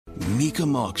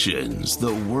Mecum Auctions,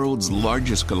 the world's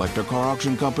largest collector car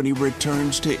auction company,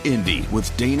 returns to Indy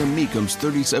with Dana Mecum's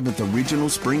 37th Original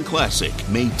Spring Classic,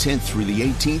 May 10th through the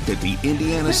 18th at the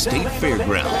Indiana State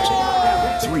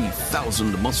Fairgrounds.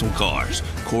 3,000 muscle cars,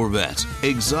 Corvettes,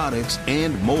 exotics,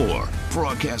 and more.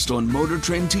 Broadcast on Motor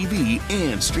Trend TV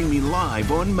and streaming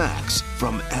live on Max.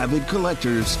 From avid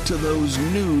collectors to those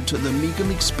new to the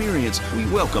Mecum experience, we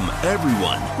welcome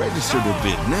everyone. Register to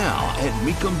bid now at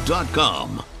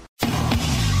Mecum.com.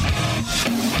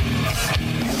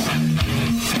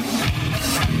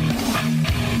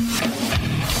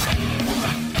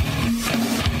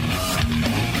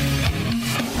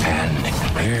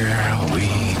 Here we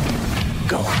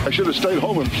go. I should have stayed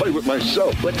home and played with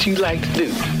myself. What do you like to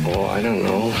do? Oh, I don't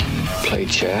know. Play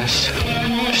chess.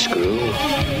 Screw.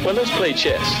 Well, let's play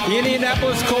chess. The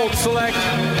Indianapolis Colts select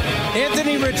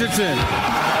Anthony Richardson,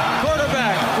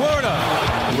 quarterback, Florida.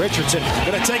 Richardson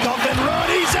going to take off and run.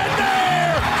 He's in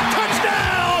there!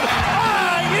 Touchdown!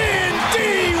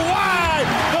 I-N-D-Y!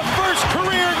 The first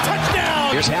career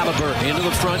touchdown! Here's Halliburton into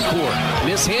the front court.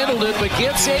 Mishandled it, but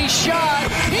gets a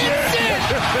shot. Hits it!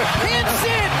 Hits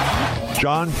it!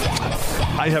 John,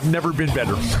 I have never been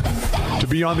better to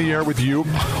be on the air with you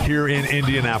here in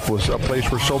Indianapolis, a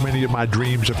place where so many of my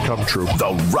dreams have come true.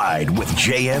 The Ride with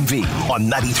JMV on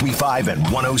 93.5 and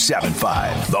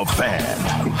 107.5. The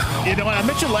Fan. You know, I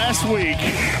mentioned last week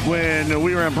when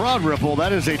we were in Broad Ripple,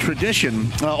 that is a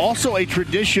tradition. Also a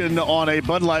tradition on a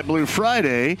Bud Light Blue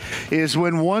Friday is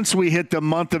when once we hit the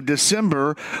month of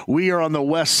December, we are on the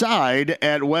west side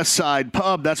at West Side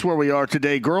Pub. That's where we are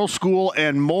today. Girls School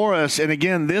and Morris. And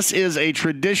again, this is a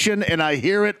tradition, and I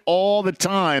hear it all the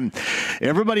time.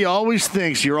 Everybody always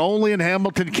thinks you're only in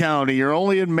Hamilton County. You're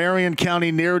only in Marion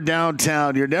County near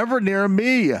downtown. You're never near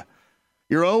me.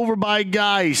 You're over by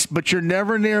Geist, but you're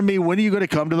never near me. When are you going to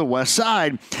come to the west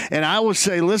side? And I will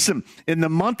say, listen, in the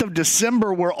month of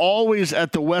December, we're always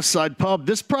at the West Side Pub.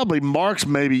 This probably marks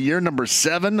maybe year number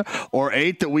 7 or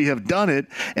 8 that we have done it,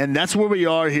 and that's where we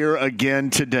are here again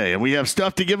today. And we have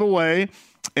stuff to give away.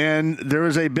 And there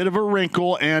is a bit of a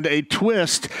wrinkle and a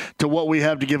twist to what we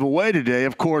have to give away today.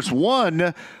 Of course,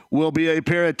 one will be a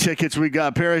pair of tickets. We got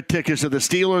a pair of tickets to the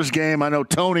Steelers game. I know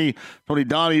Tony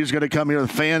Donahue is going to come here to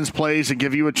the Fans Place and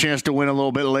give you a chance to win a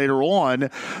little bit later on.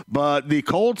 But the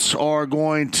Colts are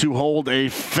going to hold a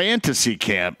fantasy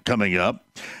camp coming up.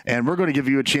 And we're going to give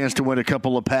you a chance to win a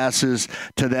couple of passes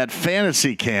to that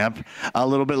fantasy camp a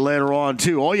little bit later on,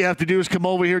 too. All you have to do is come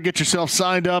over here, get yourself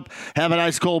signed up, have an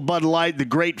ice cold Bud Light, the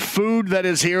great food that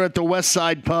is here at the West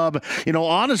Side Pub. You know,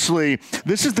 honestly,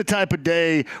 this is the type of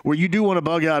day where you do want to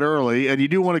bug out early and you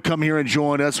do want to come here and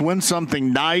join us, win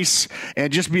something nice,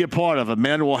 and just be a part of it,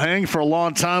 man. We'll hang for a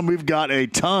long time. We've got a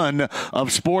ton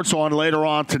of sports on later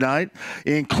on tonight,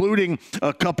 including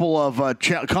a couple of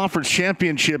conference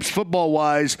championships football-wise.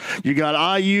 You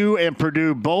got IU and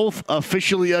Purdue both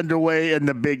officially underway in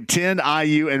the Big Ten,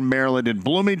 IU and Maryland and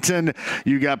Bloomington.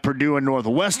 You got Purdue and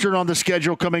Northwestern on the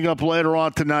schedule coming up later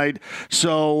on tonight.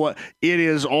 So it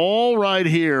is all right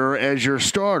here as your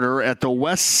starter at the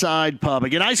West Side Pub.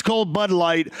 Again, ice cold Bud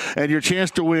Light and your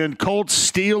chance to win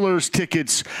Colts Steelers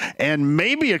tickets and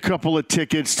maybe a couple of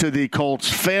tickets to the Colts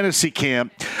fantasy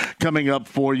camp coming up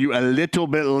for you a little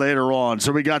bit later on.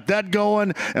 So we got that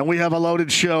going, and we have a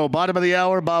loaded show. Bottom of the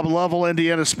hour, Bob Lovell,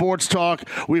 Indiana Sports Talk.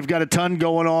 We've got a ton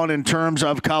going on in terms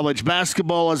of college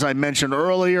basketball, as I mentioned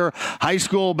earlier, high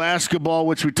school basketball,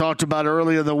 which we talked about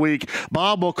earlier in the week.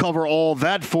 Bob will cover all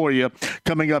that for you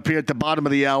coming up here at the bottom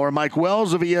of the hour. Mike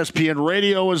Wells of ESPN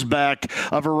Radio is back.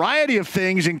 A variety of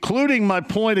things, including my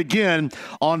point again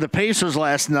on the Pacers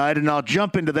last night, and I'll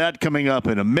jump into that coming up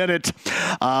in a minute.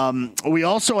 We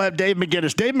also have Dave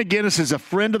McGinnis. Dave McGinnis is a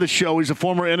friend of the show. He's a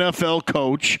former NFL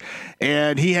coach,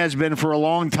 and he has been for a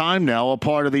long time now a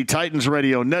part of the Titans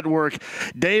Radio Network.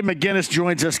 Dave McGinnis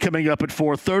joins us coming up at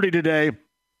 4:30 today.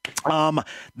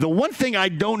 The one thing I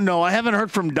don't know, I haven't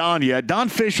heard from Don yet. Don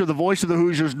Fisher, the voice of the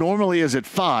Hoosiers, normally is at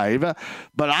 5,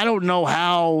 but I don't know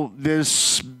how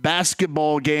this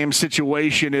basketball game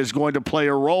situation is going to play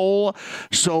a role.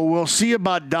 So we'll see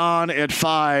about Don at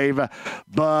 5.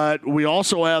 But we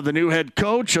also have the new head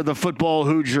coach of the football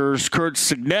Hoosiers, Curt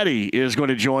Cignetti, is going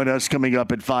to join us coming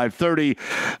up at 5:30.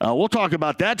 We'll talk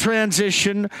about that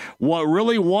transition, what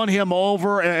really won him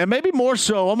over, and maybe more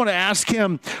so, I'm going to ask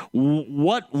him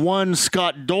what won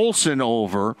Scott Dolson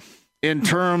over in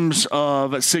terms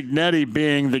of Cignetti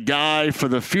being the guy for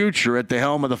the future at the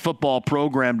helm of the football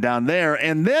program down there.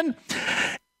 And then,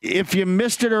 if you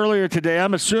missed it earlier today,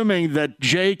 I'm assuming that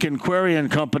Jake and Query and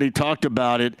Company talked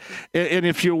about it. And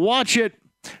if you watch it,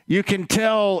 you can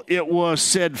tell it was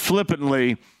said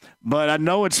flippantly, but I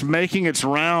know it's making its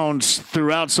rounds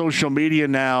throughout social media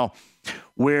now,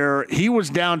 where he was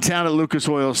downtown at Lucas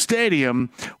Oil Stadium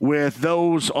with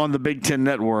those on the Big Ten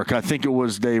Network. I think it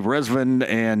was Dave Resvin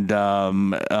and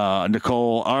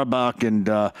Nicole Auerbach and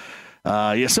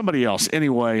somebody else.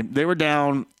 Anyway, they were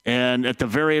down, and at the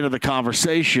very end of the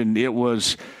conversation, it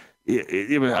was –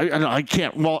 I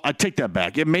can't. Well, I take that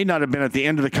back. It may not have been at the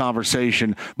end of the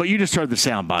conversation, but you just heard the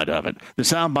soundbite of it. The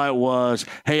soundbite was,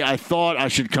 "Hey, I thought I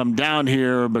should come down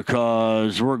here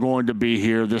because we're going to be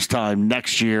here this time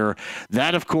next year."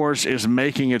 That, of course, is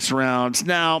making its rounds.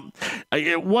 Now,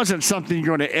 it wasn't something you're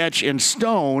going to etch in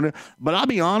stone, but I'll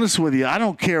be honest with you. I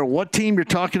don't care what team you're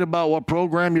talking about, what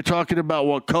program you're talking about,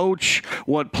 what coach,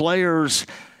 what players.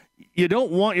 You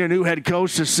don't want your new head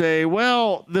coach to say,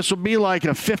 well, this will be like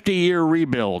a 50-year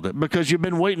rebuild, because you've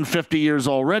been waiting 50 years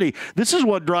already. This is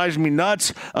what drives me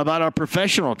nuts about our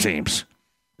professional teams.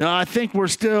 Now, I think we're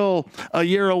still a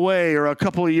year away or a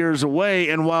couple of years away,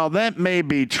 and while that may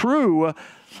be true,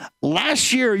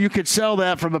 last year you could sell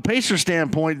that from a Pacer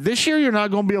standpoint. This year you're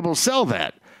not going to be able to sell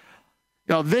that.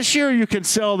 Now, this year you can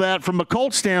sell that from a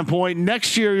Colts standpoint.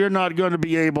 Next year you're not going to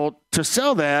be able to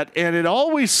sell that. And it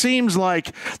always seems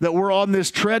like that we're on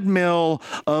this treadmill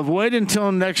of wait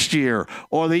until next year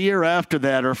or the year after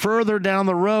that or further down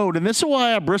the road. And this is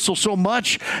why I bristle so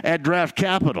much at draft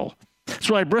capital. That's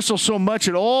why I bristle so much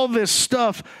at all this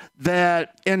stuff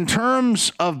that in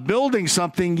terms of building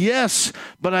something, yes,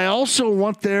 but I also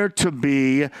want there to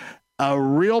be a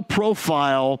real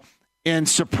profile in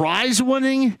surprise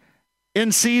winning in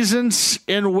seasons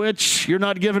in which you're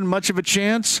not given much of a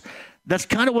chance. That's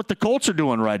kind of what the Colts are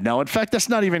doing right now. In fact, that's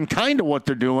not even kind of what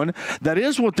they're doing. That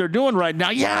is what they're doing right now.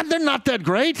 Yeah, they're not that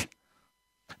great.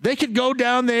 They could go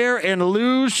down there and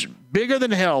lose bigger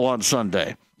than hell on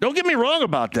Sunday. Don't get me wrong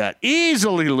about that.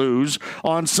 Easily lose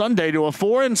on Sunday to a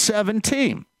 4-7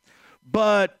 team.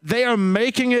 But they are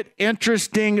making it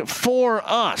interesting for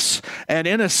us. And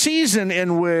in a season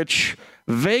in which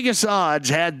Vegas odds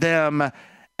had them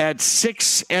at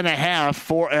 6.5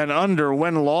 for an under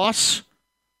win-loss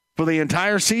for the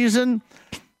entire season,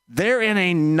 they're in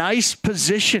a nice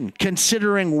position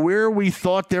considering where we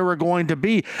thought they were going to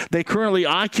be. They currently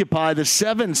occupy the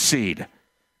 7th seed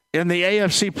in the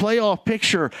AFC playoff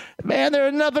picture. Man,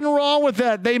 there's nothing wrong with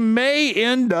that. They may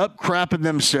end up crapping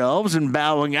themselves and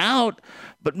bowing out,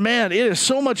 but man, it is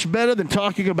so much better than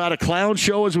talking about a clown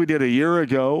show as we did a year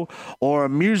ago, or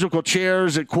musical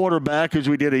chairs at quarterback as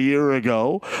we did a year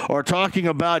ago, or talking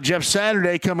about Jeff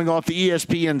Saturday coming off the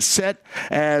ESPN set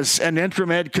as an interim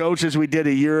head coach as we did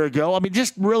a year ago. I mean,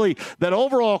 just really that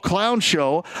overall clown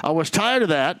show. I was tired of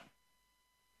that.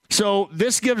 So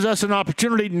this gives us an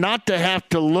opportunity not to have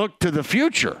to look to the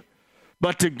future,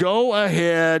 but to go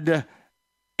ahead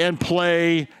and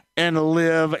play and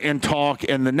live and talk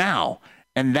in the now.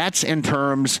 And that's in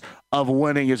terms of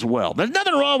winning as well. There's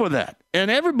nothing wrong with that.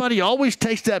 And everybody always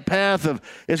takes that path of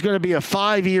it's going to be a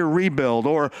 5-year rebuild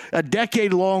or a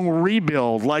decade-long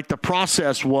rebuild like the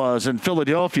process was in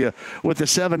Philadelphia with the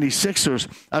 76ers.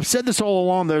 I've said this all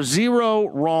along. There's zero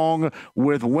wrong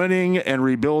with winning and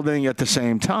rebuilding at the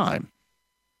same time.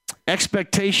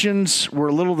 Expectations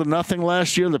were little to nothing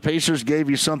last year. The Pacers gave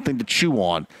you something to chew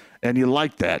on, and you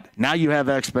liked that. Now you have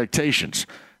expectations.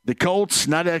 The Colts,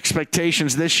 not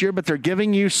expectations this year, but they're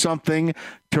giving you something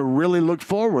to really look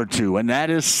forward to, and that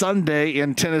is Sunday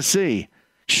in Tennessee.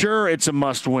 Sure, it's a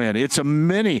must-win. It's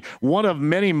one of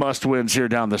many must-wins here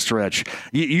down the stretch.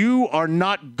 You are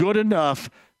not good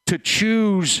enough to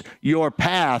choose your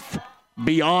path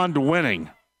beyond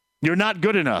winning. You're not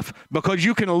good enough because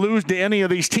you can lose to any of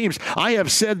these teams. I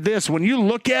have said this. When you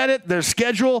look at it, their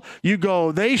schedule, you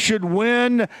go, they should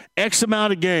win X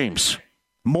amount of games.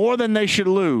 More than they should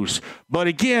lose. But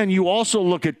again, you also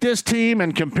look at this team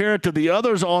and compare it to the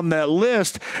others on that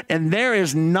list, and there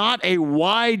is not a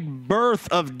wide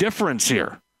berth of difference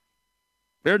here.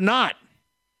 They're not.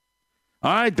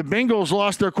 All right, the Bengals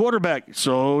lost their quarterback.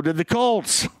 So did the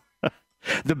Colts.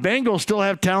 The Bengals still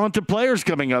have talented players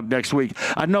coming up next week.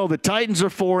 I know the Titans are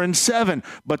 4-7,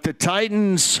 but the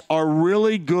Titans are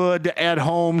really good at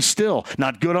home still.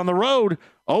 Not good on the road.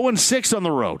 0-6 on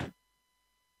the road.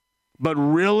 But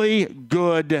really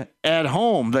good at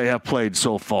home they have played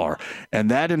so far.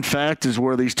 And that, in fact, is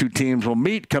where these two teams will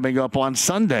meet coming up on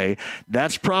Sunday.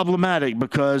 That's problematic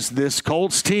because this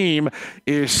Colts team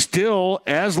is still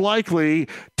as likely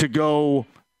to go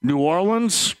New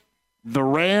Orleans, the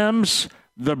Rams,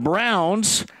 the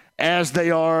Browns, as they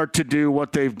are to do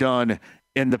what they've done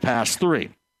in the past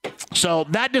 3. So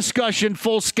that discussion,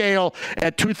 full scale,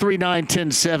 at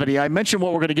 239-1070. I mentioned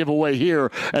what we're going to give away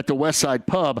here at the Westside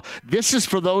Pub. This is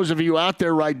for those of you out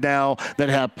there right now that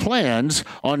have plans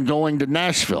on going to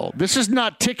Nashville. This is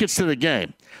not tickets to the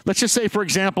game. Let's just say, for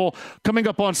example, coming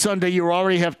up on Sunday, you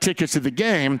already have tickets to the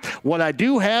game. What I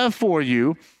do have for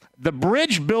you, the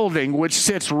Bridge building, which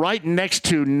sits right next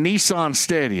to Nissan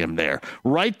Stadium there,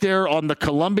 right there on the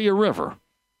Columbia River.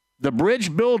 The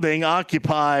Bridge building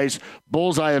occupies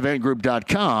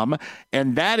bullseyeeventgroup.com,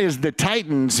 and that is the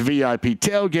Titans VIP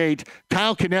tailgate.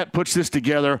 Kyle Cignetti puts this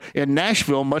together in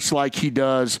Nashville, much like he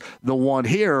does the one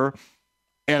here.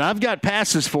 And I've got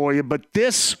passes for you, but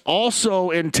this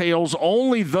also entails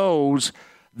only those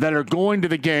that are going to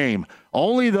the game.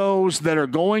 Only those that are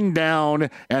going down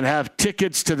and have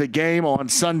tickets to the game on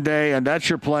Sunday, and that's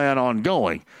your plan on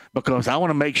going, because I want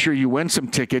to make sure you win some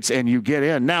tickets and you get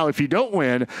in. Now, if you don't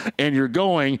win and you're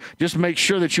going, just make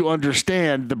sure that you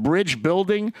understand the Bridge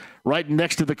building right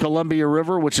next to the Columbia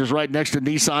River, which is right next to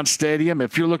Nissan Stadium.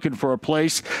 If you're looking for a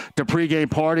place to pregame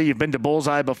party, you've been to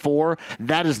Bullseye before,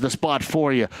 that is the spot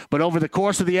for you. But over the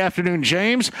course of the afternoon,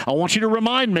 James, I want you to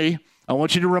remind me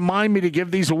to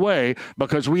give these away,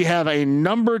 because we have a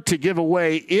number to give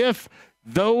away. If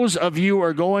those of you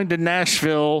are going to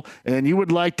Nashville and you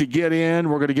would like to get in,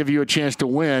 we're going to give you a chance to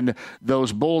win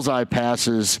those Bullseye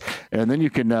passes. And then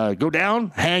you can go down,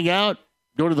 hang out,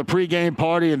 go to the pregame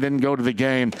party, and then go to the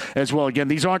game as well. Again,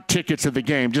 these aren't tickets to the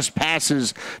game, just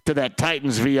passes to that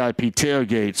Titans VIP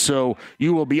tailgate. So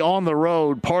you will be on the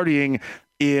road partying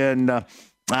in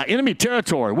enemy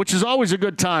territory, which is always a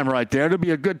good time right there. It'll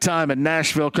be a good time in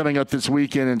Nashville coming up this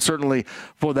weekend, and certainly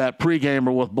for that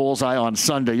pregamer with Bullseye on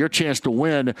Sunday. Your chance to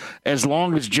win, as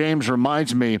long as James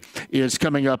reminds me, is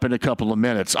coming up in a couple of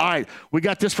minutes. All right, we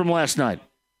got this from last night.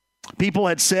 People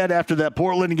had said after that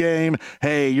Portland game,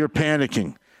 hey, you're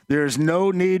panicking. There's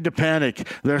no need to panic.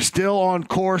 They're still on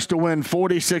course to win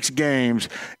 46 games,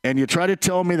 and you try to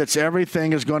tell me that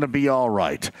everything is going to be all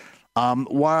right.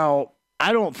 While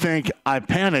I don't think I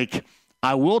panic,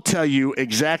 I will tell you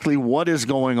exactly what is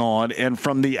going on. And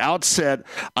from the outset,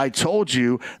 I told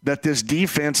you that this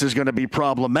defense is going to be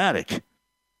problematic.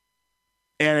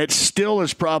 And it still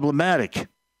is problematic.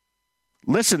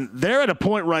 Listen, they're at a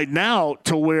point right now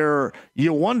to where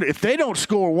you wonder, if they don't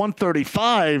score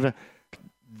 135,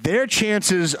 their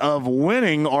chances of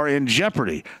winning are in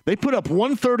jeopardy. They put up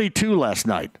 132 last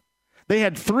night. They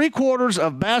had 3 quarters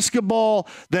of basketball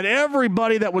that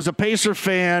everybody that was a Pacer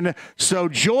fan so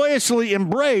joyously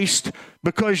embraced,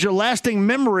 because your lasting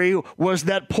memory was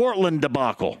that Portland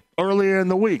debacle earlier in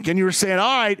the week. And you were saying,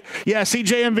 all right, yeah,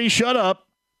 CJMV, shut up.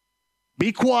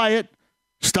 Be quiet.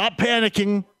 Stop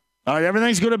panicking. All right,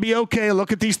 everything's going to be okay.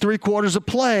 Look at these 3 quarters of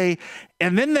play.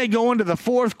 And then they go into the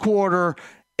 4th quarter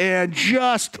and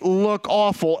just look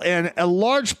awful. And a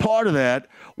large part of that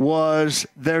was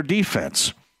their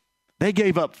defense. They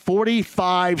gave up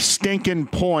 45 stinking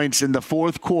points in the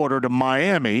 4th quarter to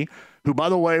Miami, who, by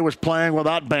the way, was playing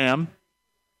without Bam.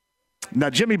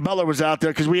 Now, Jimmy Butler was out there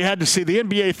because we had to see. The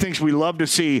NBA thinks we love to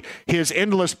see his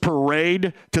endless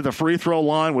parade to the free throw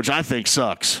line, which I think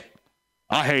sucks.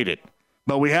 I hate it.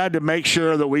 But we had to make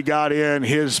sure that we got in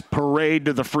his parade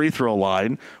to the free throw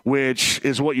line, which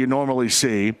is what you normally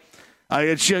see.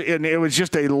 It was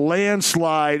just a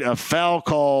landslide of foul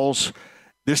calls.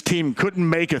 This team couldn't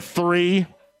make a 3.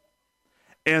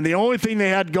 And the only thing they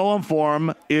had going for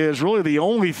them is really the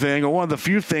only thing, or one of the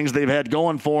few things they've had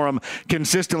going for them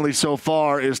consistently so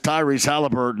far, is Tyrese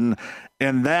Halliburton.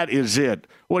 And that is it.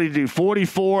 What did he do?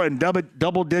 44 and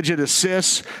double-digit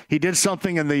assists. He did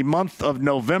something in the month of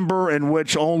November in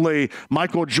which only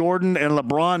Michael Jordan and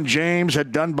LeBron James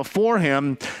had done before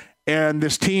him. And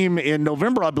this team in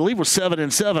November, I believe, was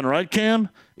 7-7, right, Cam?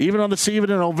 Even on the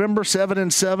season in November,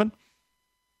 7-7.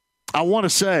 I want to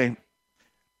say,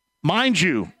 mind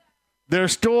you,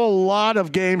 there's still a lot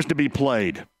of games to be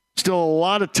played. Still a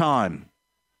lot of time.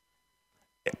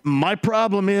 My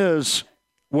problem is,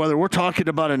 whether we're talking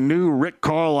about a new Rick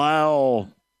Carlisle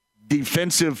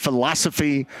defensive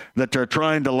philosophy that they're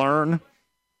trying to learn,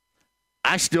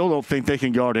 I still don't think they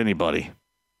can guard anybody.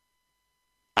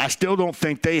 I still don't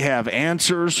think they have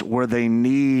answers where they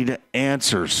need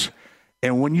answers.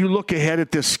 And when you look ahead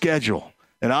at this schedule,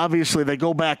 and obviously they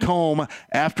go back home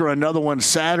after another one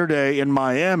Saturday in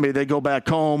Miami. They go back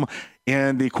home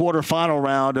in the quarterfinal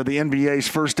round of the NBA's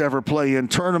first ever play-in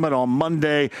tournament on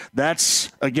Monday. That's,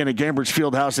 again, at Gainbridge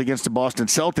Fieldhouse against the Boston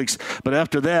Celtics. But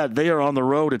after that, they are on the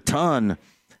road a ton.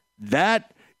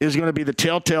 That is going to be the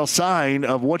telltale sign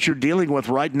of what you're dealing with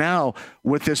right now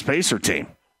with this Pacer team.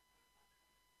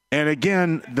 And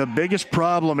again, the biggest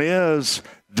problem is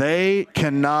they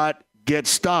cannot get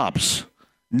stops.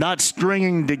 Not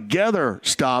stringing together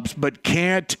stops, but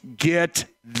can't get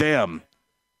them.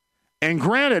 And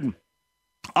granted,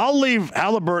 I'll leave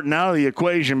Halliburton out of the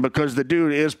equation because the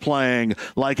dude is playing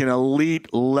like an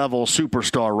elite level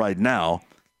superstar right now.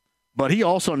 But he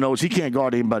also knows he can't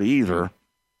guard anybody either.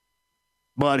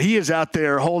 But he is out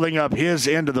there holding up his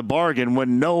end of the bargain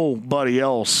when nobody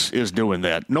else is doing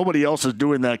that. Nobody else is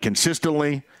doing that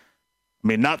consistently. I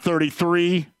mean, not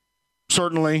 33,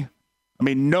 certainly. I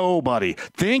mean, nobody.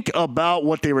 Think about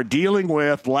what they were dealing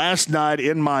with last night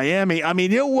in Miami. I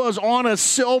mean, it was on a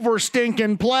silver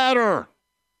stinking platter.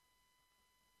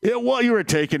 You were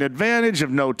taking advantage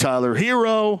of no Tyler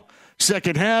Hero.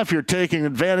 Second half, you're taking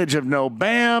advantage of no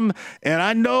Bam. And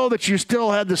I know that you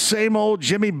still have the same old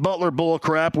Jimmy Butler bull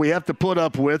crap we have to put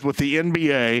up with the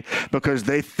NBA because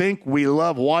they think we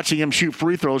love watching him shoot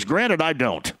free throws. Granted, I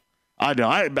don't.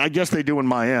 I guess they do in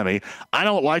Miami. I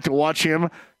don't like to watch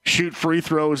him shoot free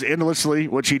throws endlessly,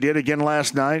 which he did again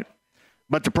last night.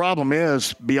 But the problem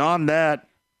is, beyond that,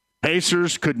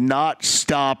 Pacers could not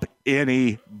stop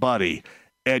anybody.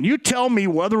 And you tell me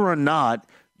whether or not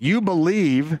you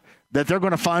believe that they're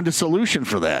going to find a solution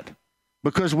for that.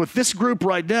 Because with this group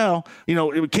right now,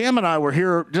 Cam and I were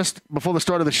here just before the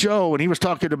start of the show, and he was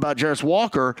talking about Jarris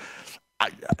Walker.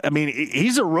 I mean,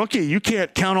 he's a rookie. You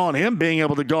can't count on him being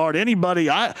able to guard anybody.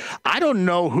 I don't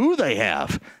know who they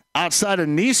have outside of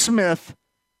Nesmith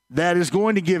that is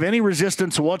going to give any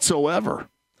resistance whatsoever.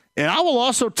 And I will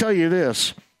also tell you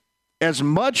this. As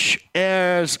much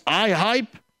as I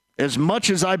hype, as much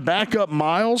as I back up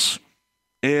Miles,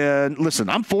 and listen,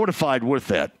 I'm fortified with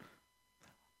that.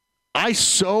 I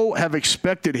so have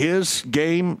expected his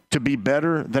game to be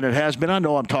better than it has been. I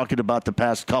know I'm talking about the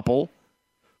past couple,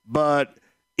 but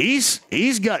he's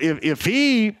got, if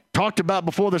he talked about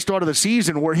before the start of the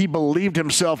season where he believed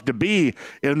himself to be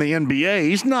in the NBA,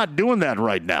 he's not doing that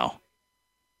right now.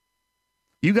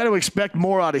 You got to expect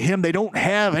more out of him. They don't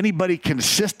have anybody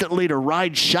consistently to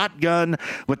ride shotgun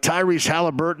with Tyrese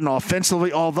Halliburton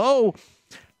offensively, although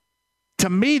to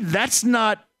me that's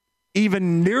not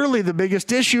even nearly the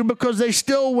biggest issue because they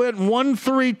still went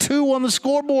 1-3-2 on the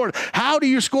scoreboard. How do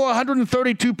you score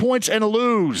 132 points and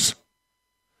lose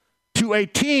to a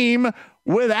team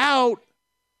without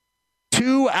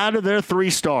 2 out of their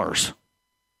 3 stars?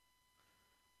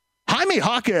 Jaime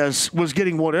Jaquez was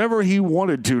getting whatever he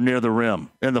wanted to near the rim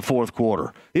in the fourth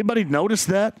quarter. Anybody notice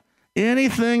that?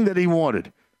 Anything that he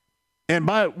wanted. And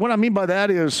by what I mean by that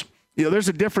is, there's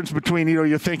a difference between,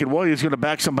 you're thinking, well, he's going to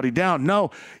back somebody down.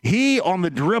 No, they on the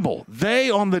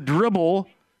dribble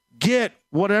get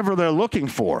whatever they're looking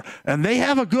for. And they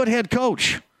have a good head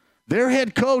coach. Their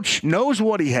head coach knows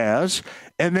what he has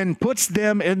and then puts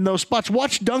them in those spots.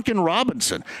 Watch Duncan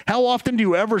Robinson. How often do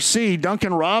you ever see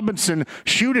Duncan Robinson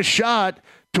shoot a shot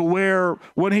to where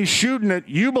when he's shooting it,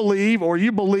 you believe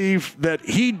that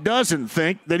he doesn't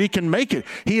think that he can make it?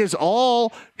 He is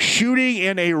all shooting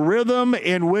in a rhythm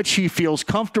in which he feels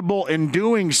comfortable in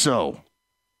doing so.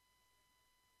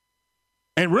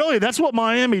 And really, that's what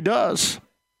Miami does.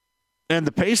 And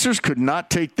the Pacers could not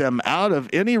take them out of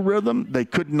any rhythm. They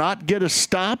could not get a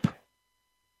stop.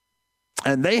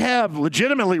 And they have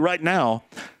legitimately right now,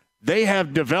 they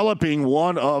have developing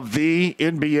one of the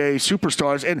NBA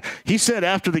superstars. And he said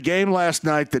after the game last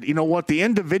night that, the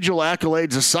individual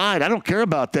accolades aside, I don't care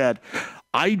about that.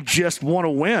 I just want to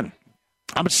win.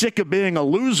 I'm sick of being a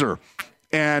loser.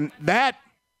 And that,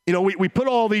 we put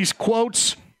all these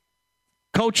quotes.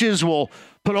 Coaches will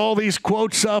put all these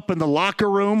quotes up in the locker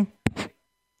room.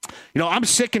 I'm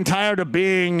sick and tired of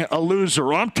being a loser,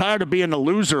 or I'm tired of being a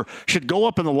loser, should go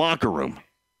up in the locker room.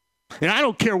 And I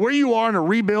don't care where you are in a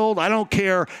rebuild. I don't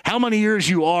care how many years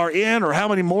you are in or how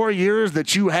many more years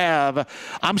that you have.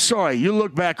 I'm sorry. You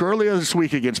look back earlier this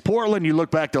week against Portland. You look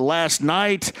back to last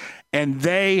night, and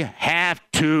they have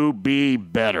to be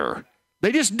better.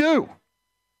 They just do.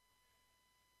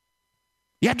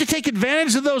 You have to take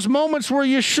advantage of those moments where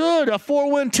you should. A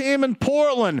 4-win team in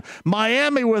Portland.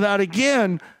 Miami without,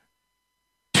 again,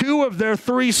 2 of their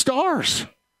 3 stars.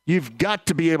 You've got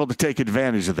to be able to take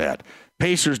advantage of that.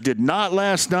 Pacers did not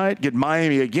last night. Get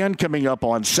Miami again coming up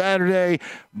on Saturday.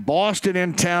 Boston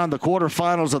in town, the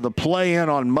quarterfinals of the play-in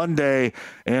on Monday.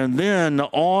 And then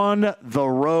on the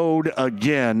road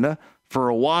again for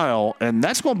a while. And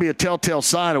that's going to be a telltale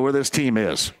sign of where this team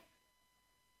is.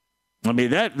 I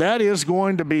mean, that is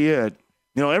going to be it.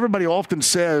 Everybody often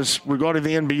says regarding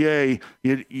the NBA,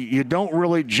 you don't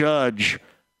really judge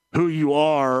who you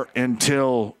are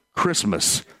until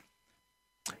Christmas.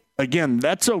 Again,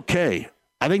 that's okay.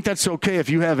 I think that's okay if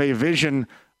you have a vision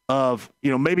of,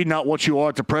 maybe not what you are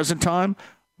at the present time,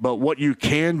 but what you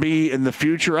can be in the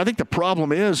future. I think the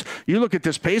problem is you look at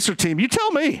this Pacer team. You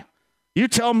tell me. You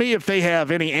tell me if they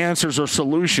have any answers or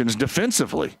solutions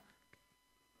defensively.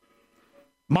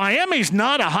 Miami's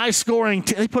not a high-scoring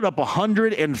team. They put up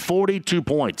 142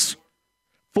 points.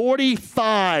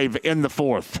 45 in the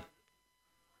fourth.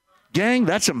 Gang,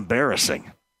 that's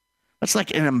embarrassing. That's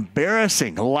like an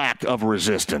embarrassing lack of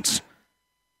resistance.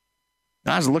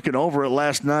 I was looking over it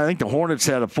last night. I think the Hornets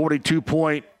had a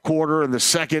 42-point quarter in the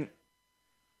second.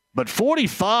 But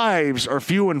 45s are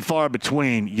few and far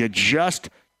between. You just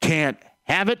can't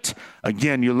have it.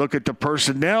 Again, you look at the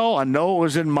personnel. I know it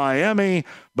was in Miami,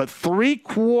 but 3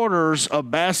 quarters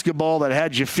of basketball that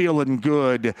had you feeling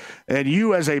good, and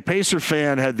you as a Pacer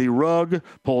fan had the rug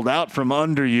pulled out from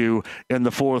under you in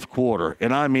the fourth quarter,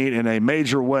 and I mean in a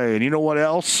major way. And you know what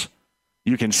else?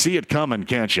 You can see it coming,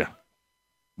 can't you?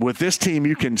 With this team,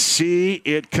 you can see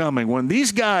it coming. When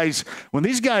these guys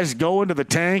go into the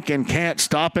tank and can't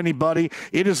stop anybody,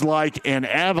 it is like an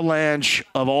avalanche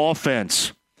of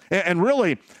offense. And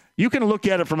really, you can look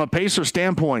at it from a Pacer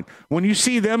standpoint. When you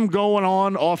see them going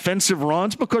on offensive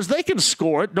runs, because they can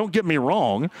score it, don't get me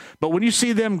wrong, but when you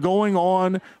see them going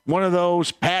on one of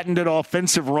those patented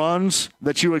offensive runs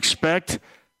that you expect,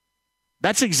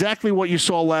 that's exactly what you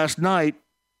saw last night,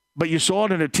 but you saw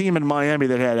it in a team in Miami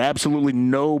that had absolutely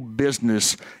no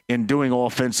business in doing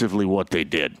offensively what they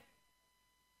did.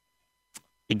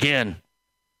 Again,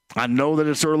 I know that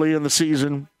it's early in the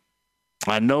season.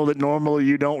 I know that normally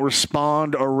you don't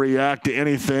respond or react to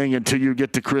anything until you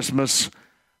get to Christmas,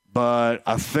 but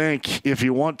I think if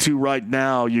you want to right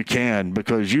now, you can,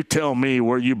 because you tell me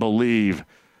where you believe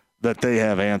that they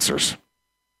have answers.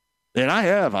 And I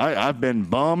have. I've been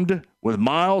bummed with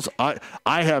Miles. I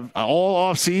have all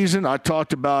off season. I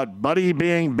talked about Buddy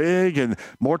being big, and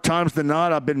more times than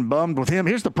not, I've been bummed with him.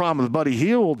 Here's the problem with Buddy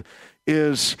Hield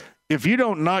is if you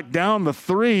don't knock down the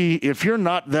 3, if you're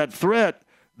not that threat,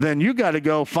 then you got to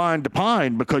go find the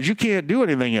pine because you can't do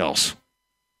anything else.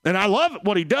 And I love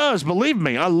what he does, believe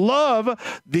me. I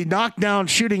love the knockdown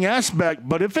shooting aspect,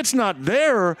 but if it's not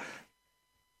there,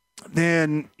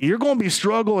 then you're going to be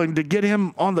struggling to get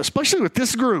him on especially with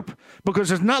this group, because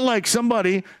it's not like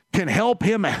somebody can help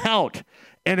him out.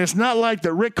 And it's not like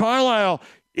that Rick Carlisle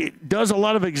does a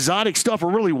lot of exotic stuff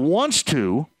or really wants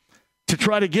to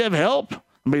try to give help.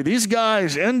 I mean, these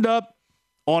guys end up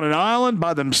on an island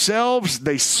by themselves.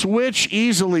 They switch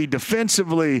easily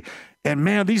defensively. And,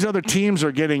 man, these other teams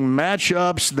are getting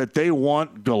matchups that they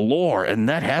want galore, and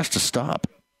that has to stop.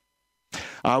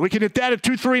 We can hit that at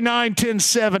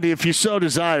 239-1070 if you so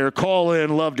desire. Call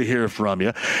in. Love to hear from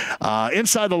you.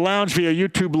 Inside the Lounge via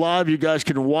YouTube Live, you guys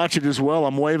can watch it as well.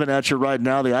 I'm waving at you right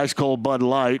now, the Ice Cold Bud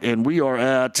Light, and we are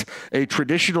at a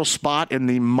traditional spot in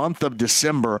the month of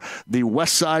December, the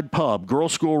West Side Pub, Girl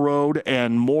School Road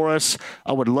and Morris.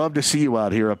 I would love to see you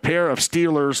out here. A pair of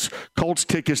Steelers Colts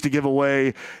tickets to give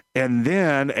away, and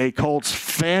then a Colts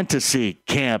fantasy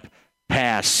camp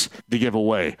pass to give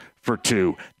away for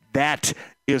 2. That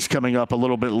is coming up a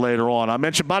little bit later on. I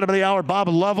mentioned bottom of the hour, Bob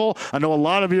Lovell. I know a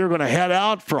lot of you are going to head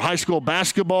out for high school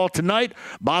basketball tonight.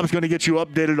 Bob's going to get you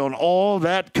updated on all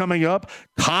that coming up.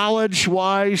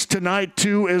 College-wise tonight,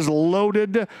 too, is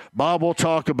loaded. Bob will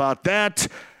talk about that.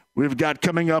 We've got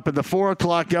coming up in the 4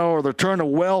 o'clock hour the return of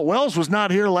Wells. Wells was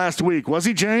not here last week, was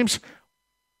he, James?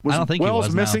 I don't think Wells he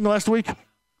was missing last week?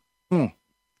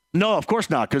 No, of course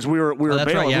not, because we were bailing.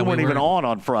 Right, yeah, we weren't even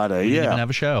on Friday. We didn't even have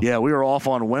a show. Yeah, we were off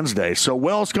on Wednesday. So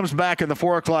Wells comes back in the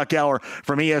 4 o'clock hour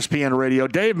from ESPN Radio.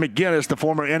 Dave McGinnis, the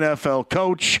former NFL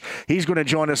coach, he's going to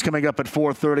join us coming up at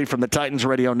 4:30 from the Titans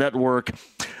Radio Network.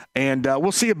 And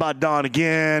we'll see about Don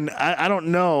again. I don't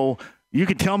know. You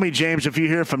can tell me, James, if you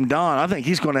hear from Don. I think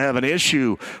he's going to have an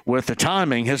issue with the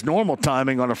timing, his normal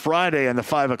timing on a Friday in the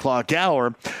 5 o'clock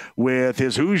hour with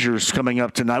his Hoosiers coming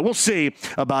up tonight. We'll see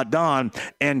about Don.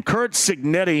 And Curt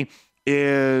Cignetti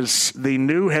is the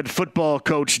new head football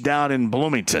coach down in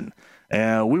Bloomington.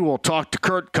 And we will talk to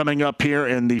Curt coming up here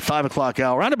in the 5 o'clock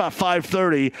hour, around about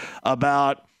 5:30,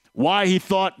 about why he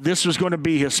thought this was going to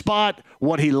be his spot,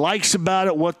 what he likes about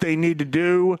it, what they need to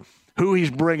do, who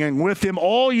he's bringing with him.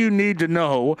 All you need to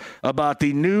know about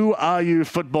the new IU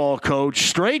football coach,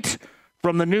 straight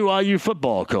from the new IU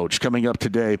football coach, coming up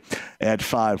today at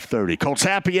 5:30. Colts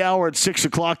Happy Hour at 6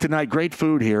 o'clock tonight. Great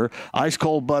food here. Ice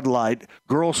Cold Bud Light,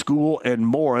 Girl School, and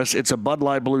Morris. It's a Bud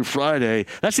Light Blue Friday.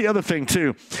 That's the other thing,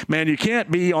 too. Man, you can't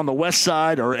be on the west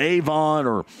side or Avon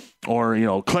or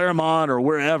or, Claremont or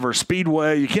wherever,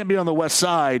 Speedway. You can't be on the west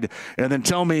side and then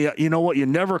tell me, you know what, you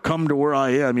never come to where I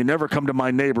am. You never come to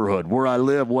my neighborhood, where I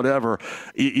live, whatever.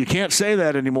 You can't say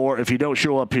that anymore if you don't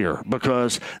show up here,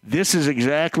 because this is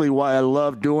exactly why I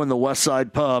love doing the West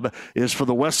Side Pub, is for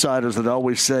the West Siders that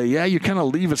always say, yeah, you kind of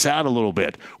leave us out a little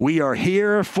bit. We are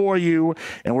here for you,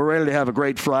 and we're ready to have a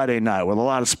great Friday night with a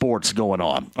lot of sports going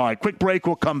on. All right, quick break.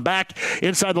 We'll come back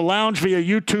inside the lounge via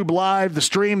YouTube Live, the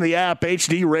stream, the app,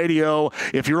 HD Radio.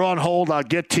 If you're on hold, I'll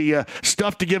get to you.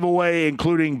 Stuff to give away,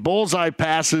 including bullseye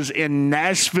passes in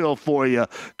Nashville for you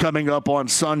coming up on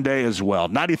Sunday as well.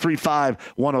 93.5,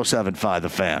 107.5, The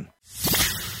Fan.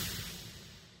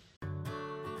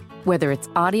 Whether it's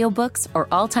audiobooks or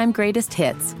all-time greatest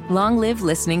hits, long live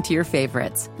listening to your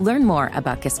favorites. Learn more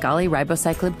about Kisqali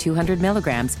Ribociclib 200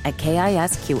 milligrams at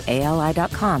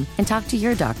KISQALI.com and talk to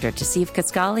your doctor to see if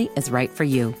Kisqali is right for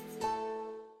you.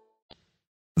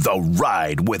 The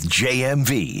Ride with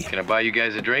JMV. Can I buy you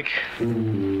guys a drink?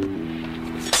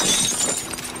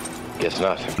 Guess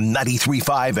not.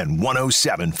 93.5 and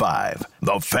 107.5.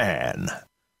 The Fan.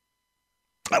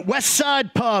 West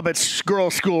Side Pub at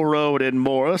Girls School Road in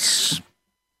Morris.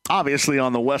 Obviously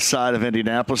on the west side of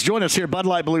Indianapolis. Join us here, Bud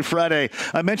Light Blue Friday.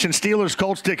 I mentioned Steelers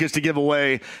Colts tickets to give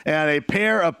away and a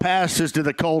pair of passes to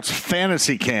the Colts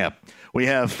fantasy camp we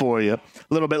have for you. A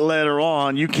little bit later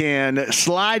on, you can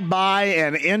slide by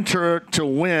and enter to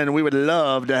win. We would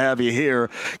love to have you here.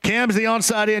 Cam's the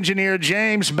on-site engineer.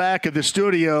 James back at the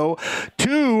studio.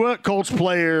 2 Colts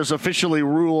players officially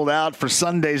ruled out for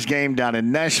Sunday's game down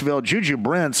in Nashville. Juju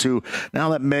Brents, who now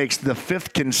that makes the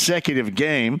 5th consecutive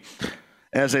game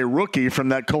as a rookie from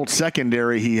that Colts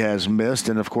secondary he has missed.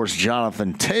 And, of course,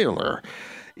 Jonathan Taylor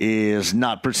is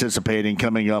not participating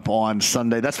coming up on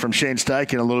Sunday. That's from Shane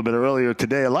Steichen a little bit earlier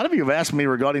today. A lot of you have asked me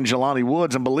regarding Jelani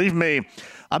Woods, and believe me,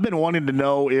 I've been wanting to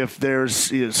know if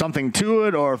there's something to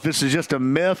it or if this is just a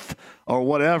myth or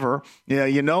whatever. Yeah,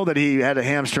 you know that he had a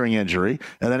hamstring injury,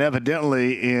 and then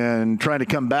evidently in trying to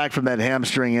come back from that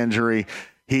hamstring injury,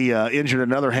 he injured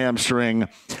another hamstring.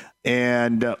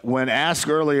 And when asked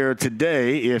earlier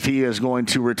today if he is going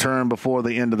to return before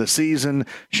the end of the season,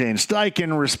 Shane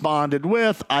Steichen responded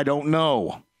with, I don't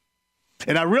know.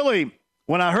 And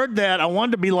when I heard that, I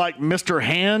wanted to be like Mr.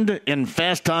 Hand in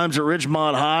Fast Times at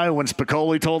Ridgemont High when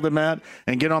Spicoli told him that,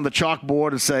 and get on the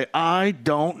chalkboard and say, I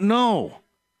don't know.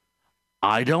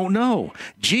 I don't know.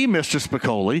 Gee, Mr.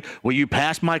 Spicoli, will you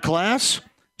pass my class?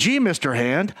 Gee, Mr.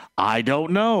 Hand, I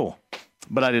don't know.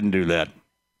 But I didn't do that.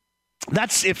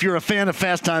 That's if you're a fan of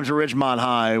Fast Times at Ridgemont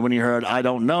High, when you heard, I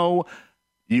don't know,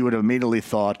 you would have immediately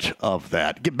thought of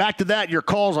that. Get back to that, your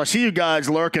calls. I see you guys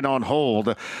lurking on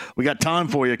hold. We got time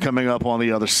for you coming up on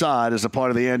the other side as a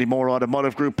part of the Andy Moore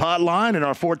Automotive Group hotline in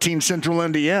our 14 Central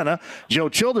Indiana. Joe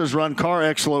Childers run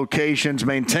CarX locations,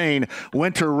 maintain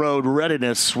winter road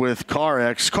readiness with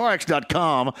CarX.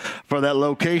 CarX.com for that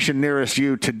location nearest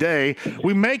you today.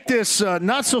 We make this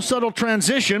not-so-subtle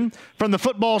transition from the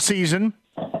football season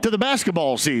to the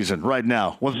basketball season right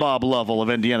now with Bob Lovell of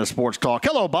Indiana Sports Talk.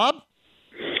 Hello, Bob.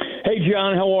 Hey,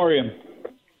 John. How are you?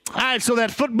 All right, so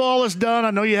that football is done.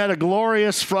 I know you had a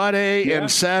glorious Friday and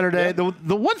Saturday. Yeah.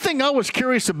 The one thing I was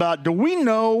curious about, do we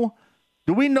know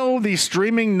the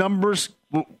streaming numbers?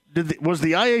 Was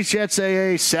the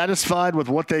IHSAA satisfied with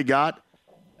what they got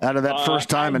out of that first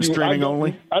time and streaming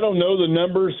only? I don't know the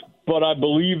numbers, but I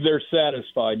believe they're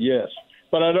satisfied, yes.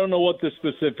 But I don't know what the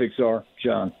specifics are,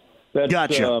 John. That's,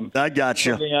 gotcha. I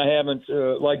gotcha. Something I haven't,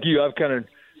 like you, I've kind of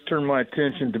turned my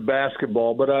attention to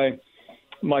basketball, but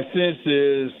my sense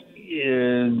is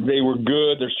they were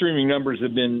good. Their streaming numbers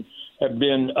have been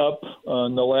up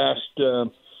in the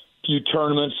last few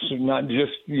tournaments, not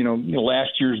just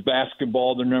last year's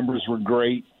basketball. Their numbers were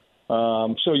great,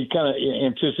 so you kind of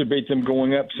anticipate them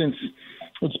going up since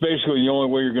it's basically the only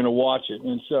way you're going to watch it,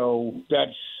 and so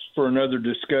that's for another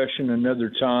discussion,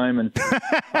 another time. And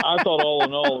I thought, all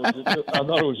in all, I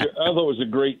thought it was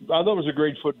a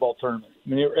great football tournament.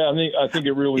 I think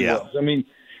it really was. I mean,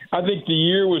 I think the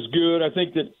year was good. I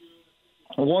think that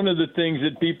one of the things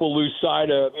that people lose sight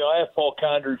of, I have Paul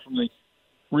Condry from the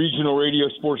Regional Radio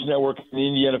Sports Network and the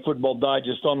Indiana Football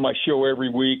Digest on my show every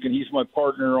week, and he's my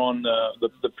partner on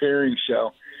the pairing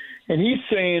show. And he's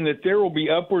saying that there will be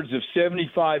upwards of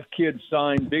 75 kids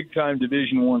signed big-time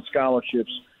Division I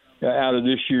scholarships out of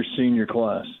this year's senior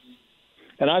class.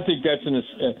 And I think that's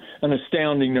an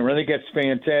astounding number. I think that's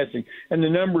fantastic. And the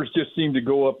numbers just seem to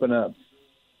go up and up.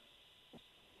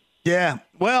 Yeah,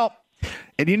 well,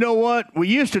 and you know what? We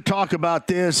used to talk about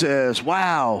this as,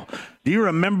 wow, do you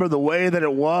remember the way that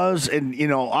it was? And,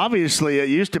 obviously it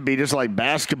used to be just like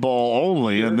basketball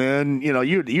only. Sure. And then,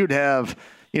 you'd have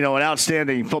an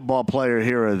outstanding football player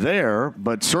here or there,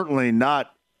 but certainly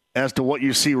not as to what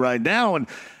you see right now.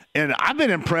 And I've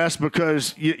been impressed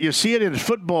because you see it in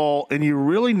football, and you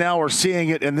really now are seeing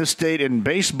it in this state in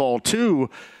baseball too.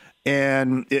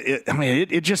 And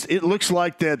it looks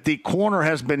like that the corner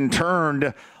has been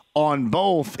turned on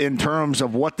both in terms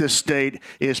of what this state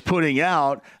is putting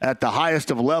out at the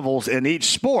highest of levels in each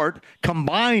sport,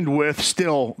 combined with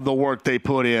still the work they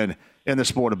put in the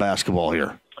sport of basketball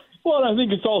here. Well, I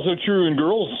think it's also true in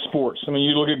girls' sports. I mean,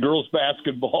 you look at girls'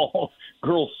 basketball,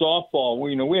 girls' softball.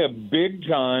 We have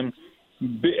big-time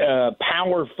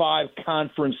Power 5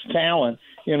 conference talent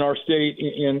in our state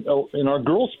in our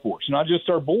girls' sports, not just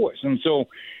our boys. And so,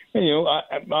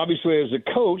 obviously as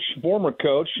a coach, former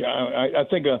coach, I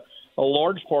think a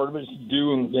large part of it is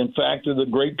due, in fact, to the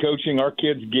great coaching our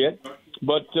kids get.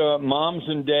 But moms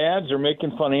and dads are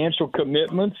making financial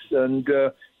commitments, and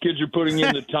kids are putting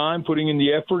in the time, putting in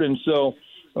the effort. And so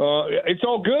it's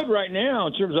all good right now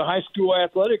in terms of high school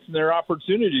athletics and their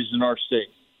opportunities in our state.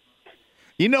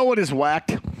 You know what is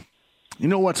whacked? You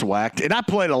know what's whacked? And I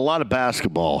played a lot of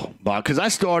basketball, Bob, because I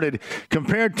started,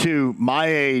 compared to my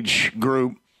age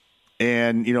group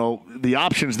and, the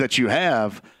options that you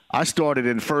have, I started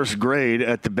in first grade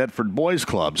at the Bedford Boys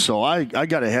Club. So I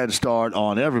got a head start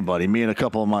on everybody, me and a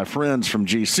couple of my friends from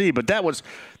GC. But that was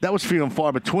few and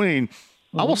far between.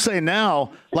 I will say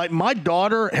now, like my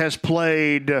daughter has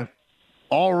played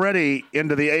already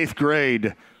into the 8th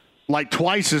grade, like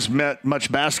twice as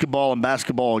much basketball and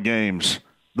basketball games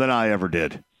than I ever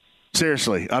did.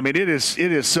 Seriously. I mean, it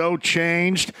is so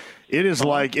changed. It is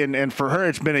like, and for her,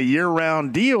 it's been a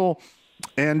year-round deal.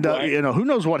 And, who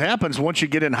knows what happens once you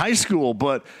get in high school.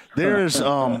 But there's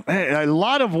a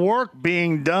lot of work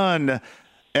being done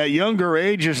at younger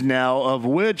ages now, of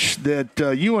which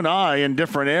that you and I in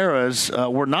different eras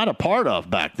were not a part of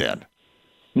back then.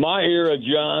 My era,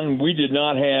 John, we did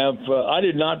not have I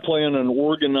did not play on an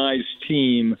organized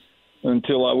team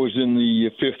until I was in the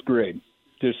 5th grade,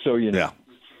 just so you know. Yeah.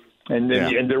 And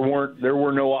there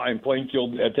were no in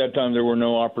Plainfield at that time. There were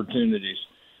no opportunities.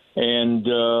 And,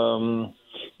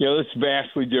 it's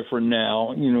vastly different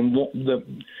now.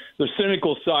 The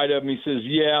cynical side of me says,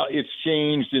 yeah, it's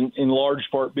changed in large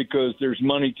part because there's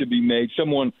money to be made.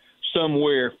 Someone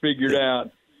somewhere figured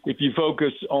out if you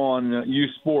focus on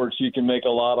youth sports, you can make a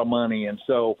lot of money. And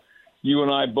so you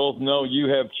and I both know you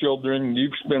have children.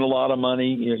 You've spent a lot of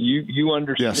money. You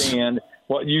understand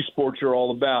what youth sports are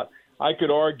all about. I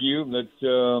could argue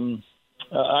that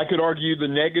I could argue the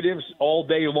negatives all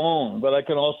day long, but I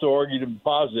can also argue the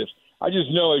positives. I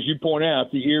just know, as you point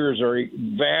out, the eras are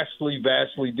vastly,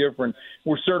 vastly different.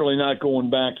 We're certainly not going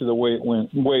back to the way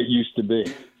it used to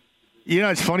be.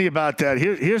 It's funny about that.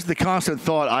 Here's the constant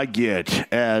thought I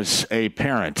get as a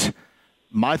parent.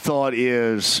 My thought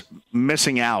is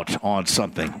missing out on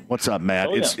something. What's up, Matt?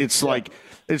 Oh, yeah. It's like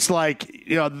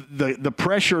the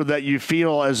pressure that you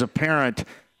feel as a parent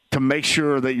to make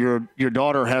sure that your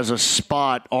daughter has a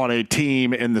spot on a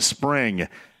team in the spring.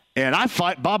 And I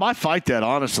fight that,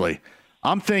 honestly.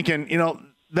 I'm thinking,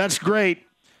 that's great,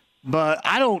 but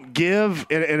I don't give,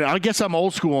 and I guess I'm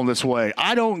old school in this way,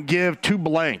 I don't give two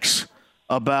blanks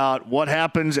about what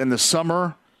happens in the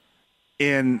summer,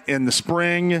 in the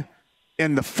spring,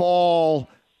 in the fall,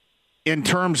 in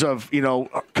terms of,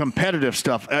 competitive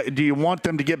stuff. Do you want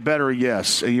them to get better?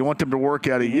 Yes. You want them to work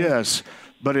at it? Yes.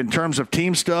 But in terms of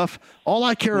team stuff, all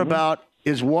I care about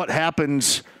is what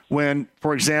happens when,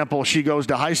 for example, she goes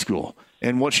to high school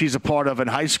and what she's a part of in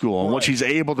high school and what she's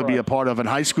able to be a part of in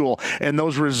high school and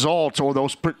those results or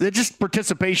those just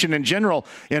participation in general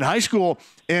in high school.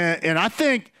 And I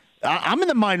think I'm in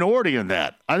the minority in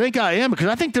that. I think I am because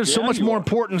I think there's so much more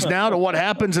importance now to what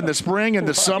happens in the spring and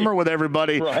the summer with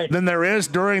everybody than there is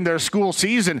during their school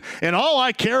season. And all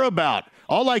I cared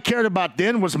about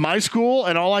then was my school,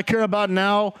 and all I care about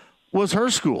now was her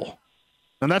school.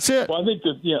 And that's it. Well, I think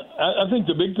I think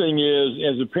the big thing is,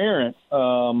 as a parent,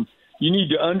 you need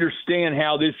to understand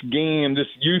how this game, this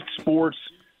youth sports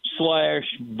 /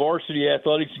 varsity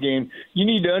athletics game, you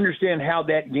need to understand how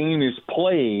that game is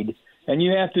played, and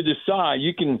you have to decide.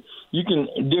 You can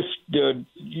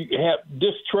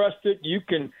distrust it. You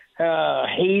can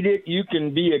hate it. You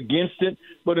can be against it.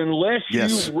 But unless you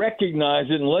recognize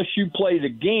it, unless you play the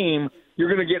game,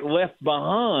 you're going to get left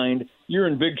behind. You're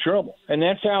in big trouble. And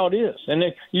that's how it is. And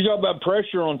then you talk about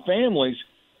pressure on families.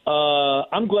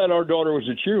 I'm glad our daughter was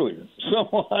a cheerleader,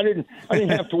 so I didn't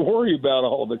have to worry about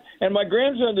all of it. And my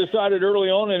grandson decided early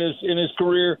on in his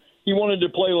career he wanted to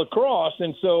play lacrosse,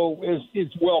 and so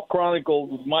it's well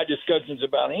chronicled with my discussions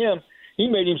about him. He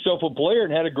made himself a player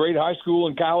and had a great high school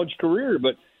and college career.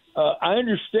 But I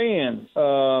understand,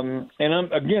 and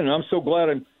I'm so glad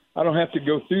I don't have to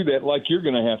go through that like you're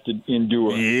going to have to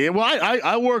endure. Yeah, well,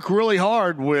 I work really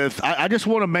hard with. I just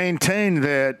want to maintain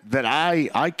that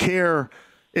I care.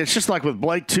 It's just like with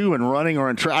Blake too, in running or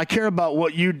in track. I care about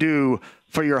what you do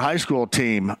for your high school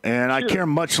team, and I care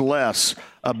much less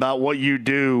about what you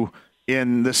do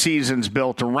in the seasons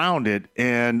built around it.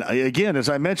 And again, as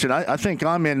I mentioned, I think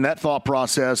I'm in that thought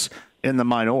process in the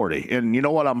minority. And you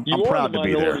know what? I'm proud to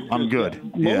be there. I'm good.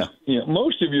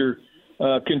 Most of your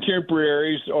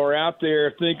contemporaries are out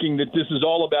there thinking that this is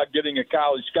all about getting a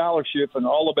college scholarship and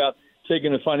all about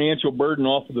taking a financial burden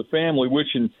off of the family,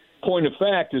 which in point of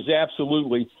fact is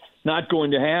absolutely not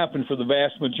going to happen for the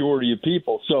vast majority of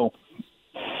people. So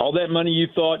all that money you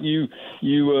thought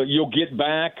you'll get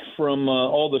back from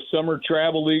all the summer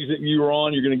travel leagues that you were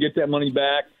on, you're going to get that money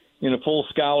back in a full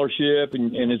scholarship,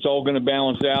 and it's all going to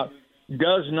balance out.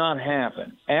 Does not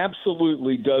happen.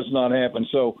 Absolutely does not happen.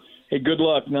 So, hey, good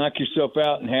luck. Knock yourself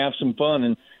out and have some fun.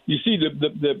 And you see,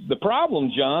 the problem,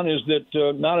 John, is that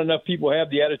not enough people have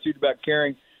the attitude about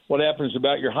caring what happens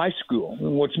about your high school.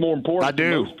 And what's more important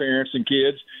to most parents and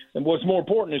kids, and what's more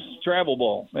important is travel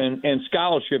ball and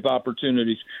scholarship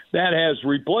opportunities. That has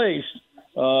replaced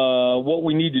what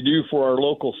we need to do for our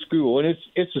local school. And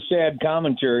it's a sad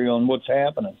commentary on what's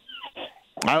happening.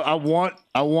 I want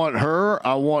her,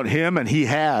 I want him, and he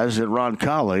has at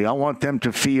Roncalli. I want them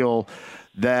to feel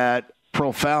that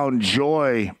profound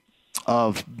joy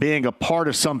of being a part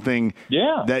of something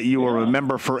that you will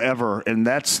remember forever. And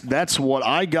that's what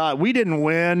I got. We didn't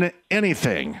win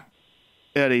anything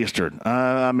at Eastern.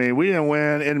 We didn't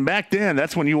win. And back then,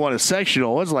 that's when you won a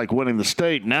sectional. It was like winning the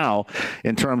state now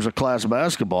in terms of class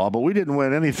basketball. But we didn't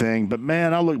win anything. But,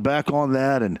 man, I look back on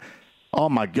that and, oh,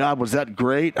 my God, was that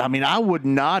great? I mean, I would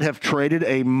not have traded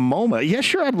a moment. Yeah,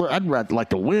 sure, I'd like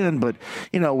to win, but,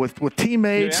 with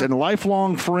teammates and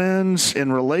lifelong friends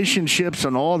and relationships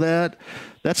and all that,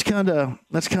 that's kind of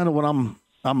what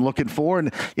I'm looking for.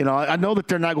 And, I know that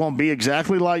they're not going to be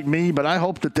exactly like me, but I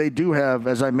hope that they do have,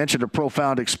 as I mentioned, a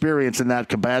profound experience in that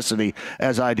capacity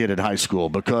as I did in high school,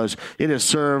 because it has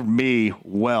served me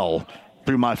well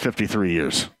through my 53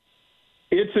 years.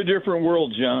 It's a different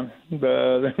world, John.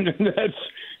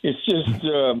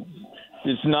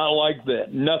 It's not like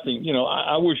that. Nothing.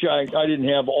 I wish I didn't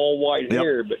have all white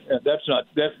hair, but that's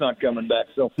not coming back.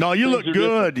 So no, you look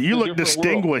good. You look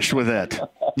distinguished with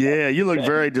that. Yeah, you look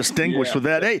very distinguished with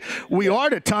that. Hey, we are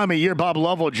at a time of year. Bob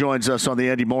Lovell joins us on the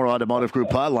Andy Moore Automotive Group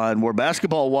hotline, where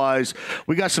basketball-wise,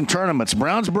 we got some tournaments.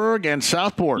 Brownsburg and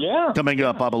Southport coming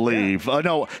up, I believe.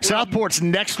 Southport's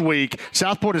next week.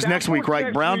 Southport is next week,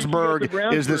 right?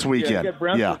 Brownsburg is this weekend.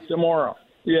 Brownsburg tomorrow.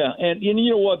 Yeah, and you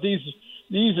know what?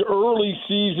 These early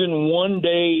season, one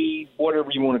day, whatever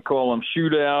you want to call them,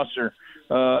 shootouts or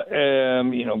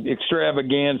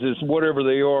extravaganzas, whatever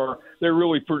they are, they're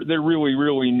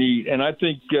really neat. And I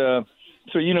think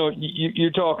so.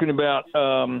 You're talking about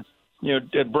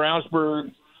at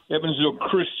Brownsburg, Evansville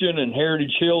Christian and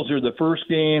Heritage Hills are the first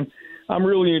game. I'm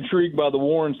really intrigued by the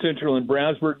Warren Central and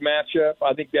Brownsburg matchup.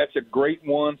 I think that's a great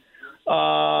one.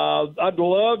 I'd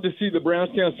love to see the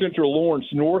Brownstown Central Lawrence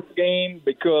North game,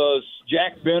 because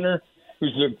Jack Benner,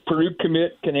 who's a Purdue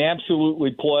commit, can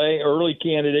absolutely play. Early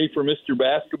candidate for Mr.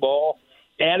 Basketball.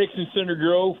 Attucks and Center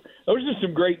Grove. Those are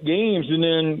some great games. And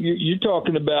then you're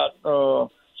talking about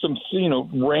some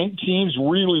ranked teams,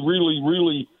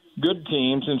 really good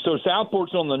teams. And so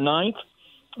Southport's on the 9th,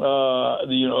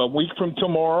 a week from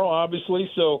tomorrow, obviously.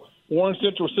 So Warren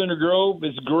Central Center Grove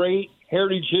is great.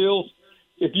 Heritage Hills.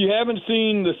 If you haven't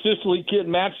seen the Sicily kid,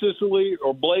 Matt Sicily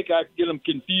or Blake, I get them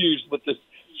confused, but the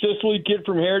Sicily kid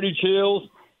from Heritage Hills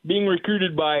being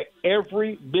recruited by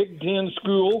every Big Ten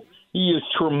school. He is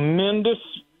tremendous.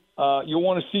 You'll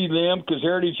want to see them, because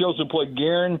Heritage Hills will play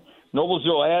Guerin,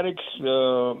 Noblesville Attucks,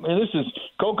 and this is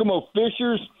Kokomo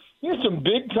Fishers. You have some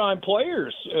big-time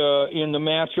players in the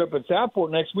matchup at Southport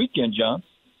next weekend, John.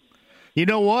 You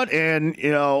know what? And,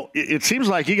 it seems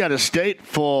like you got a state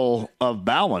full of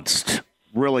balanced,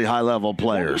 really high-level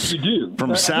players. You do.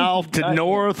 From south to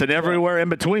north and everywhere in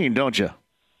between, don't you?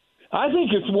 I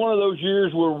think it's one of those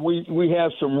years where we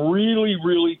have some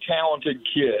really talented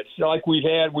kids. Like we've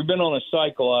been on a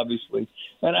cycle, obviously.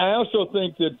 And I also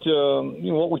think that,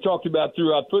 what we talked about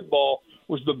throughout football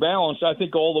was the balance, I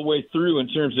think, all the way through in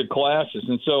terms of classes.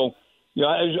 And so,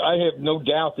 I have no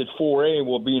doubt that 4A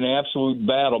will be an absolute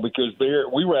battle, because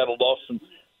we rattled off some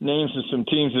names of some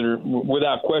teams that are,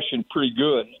 without question, pretty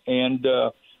good. And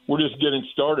we're just getting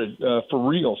started for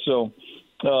real. So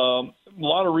a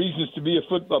lot of reasons to be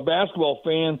a basketball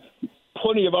fan,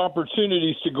 plenty of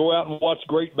opportunities to go out and watch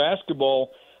great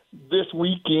basketball. this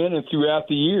weekend and throughout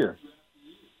the year.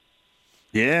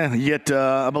 Yeah, you get,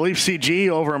 I believe CG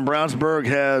over in Brownsburg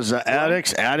has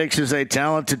Addicts. Addicts is a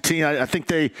talented team. I think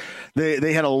they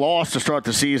had a loss to start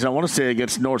the season, I want to say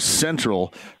against North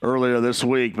Central earlier this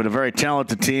week, but a very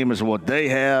talented team is what they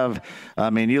have. I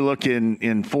mean, you look in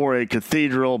 4A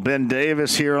Cathedral, Ben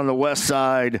Davis here on the west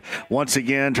side, once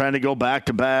again trying to go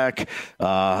back-to-back.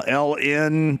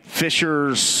 LN,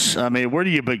 Fishers, I mean, where do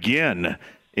you begin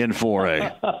in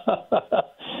 4A?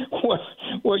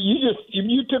 Well,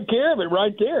 you took care of it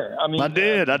right there. I mean, I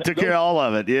did. I took care of all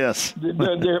of it. Yes. I think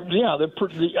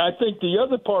the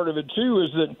other part of it too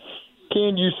is that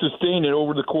can you sustain it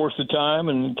over the course of time,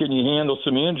 and can you handle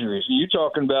some injuries? You're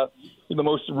talking about the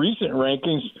most recent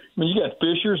rankings. I mean, you got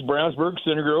Fishers, Brownsburg,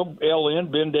 Center Grove,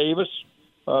 LN, Ben Davis,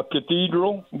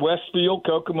 Cathedral, Westfield,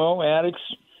 Kokomo, Addicts,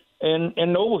 and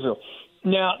Noblesville.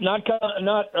 Now, not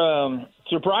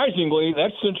surprisingly,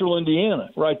 that's Central Indiana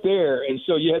right there. And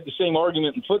so you had the same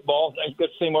argument in football. You got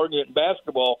the same argument in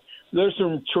basketball. There's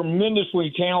some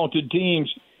tremendously talented teams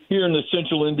here in the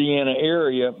Central Indiana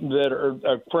area that are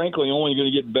frankly only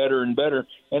going to get better and better.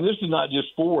 And this is not just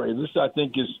 4A. This, I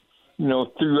think, is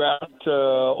throughout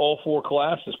all four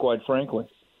classes, quite frankly.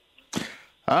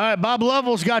 All right, Bob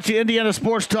Lovell's got you Indiana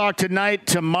Sports Talk tonight,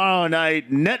 tomorrow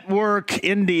night. Network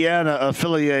Indiana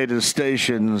affiliated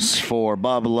stations for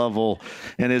Bob Lovell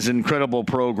and his incredible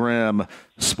program,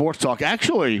 Sports Talk.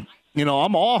 Actually,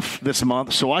 I'm off this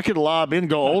month, so I could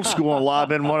go old school and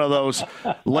lob in one of those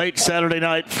late Saturday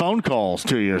night phone calls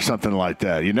to you or something like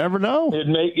that. You never know.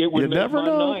 It would make my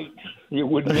night. It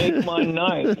would make my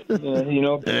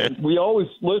night. We always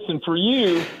listen for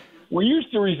you. We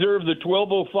used to reserve the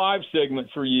 12:05 segment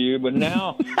for you, but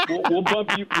now we'll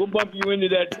bump you. We'll bump you into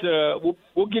that.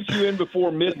 We'll get you in before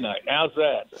midnight. How's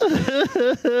that?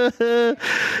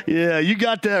 Yeah, you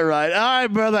got that right. All right,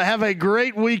 brother. Have a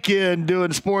great weekend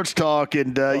doing Sports Talk,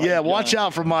 and watch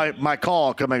out for my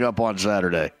call coming up on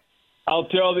Saturday. I'll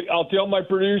tell my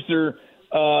producer.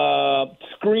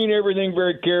 Screen everything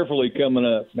very carefully coming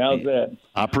up. How's that?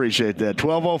 I appreciate that.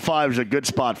 12:05 is a good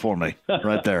spot for me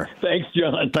right there. Thanks,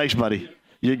 John. Thanks, buddy.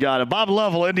 You got it. Bob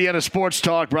Lovell, Indiana Sports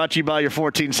Talk, brought to you by your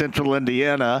 14 Central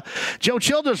Indiana. Joe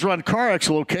Childers run CarX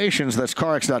locations. That's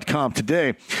CarX.com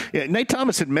today. Yeah, Nate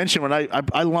Thomas had mentioned when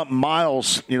I lumped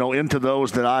Miles, into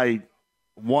those that I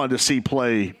wanted to see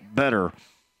play better.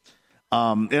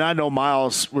 And I know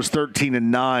Miles was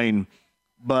 13-9,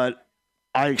 but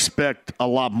I expect a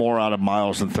lot more out of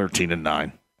Miles than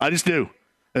 13-9. I just do,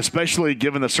 especially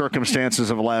given the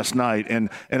circumstances of last night. And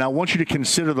I want you to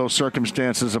consider those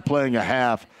circumstances of playing a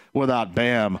half without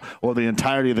Bam or the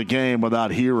entirety of the game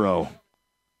without Hero.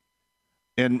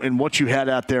 And what you had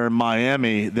out there in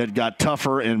Miami that got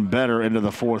tougher and better into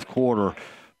the fourth quarter.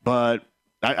 But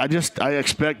I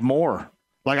expect more.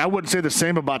 Like, I wouldn't say the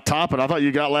same about Toppin. I thought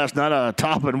you got last night out of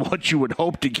Toppin what you would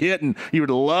hope to get and you would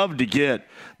love to get.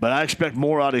 But I expect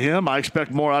more out of him. I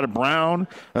expect more out of Brown.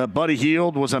 Buddy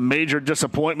Hield was a major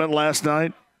disappointment last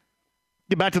night.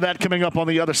 Get back to that coming up on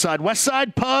the other side. West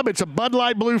Side Pub, it's a Bud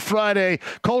Light Blue Friday.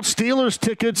 Colts Steelers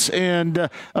tickets and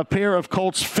a pair of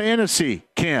Colts fantasy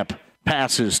camp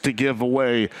passes to give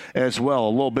away as well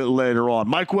a little bit later on.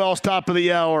 Mike Wells, top of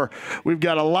the hour. We've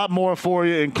got a lot more for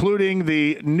you, including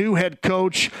the new head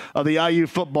coach of the IU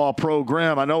football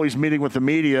program. I know he's meeting with the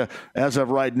media as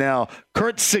of right now.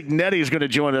 Curt Cignetti is going to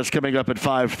join us coming up at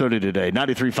 5:30 today.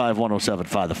 93.5,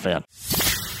 107.5 The Fan.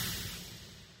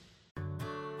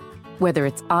 Whether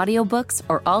it's audiobooks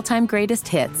or all-time greatest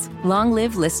hits, long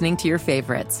live listening to your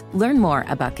favorites. Learn more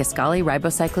about Kisqali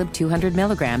Ribociclib 200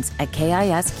 milligrams at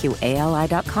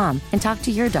KISQALI.com and talk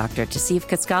to your doctor to see if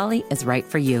Kisqali is right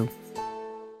for you.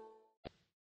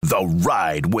 The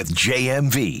Ride with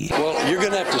JMV. Well, you're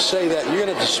going to have to say that. You're going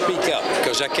to have to speak up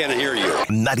because I can't hear you.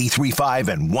 93.5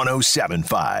 and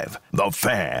 107.5 The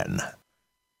Fan.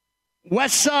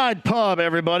 West Side Pub,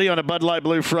 everybody, on a Bud Light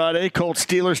Blue Friday. Colts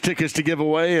Steelers tickets to give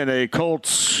away and a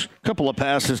couple of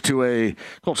passes to a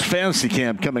Colts fantasy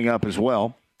camp coming up as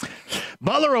well.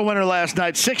 Butler a winner last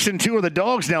night. 6-2 are the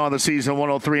Dogs now on the season.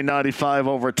 103-95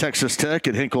 over at Texas Tech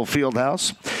at Hinkle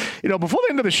Fieldhouse. Before the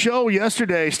end of the show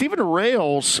yesterday, Stephen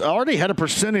Rails already had a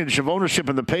percentage of ownership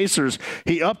in the Pacers.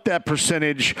 He upped that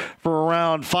percentage for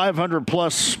around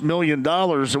 $500+ million,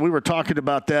 and we were talking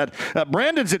about that.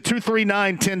 Brandon's at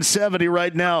 239-1070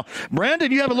 right now.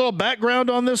 Brandon, you have a little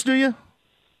background on this, do you?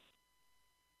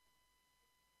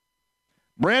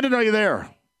 Brandon, are you there?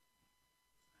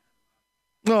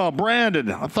 Oh,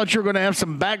 Brandon, I thought you were going to have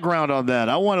some background on that.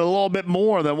 I wanted a little bit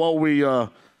more than what we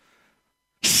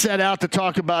set out to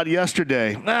talk about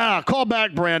yesterday? Call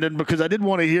back, Brandon, because I did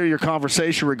want to hear your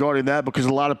conversation regarding that because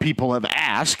a lot of people have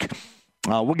asked.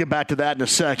 We'll get back to that in a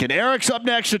second. Eric's up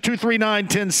next at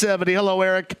 239-1070. Hello,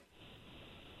 Eric.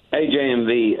 Hey,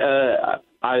 JMV.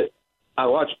 I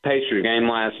watched the Pacers game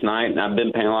last night, and I've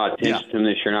been paying a lot of attention to them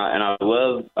this year. And I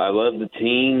love the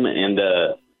team, and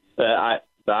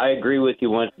I agree with you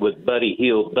with Buddy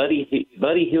Hield.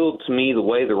 Buddy Hield, to me, the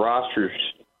way the roster's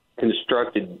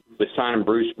constructed with signing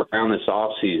Bruce Brown this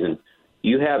offseason,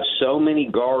 you have so many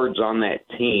guards on that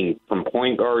team, from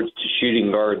point guards to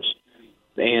shooting guards,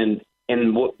 and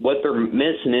what they're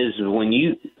missing is when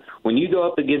you go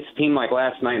up against a team like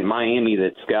last night in Miami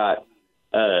that's got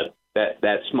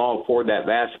that small forward, that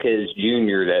Vasquez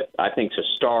Jr. that I think's a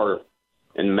star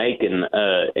in Macon,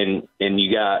 and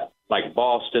you got like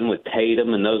Boston with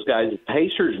Tatum and those guys. The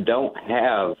Pacers don't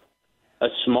have a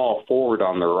small forward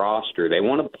on their roster. They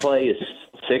want to play a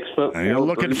 6 foot. You're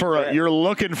looking for a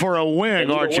wing,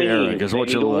 aren't you, Eric? Is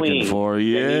what you're looking for.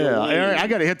 Yeah, Eric, I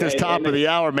got to hit this top of the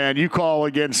hour, man. You call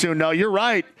again soon. No, you're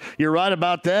right. You're right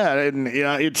about that. And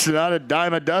it's not a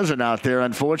dime a dozen out there,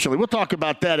 unfortunately. We'll talk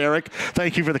about that, Eric.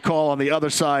 Thank you for the call on the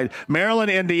other side. Maryland,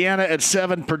 Indiana at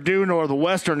 7. Purdue,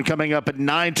 Northwestern coming up at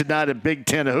 9 tonight at Big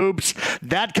Ten Hoops.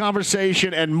 That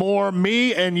conversation and more.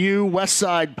 Me and you, West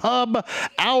Side Pub,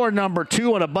 hour number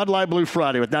 2 on a Bud Light Blue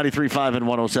Friday with 93.5 and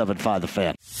 107.5 The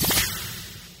Fan.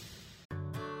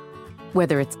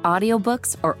 Whether it's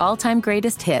audiobooks or all-time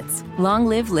greatest hits, long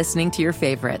live listening to your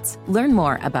favorites. Learn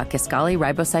more about Kisqali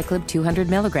Ribociclib 200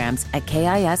 milligrams at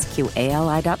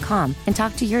KISQALI.com and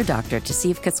talk to your doctor to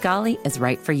see if Kisqali is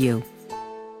right for you.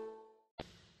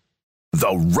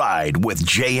 The Ride with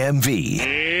JMV.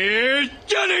 Here's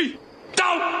Johnny.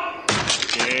 Don't.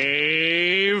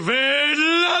 David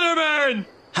Letterman.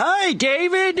 Hi,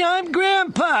 David. I'm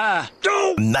Grandpa.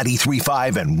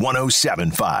 93.5 and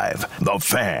 107.5 The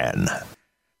Fan.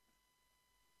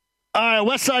 All right,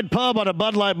 West Side Pub on a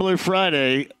Bud Light Blue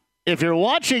Friday. If you're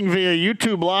watching via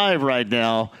YouTube Live right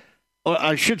now, or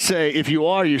I should say, if you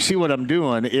are, you see what I'm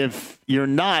doing. If you're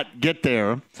not, get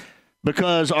there,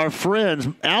 because our friends,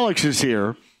 Alex is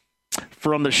here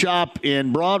from the shop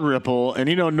in Broad Ripple, and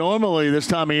normally this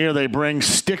time of year they bring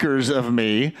stickers of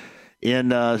me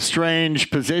in strange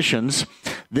positions.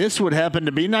 This would happen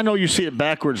to be, and I know you see it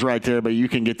backwards right there, but you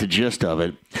can get the gist of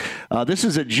it. This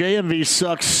is a JMV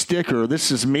Sucks sticker.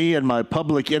 This is me and my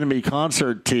Public Enemy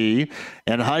concert tee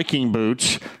and hiking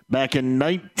boots back in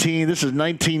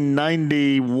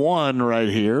 1991 right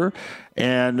here.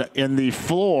 And in the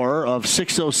floor of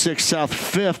 606 South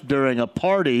 5th during a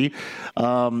party,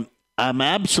 I'm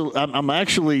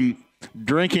actually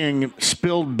drinking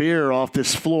spilled beer off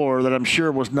this floor that I'm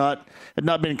sure had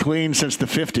not been cleaned since the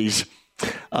 50s.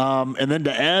 And then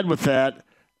to add with that,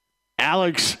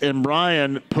 Alex and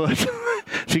Brian put,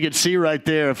 if you can see right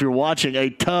there, if you're watching,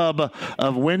 a tub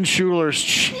of Windschuler's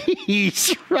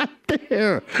cheese right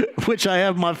there, which I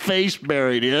have my face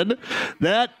buried in.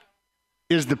 That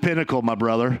is the pinnacle, my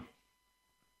brother.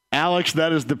 Alex,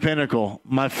 that is the pinnacle.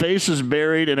 My face is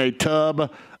buried in a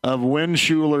tub of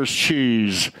Windschuler's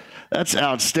cheese. That's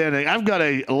outstanding. I've got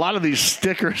a lot of these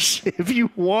stickers if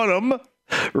you want them.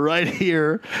 Right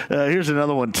here. Here's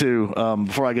another one, too,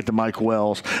 before I get to Mike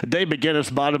Wells. Dave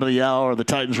McGinnis, bottom of the hour, the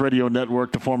Titans Radio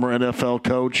Network, the former NFL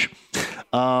coach.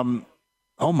 Oh,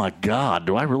 my God.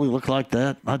 Do I really look like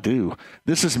that? I do.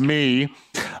 This is me.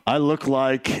 I look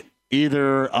like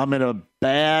either I'm in a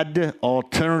bad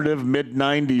alternative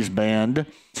mid-'90s band.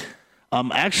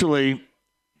 Actually,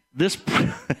 this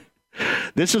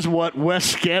is what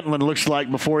Wes Scantlin looks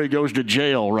like before he goes to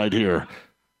jail right here.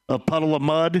 A puddle of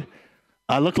mud.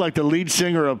 I look like the lead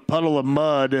singer of Puddle of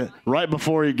Mud right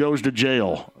before he goes to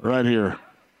jail, right here.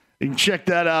 You can check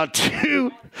that out,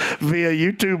 too, via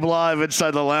YouTube Live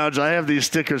inside the lounge. I have these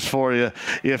stickers for you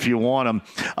if you want them.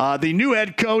 The new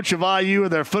head coach of IU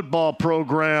and their football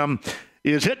program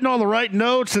is hitting all the right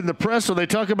notes in the press. So they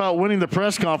talk about winning the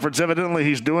press conference. Evidently,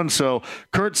 he's doing so.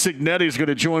 Curt Cignetti is going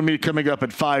to join me coming up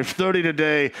at 5:30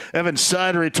 today. Evan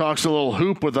Sidery talks a little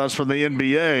hoop with us from the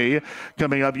NBA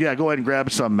coming up. Yeah, go ahead and grab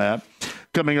some, Matt.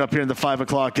 Coming up here in the 5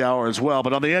 o'clock hour as well.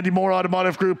 But on the Andy Moore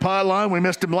Automotive Group hotline, we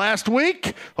missed him last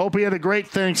week. Hope he had a great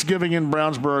Thanksgiving in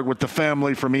Brownsburg with the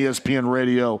family from ESPN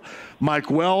Radio.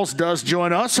 Mike Wells does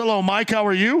join us. Hello, Mike. How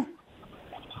are you?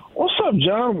 What's up,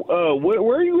 John? Where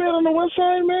are you at on the west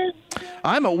side, man?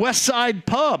 I'm at West Side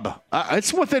Pub.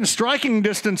 It's within striking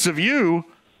distance of you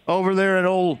over there in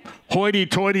old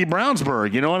hoity-toity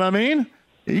Brownsburg. You know what I mean?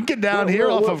 You can get down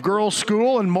here off of Girls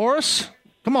School and Morris.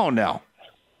 Come on now.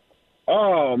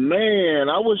 Oh, man,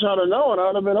 I wish I'd have known.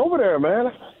 I'd have been over there, man.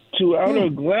 I would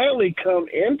have gladly come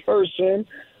in person.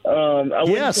 I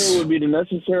wouldn't say it would be to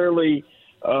necessarily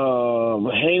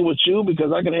hang with you,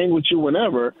 because I can hang with you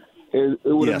whenever. It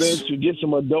would have been to get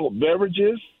some adult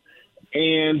beverages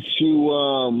and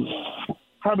to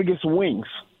probably get some wings.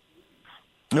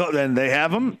 No, then they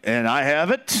have them, and I have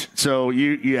it. So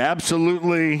you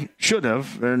absolutely should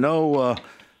have. There's no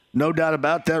doubt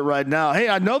about that right now. Hey,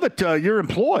 I know that you're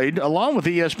employed along with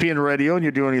ESPN Radio, and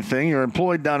you're doing anything. You're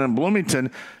employed down in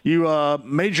Bloomington. You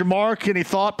made your mark. Any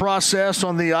thought process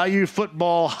on the IU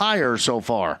football hire so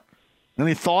far?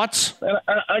 Any thoughts?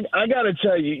 I got to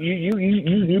tell you,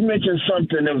 you mentioned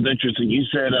something that was interesting. You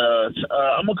said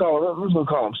I'm gonna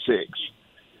call him Siggs.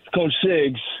 Coach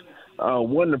Siggs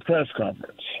won the press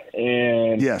conference,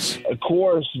 and yes, of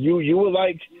course, you would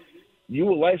like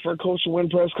for a coach to win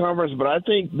press conference, but I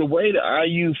think the way the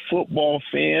IU football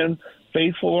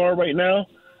faithful are right now,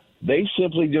 they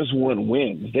simply just want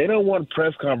wins. They don't want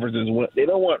press conferences. They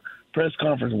don't want press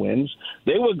conference wins.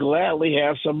 They would gladly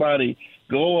have somebody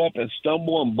go up and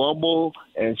stumble and bumble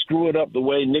and screw it up the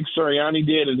way Nick Sirianni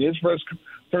did in his first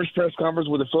press conference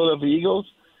with the Philadelphia Eagles,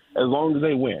 as long as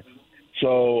they win.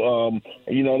 So,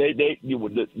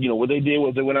 what they did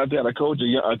was they went out there and a coach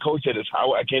that is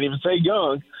I can't even say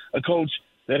young, a coach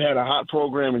that had a hot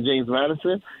program in James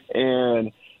Madison,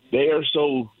 and they are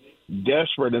so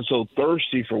desperate and so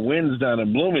thirsty for wins down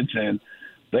in Bloomington.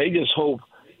 They just hope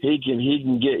he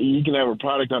can have a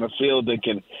product on the field that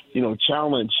can,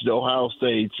 challenge the Ohio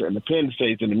States and the Penn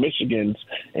States and the Michigans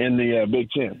and the Big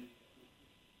Ten.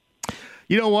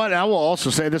 You know what? I will also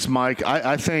say this, Mike.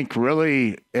 I think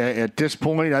really at this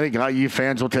point, I think IU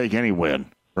fans will take any win,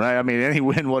 right? I mean, any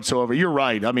win whatsoever. You're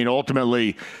right. I mean,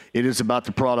 ultimately, it is about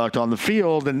the product on the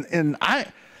field. And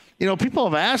people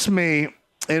have asked me,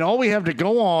 and all we have to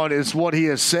go on is what he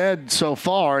has said so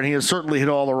far, and he has certainly hit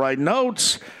all the right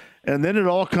notes. And then it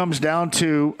all comes down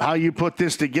to how you put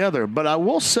this together. But I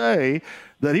will say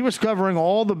that he was covering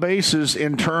all the bases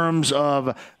in terms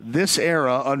of this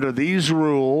era under these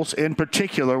rules, in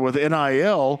particular with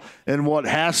NIL and what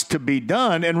has to be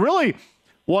done. And really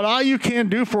what IU can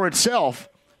do for itself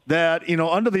that,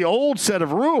 under the old set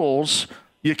of rules,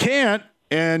 you can't.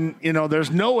 And,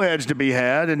 there's no edge to be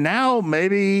had. And now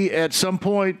maybe at some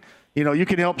point, you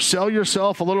can help sell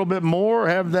yourself a little bit more,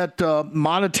 have that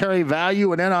monetary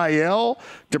value in NIL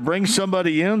to bring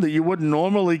somebody in that you wouldn't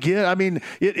normally get. I mean,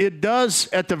 it does,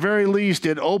 at the very least,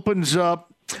 it opens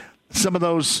up some of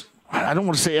those, I don't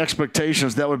want to say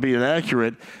expectations, that would be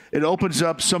inaccurate. It opens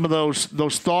up some of those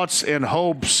thoughts and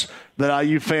hopes that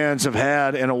IU fans have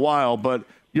had in a while. But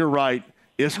you're right,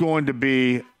 it's going to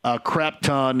be a crap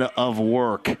ton of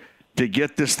work to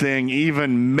get this thing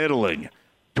even middling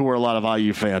to where a lot of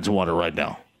IU fans want it right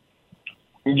now.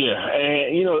 Yeah,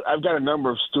 and, I've got a number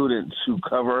of students who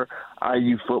cover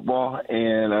IU football,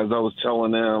 and as I was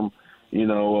telling them,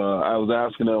 I was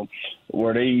asking them,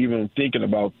 were they even thinking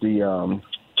about the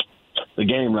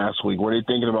game last week? Were they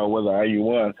thinking about whether IU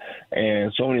won?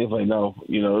 And so many of them like, no.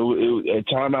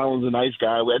 Tom Allen's a nice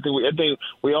guy. I think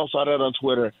we all saw that on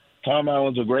Twitter. Tom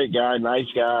Allen's a great guy,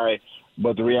 nice guy,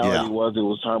 but the reality was it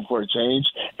was time for a change.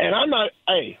 And I'm not –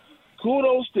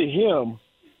 kudos to him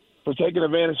for taking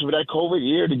advantage of that COVID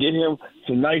year to get him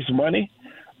some nice money.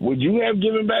 Would you have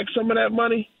given back some of that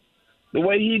money the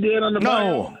way he did on the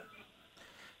buyout?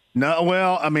 No,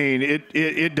 well, I mean,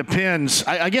 it depends.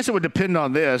 I guess it would depend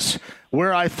on this,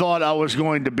 where I thought I was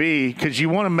going to be, because you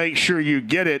want to make sure you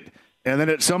get it, and then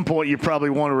at some point you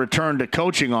probably want to return to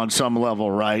coaching on some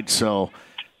level, right? So,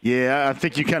 yeah, I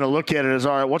think you kind of look at it as,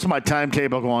 all right, what's my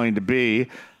timetable going to be?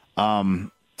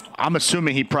 I'm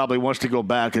assuming he probably wants to go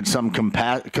back in some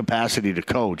capacity to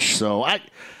coach. So, I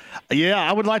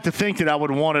would like to think that I would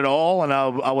want it all, and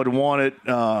I would want it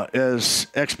as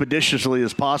expeditiously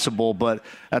as possible. But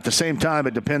at the same time,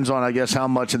 it depends on, I guess, how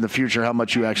much in the future, how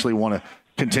much you actually want to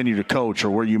continue to coach or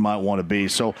where you might want to be.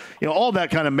 So, all that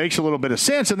kind of makes a little bit of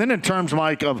sense. And then in terms,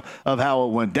 Mike, of how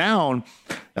it went down,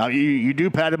 you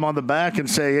do pat him on the back and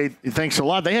say, hey, thanks a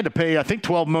lot. They had to pay, I think,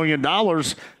 $12 million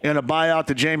in a buyout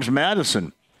to James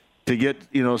Madison to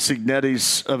get,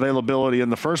 Cignetti's availability in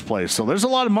the first place. So there's a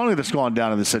lot of money that's gone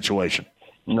down in this situation.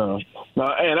 No,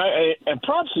 and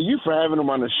props to you for having him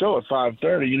on the show at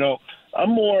 5:30.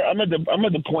 I'm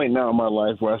at the point now in my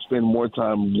life where I spend more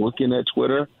time looking at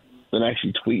Twitter than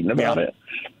actually tweeting about it.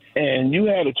 And you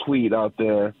had a tweet out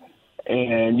there,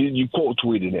 and you quote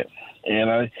tweeted it.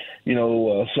 And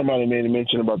somebody made a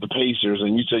mention about the Pacers,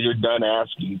 and you said you're done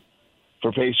asking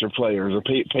for Pacer players or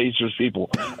Pacers people.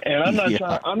 And I'm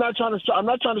not trying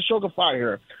to stroke a fire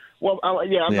here, Well,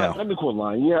 let me quit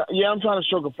lying. Yeah, I'm trying to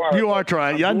stoke a fire. You are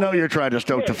trying. Yeah, I know you're trying to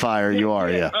stoke the fire. You are,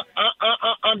 yeah.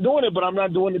 I'm doing it, but I'm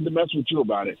not doing it to mess with you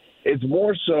about it. It's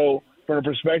more so from a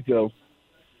perspective.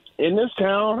 In this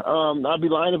town, I'd be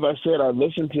lying if I said I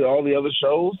listen to all the other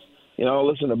shows. You know,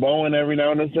 listen to Bowen every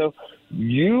now and then. So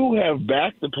you have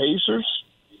backed the Pacers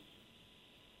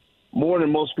more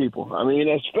than most people. I mean,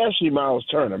 especially Miles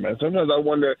Turner, man. Sometimes I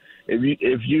wonder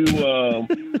if you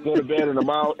go to bed in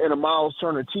a Miles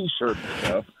Turner T-shirt and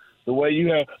stuff. The way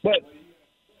you have, but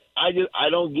I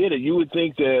don't get it. You would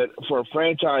think that for a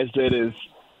franchise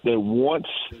that wants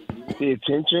the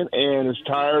attention and is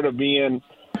tired of being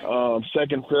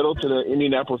second fiddle to the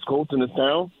Indianapolis Colts in this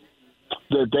town,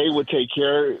 that they would take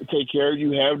care of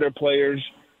you, have their players,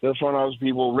 their front office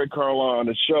people, Rick Carlisle on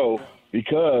the show,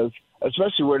 because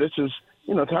especially where this is,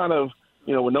 kind of,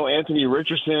 with no Anthony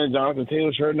Richardson, Jonathan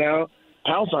Taylor's hurt now,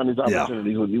 pounce on these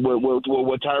opportunities. Yeah.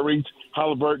 What Tyrese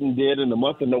Halliburton did in the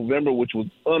month of November, which was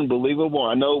unbelievable.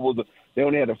 I know they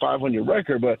only had a 500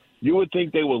 record, but you would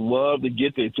think they would love to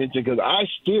get the attention, because I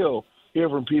still hear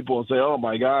from people and say, oh,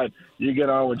 my God, you get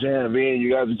on with JMV and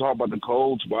you guys are talking about the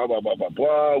Colts, blah, blah, blah, blah,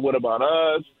 blah. What about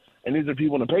us? And these are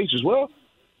people in the Pacers. Well,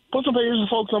 put some Pacers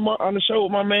folks on the show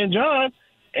with my man John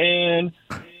and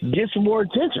get some more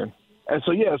attention. And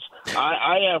so, yes,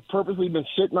 I have purposely been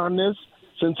sitting on this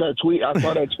since I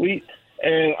saw that tweet.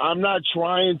 And I'm not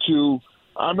trying to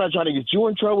get you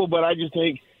in trouble, but I just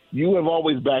think you have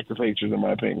always backed the Pacers, in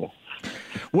my opinion.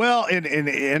 Well,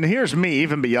 and here's me,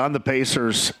 even beyond the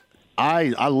Pacers.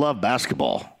 I love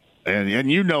basketball,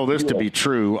 and you know this to be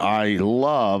true. I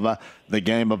love the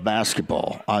game of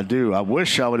basketball. I do. I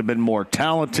wish I would have been more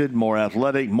talented, more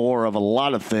athletic, more of a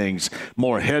lot of things,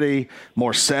 more heady,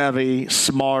 more savvy,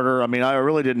 smarter. I mean, I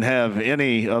really didn't have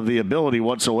any of the ability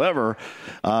whatsoever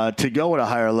to go at a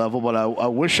higher level, but I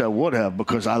wish I would have,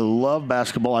 because I love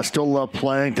basketball. I still love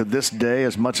playing to this day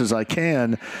as much as I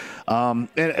can.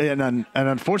 And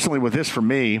unfortunately with this for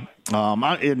me,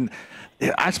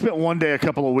 I spent one day a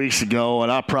couple of weeks ago,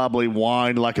 and I probably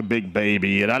whined like a big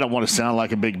baby, and I don't want to sound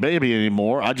like a big baby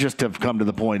anymore. I just have come to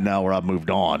the point now where I've moved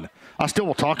on. I still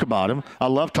will talk about him. I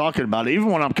love talking about it,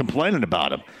 even when I'm complaining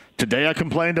about him. Today I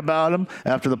complained about him.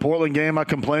 After the Portland game, I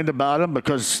complained about him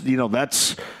because,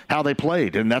 that's how they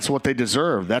played, and that's what they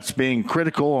deserve. That's being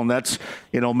critical, and that's,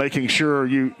 making sure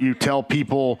you tell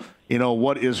people,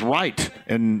 what is right,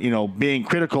 and, being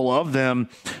critical of them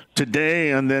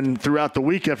today and then throughout the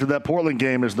week after that Portland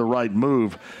game is the right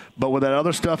move. But with that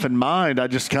other stuff in mind, I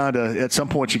just at some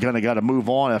point you kind of got to move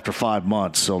on after 5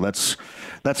 months. So that's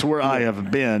where I have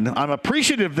been. I'm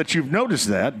appreciative that you've noticed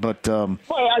that, but I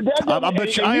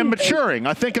am maturing.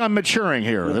 I think I'm maturing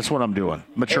here. That's what I'm doing,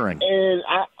 maturing. And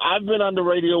I've been on the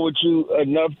radio with you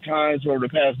enough times over the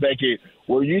past decade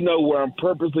where I'm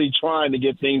purposely trying to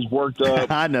get things worked up.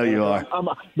 I know you are.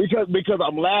 Because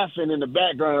I'm laughing in the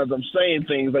background as I'm saying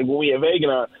things like when we have Hagan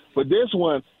on. But this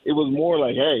one, it was more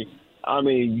like, hey, I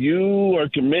mean, you are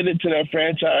committed to that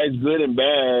franchise, good and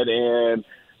bad, and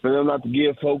for them not to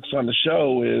give folks on the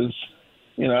show is,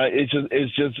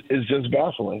 it's just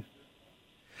baffling.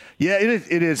 Yeah,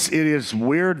 it is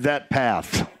weird, that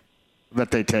path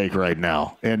that they take right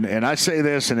now. And I say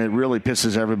this, and it really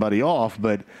pisses everybody off,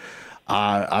 but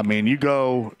I mean, you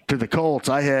go to the Colts.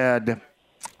 I had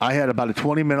about a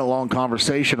 20-minute long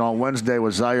conversation on Wednesday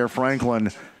with Zaire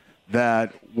Franklin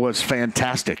that was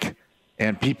fantastic.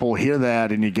 And people hear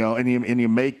that, and you go, and you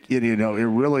make it.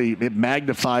 It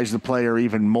magnifies the player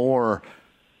even more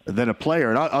than a player.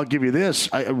 And I'll give you this: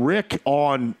 Rick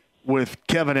on with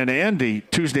Kevin and Andy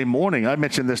Tuesday morning. I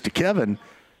mentioned this to Kevin.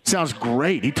 Sounds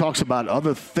great. He talks about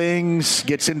other things,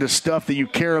 gets into stuff that you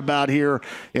care about here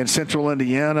in Central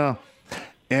Indiana.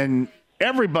 And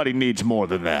everybody needs more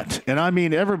than that. And I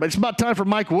mean everybody. It's about time for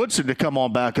Mike Woodson to come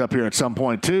on back up here at some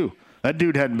point, too. That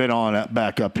dude hadn't been on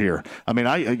back up here. I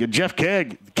mean, Jeff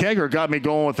Kegger got me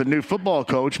going with a new football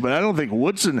coach, but I don't think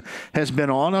Woodson has been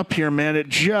on up here, man.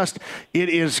 It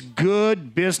is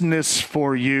good business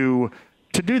for you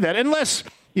to do that. Unless,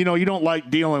 you don't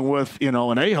like dealing with,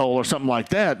 an a-hole or something like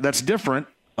that. That's different.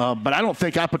 But I don't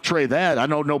think I portray that. I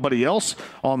know nobody else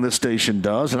on this station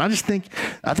does. And I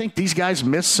think these guys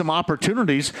miss some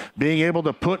opportunities being able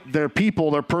to put their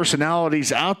people, their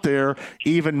personalities out there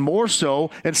even more so.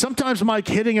 And sometimes, Mike,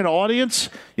 hitting an audience,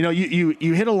 you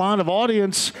hit a line of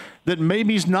audience that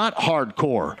maybe is not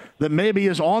hardcore, that maybe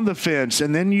is on the fence.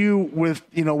 And then with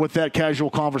that casual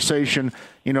conversation,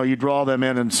 you draw them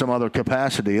in some other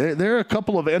capacity. There are a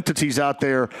couple of entities out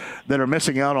there that are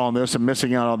missing out on this and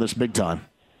missing out on this big time.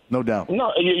 No doubt.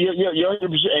 No, you're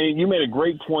 100%. And you made a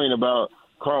great point about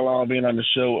Carlisle being on the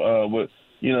show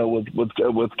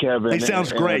with Kevin. He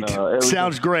sounds great.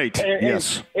 Sounds great.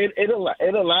 Yes.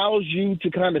 It allows you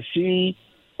to kind of see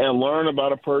and learn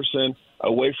about a person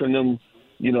away from them,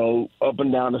 up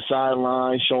and down the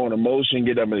sideline, showing emotion,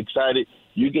 get them excited.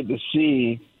 You get to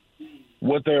see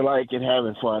what they're like and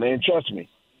having fun. And trust me,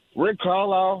 Rick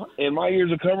Carlisle, in my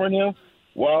years of covering him,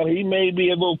 while he may be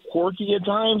a little quirky at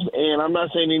times, and I'm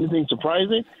not saying anything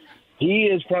surprising, he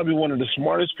is probably one of the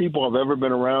smartest people I've ever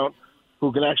been around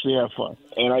who can actually have fun.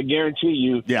 And I guarantee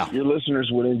you, your listeners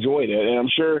would enjoy that. And I'm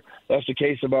sure that's the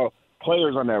case about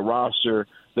players on that roster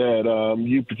that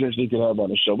you potentially could have on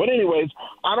the show. But anyways,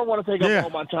 I don't want to take up all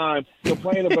my time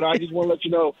complaining, but I just want to let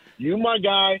you know, you my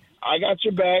guy, I got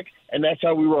your back, and that's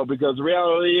how we roll. Because the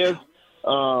reality is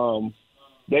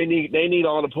they need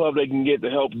all the pub they can get to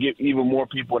help get even more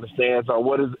people in the stands on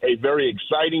what is a very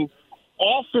exciting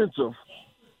offensive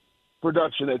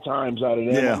production at times out of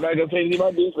them. I'm not going to say anything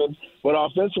about defense, but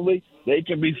offensively, they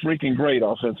can be freaking great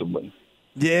offensively.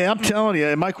 Yeah, I'm telling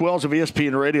you, Mike Wells of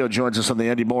ESPN Radio joins us on the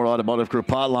Andy Moore Automotive Group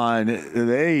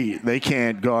hotline. They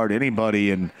can't guard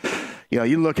anybody. And,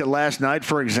 you look at last night,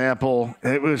 for example,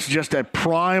 it was just a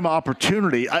prime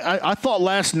opportunity. I thought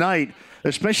last night,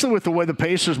 especially with the way the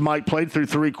Pacers might played through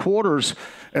three quarters,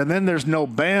 and then there's no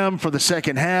Bam for the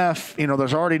second half.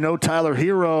 There's already no Tyler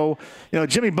Hero.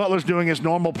 Jimmy Butler's doing his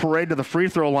normal parade to the free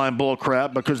throw line bull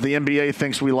crap because the NBA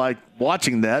thinks we like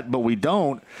watching that, but we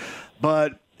don't.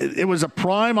 But it was a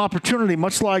prime opportunity,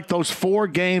 much like those 4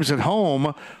 games at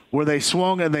home where they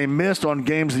swung and they missed on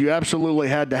games that you absolutely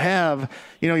had to have.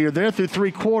 You're there through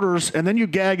three quarters, and then you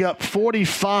gag up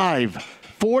 45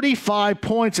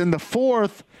 points in the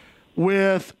fourth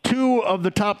with 2 of the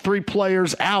top 3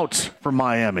 players out for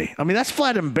Miami. I mean, that's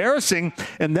flat embarrassing,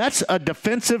 and that's a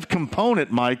defensive component,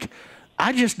 Mike.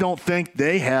 I just don't think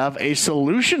they have a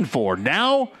solution for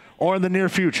now or in the near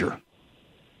future.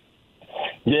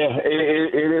 Yeah,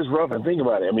 it is rough. And think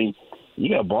about it. I mean, you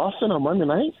got Boston on Monday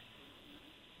night,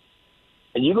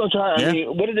 and you're gonna try. I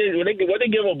mean, what did they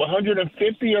give up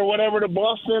 150 or whatever to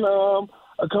Boston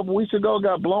a couple weeks ago?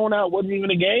 Got blown out. Wasn't even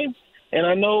a game. And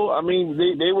I know. I mean,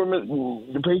 they were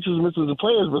the Patriots missing the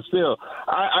players, but still,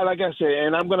 I like I said,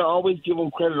 and I'm gonna always give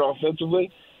them credit offensively.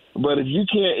 But if you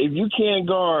can't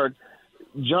guard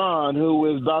John,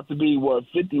 who is about to be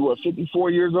 54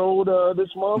 years old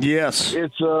this month. Yes,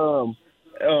 it's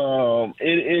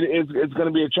it's going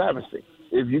to be a travesty.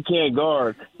 If you can't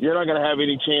guard, you're not going to have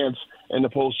any chance in the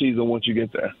postseason once you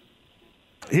get there.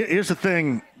 Here's the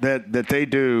thing that they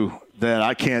do that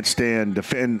I can't stand.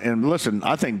 And listen,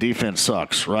 I think defense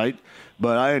sucks, right?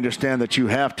 But I understand that you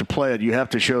have to play it. You have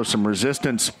to show some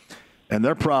resistance. And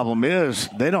their problem is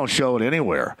they don't show it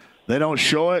anywhere. They don't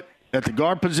show it at the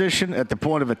guard position, at the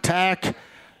point of attack.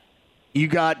 You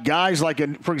got guys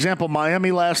like, for example,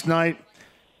 Miami last night.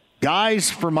 Guys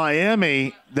for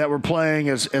Miami that were playing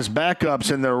as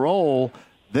backups in their role,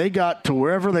 they got to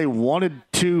wherever they wanted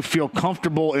to feel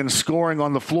comfortable in scoring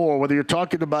on the floor, whether you're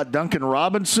talking about Duncan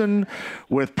Robinson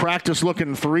with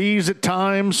practice-looking threes at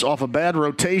times off a bad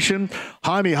rotation,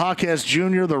 Jaime Jaquez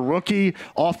Jr., the rookie,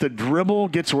 off the dribble,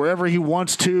 gets wherever he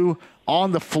wants to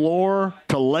on the floor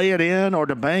to lay it in or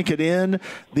to bank it in.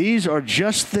 These are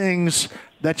just things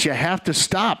that you have to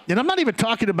stop. And I'm not even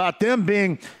talking about them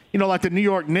being – like the New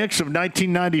York Knicks of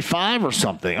 1995 or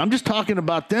something. I'm just talking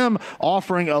about them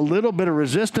offering a little bit of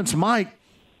resistance. Mike,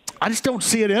 I just don't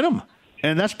see it in them,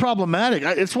 and that's problematic.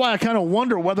 It's why I kind of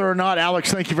wonder whether or not,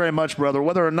 Alex, thank you very much, brother,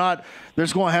 whether or not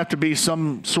there's going to have to be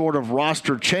some sort of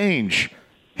roster change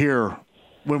here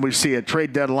when we see a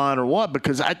trade deadline or what,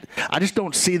 because I just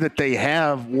don't see that they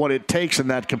have what it takes in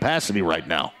that capacity right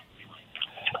now.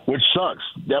 Which sucks.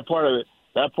 That part of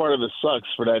it sucks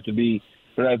for that to be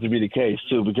the case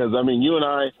too, because I mean, you and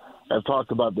I have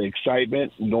talked about the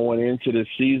excitement going into this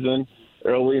season,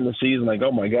 early in the season, like,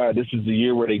 oh my God, this is the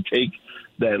year where they take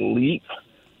that leap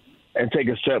and take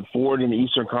a step forward in the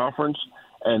Eastern Conference,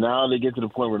 and now they get to the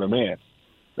point where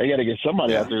they got to get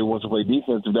somebody out there who wants to play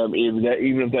defense.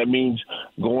 Even if that means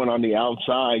going on the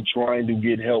outside trying to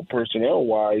get help personnel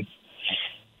wise,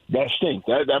 that stinks.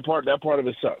 That part of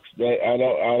it sucks.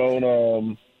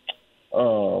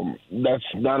 That's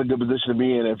not a good position to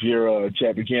be in if you're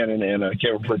Chad Buchanan and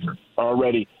Kevin Pritchard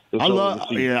already.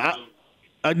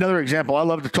 Another example. I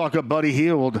love to talk up Buddy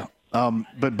Hield,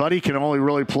 but Buddy can only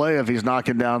really play if he's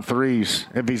knocking down threes.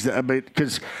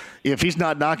 Because if he's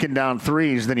not knocking down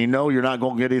threes, then you're not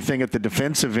going to get anything at the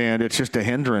defensive end. It's just a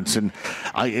hindrance. And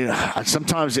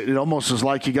sometimes it almost is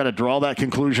like you got to draw that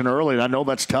conclusion early, and I know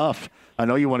that's tough. I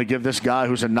know you want to give this guy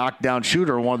who's a knockdown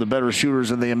shooter, one of the better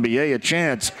shooters in the NBA, a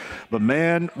chance. But,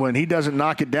 man, when he doesn't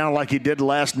knock it down like he did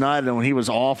last night and when he was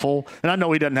awful, and I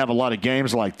know he doesn't have a lot of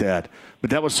games like that,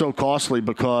 but that was so costly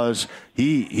because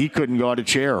he couldn't guard a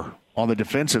chair on the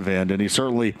defensive end, and he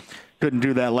certainly couldn't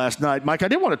do that last night. Mike, I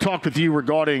did want to talk with you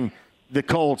regarding the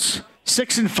Colts.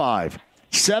 6-5,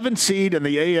 7 seed in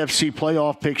the AFC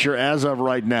playoff picture as of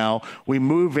right now. We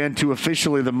move into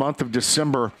officially the month of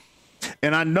December.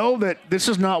 And I know that this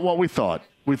is not what we thought.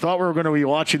 We thought we were going to be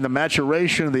watching the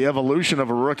maturation, the evolution of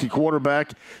a rookie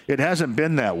quarterback. It hasn't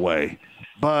been that way.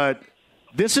 But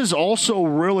this is also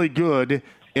really good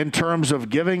in terms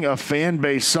of giving a fan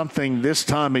base something this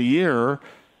time of year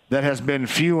that has been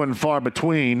few and far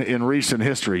between in recent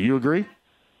history. You agree?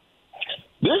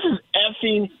 This is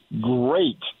effing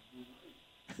great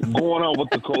going on with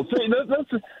the Colts. I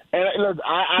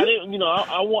didn't,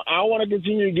 I want to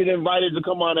continue to get invited to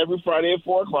come on every Friday at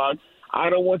 4:00. I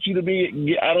don't want you to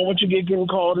get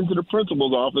called into the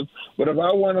principal's office. But if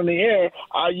I went on the air,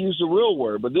 I use the real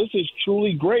word. But this is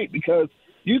truly great because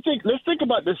let's think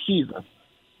about this season.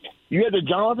 You had the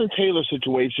Jonathan Taylor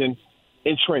situation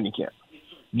in training camp.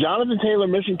 Jonathan Taylor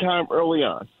missing time early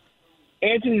on.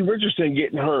 Anthony Richardson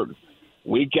getting hurt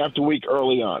week after week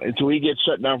early on until he gets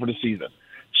shut down for the season.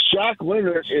 Shaq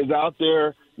Leonard is out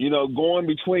there, going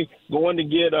to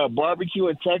get a barbecue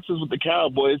in Texas with the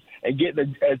Cowboys and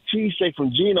getting a cheesesteak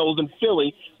from Geno's in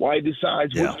Philly while he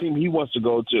decides which team he wants to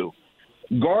go to.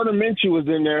 Gardner Minshew is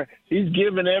in there. He's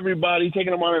giving everybody,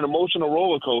 taking them on an emotional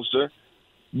roller coaster.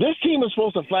 This team is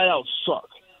supposed to flat out suck.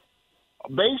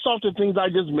 Based off the things I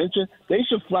just mentioned, they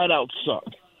should flat out suck.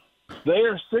 They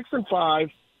are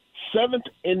 6-5, 7th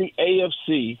in the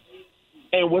AFC,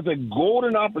 and with a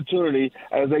golden opportunity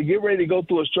as they get ready to go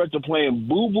through a stretch of playing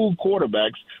boo-boo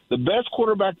quarterbacks. The best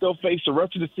quarterback they'll face the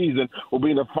rest of the season will be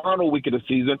in the final week of the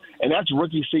season, and that's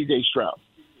rookie C.J. Stroud.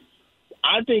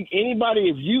 I think anybody,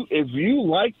 if you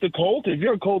like the Colts, if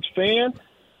you're a Colts fan,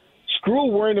 screw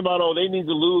worrying about, they need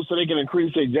to lose so they can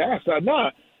increase their draft stock. Nah,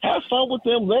 have fun with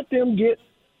them. Let them get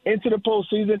into the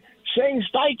postseason. Shane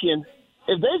Steichen,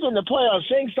 if they're in the playoffs,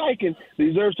 Shane Steichen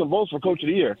deserves some votes for Coach of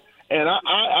the Year. And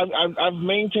I've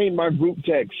maintained my group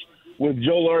text with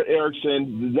Joel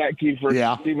Erickson, Zach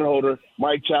Kiefer, Stephen Holder,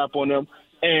 Mike Chapp on them.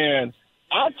 And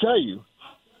I tell you,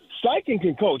 Steichen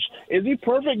can coach. Is he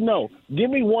perfect? No. Give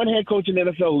me one head coach in the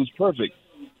NFL who's perfect.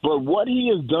 But what he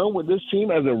has done with this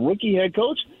team as a rookie head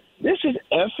coach, this is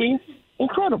effing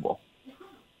incredible.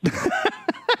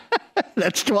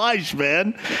 That's twice,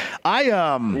 man.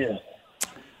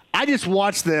 I just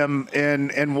watched them,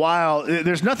 and while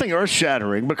there's nothing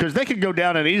earth-shattering because they could go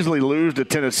down and easily lose to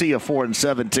Tennessee, a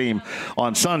 4-7 team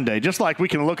on Sunday. Just like we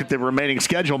can look at the remaining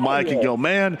schedule, Mike, and go,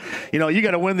 man, you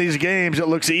got to win these games. It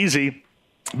looks easy,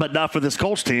 but not for this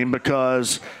Colts team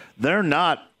because they're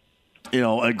not,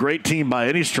 a great team by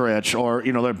any stretch, or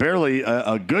they're barely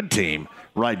a good team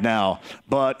right now,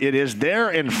 but it is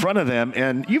there in front of them.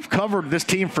 And you've covered this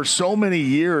team for so many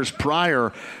years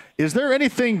prior. Is there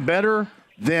anything better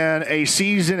than a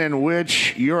season in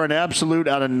which you're an absolute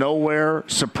out-of-nowhere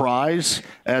surprise,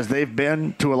 as they've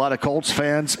been to a lot of Colts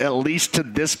fans, at least to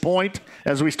this point,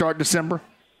 as we start December?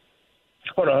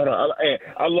 Hold on.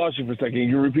 I lost you for a second. Can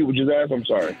you repeat what you asked? I'm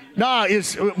sorry. No,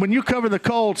 it's when you cover the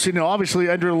Colts, obviously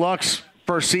Andrew Luck's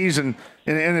first season,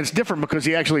 and it's different because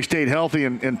he actually stayed healthy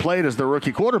and played as the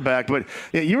rookie quarterback. But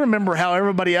you remember how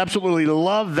everybody absolutely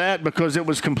loved that because it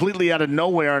was completely out of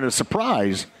nowhere and a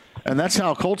surprise. And that's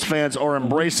how Colts fans are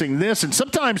embracing this. And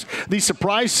sometimes these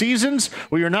surprise seasons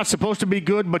where you're not supposed to be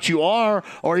good, but you are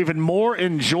even more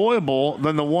enjoyable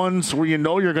than the ones where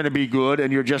you're going to be good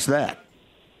and you're just that.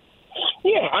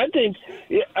 Yeah, I think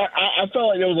I felt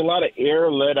like there was a lot of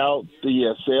air let out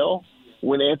the sail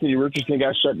when Anthony Richardson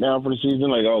got shut down for the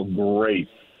season. Like, oh, great.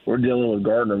 We're dealing with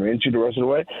Gardner Minshew the rest of the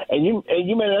way. And you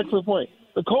made an excellent point.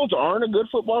 The Colts aren't a good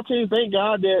football team. Thank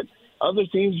God that other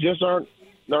teams just are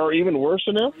even worse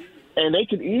than them. And they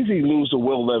could easily lose to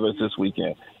Will Levis this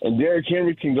weekend. And Derrick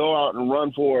Henry can go out and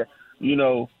run for,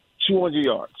 200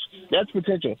 yards. That's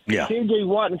potential. Yeah. T.J.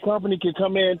 Watt and company can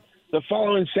come in the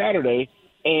following Saturday,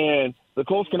 and the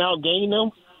Colts can outgain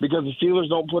them because the Steelers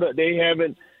don't put up – they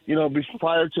haven't,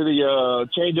 prior to the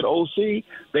change at OC,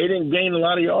 they didn't gain a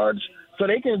lot of yards. So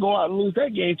they can go out and lose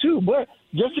that game too. But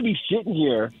just to be sitting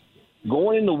here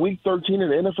going into Week 13 of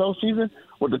the NFL season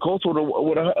with the Colts with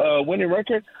a winning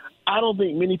record, I don't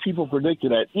think many people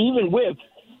predicted that, even with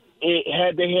it,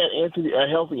 had they had a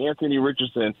healthy Anthony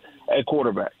Richardson at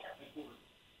quarterback.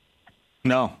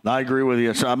 No, I agree with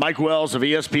you. So, Mike Wells of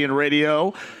ESPN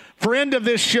Radio, friend of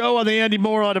this show on the Andy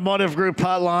Moore Automotive Group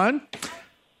hotline.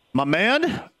 My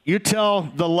man, you tell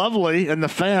the lovely and the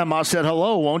fam I said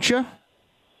hello, won't you?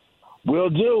 Will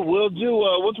do.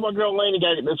 What's my girl Laney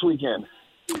got this weekend?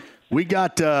 We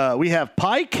have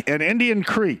Pike and Indian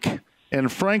Creek in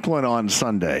Franklin on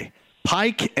Sunday.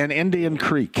 Pike and Indian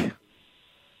Creek.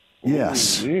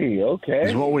 Yes. Ooh, gee, okay.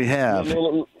 Is what we have.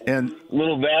 Little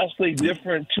vastly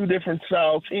different, two different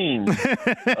style teams.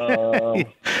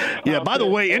 Yeah, by the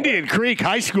way, Indian Creek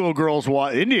high school girls,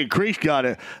 Indian Creek's got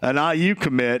an IU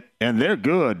commit, and they're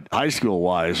good high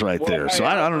school-wise right there. So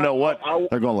I don't know what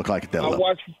they're going to look like at that level.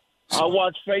 I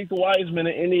watched Faith Wiseman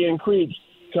at Indian Creek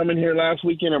come in here last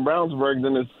weekend in Brownsburg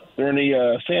during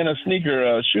the Santa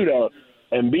sneaker shootout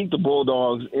and beat the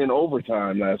Bulldogs in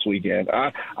overtime last weekend.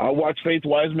 I watched Faith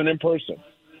Wiseman in person.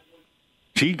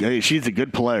 She's a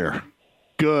good player.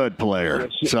 Good player.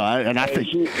 I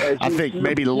think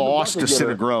maybe lost to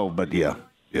Center Grove, but yeah.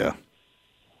 Yeah,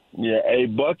 a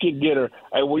bucket getter.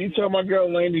 Hey, will you tell my girl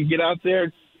Lane to get out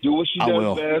there, do what she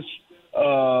does best,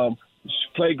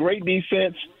 play great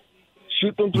defense,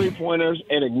 shoot them three-pointers,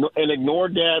 and ignore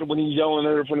Dad when he's yelling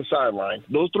at her from the sideline.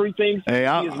 Those three things, he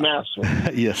is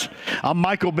master. Yes. I'm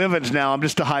Michael Bivens now. I'm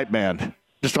just a hype man.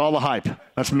 Just all the hype.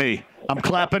 That's me. I'm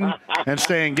clapping and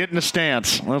saying, get in the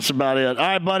stance. That's about it. All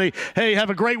right, buddy. Hey,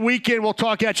 have a great weekend. We'll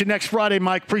talk at you next Friday,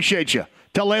 Mike. Appreciate you.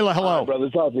 Tell Layla hello. All right, brother.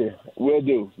 Talk to you. Will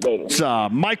do. Later. It's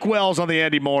Mike Wells on the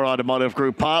Andy Moore Automotive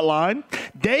Group hotline.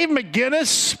 Dave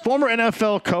McGinnis, former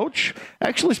NFL coach,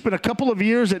 actually spent a couple of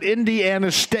years at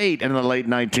Indiana State in the late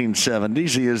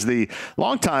 1970s. He is the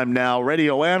longtime now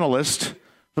radio analyst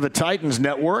for the Titans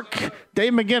Network.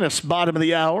 Dave McGinnis, bottom of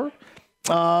the hour.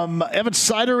 Evan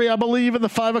Sidery, I believe, in the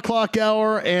 5 o'clock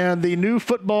hour. And the new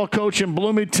football coach in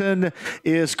Bloomington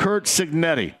is Curt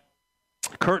Cignetti.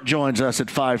 Curt joins us at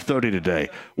 5:30 today.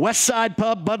 West Side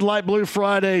Pub, Bud Light Blue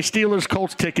Friday, Steelers,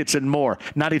 Colts tickets, and more.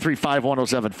 93.5,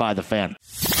 107.5 The Fan.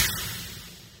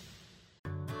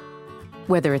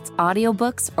 Whether it's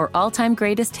audiobooks or all-time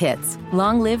greatest hits,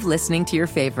 long live listening to your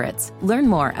favorites. Learn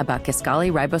more about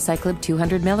Kisqali Ribociclib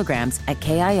 200 milligrams at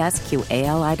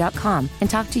KISQALI.com and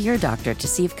talk to your doctor to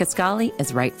see if Kisqali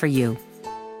is right for you.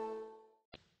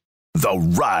 The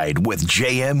Ride with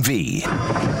JMV.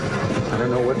 I don't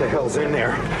know what the hell's in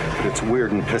there. It's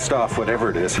weird and pissed off,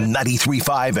 whatever it is.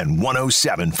 93.5 and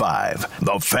 107.5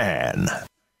 The Fan.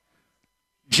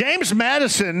 James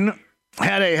Madison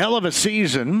had a hell of a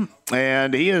season,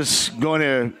 and he is going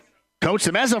to coach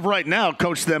them, as of right now,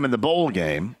 coach them in the bowl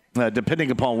game,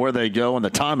 depending upon where they go and the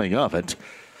timing of it.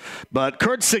 But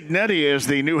Curt Cignetti is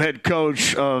the new head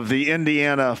coach of the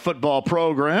Indiana football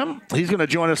program. He's going to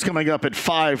join us coming up at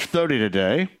 5:30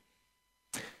 today.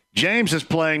 James is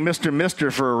playing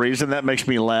Mr. for a reason. That makes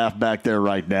me laugh back there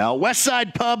right now. West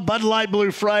Side Pub, Bud Light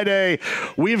Blue Friday.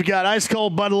 We've got ice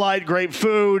cold Bud Light, great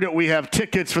food. We have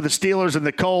tickets for the Steelers and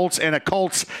the Colts and a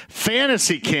Colts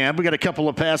fantasy camp. We got a couple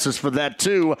of passes for that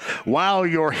too. While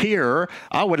you're here,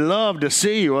 I would love to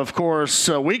see you. Of course,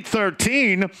 week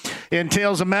 13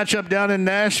 entails a matchup down in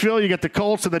Nashville. You got the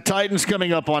Colts and the Titans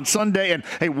coming up on Sunday. And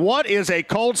hey, what is a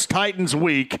Colts-Titans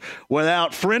week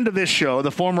without friend of this show,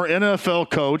 the former NFL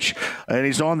coach, and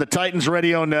he's on the Titans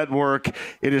Radio Network.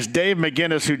 It is Dave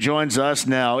McGinnis who joins us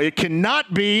now. It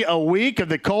cannot be a week of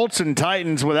the Colts and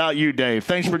Titans without you, Dave.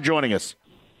 Thanks for joining us.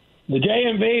 The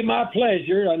JMV, my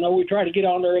pleasure. I know we tried to get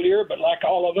on earlier, but like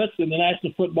all of us in the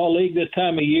National Football League this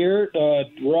time of year,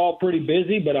 we're all pretty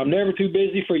busy, but I'm never too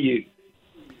busy for you.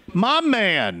 My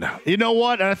man. You know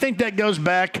what? And I think that goes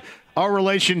back, our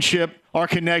relationship, our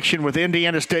connection with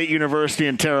Indiana State University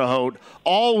and Terre Haute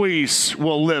always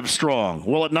will live strong,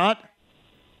 will it not?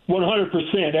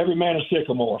 100%. Every man a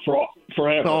sycamore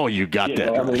forever. Oh, you got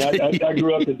that. I mean, I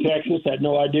grew up in Texas, had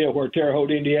no idea where Terre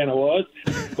Haute, Indiana was.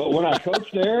 But when I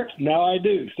coached there, now I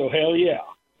do. So hell yeah.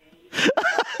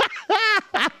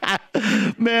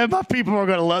 Man, my people are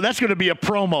going to love. That's going to be a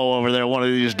promo over there one of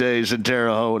these days in Terre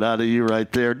Haute out of you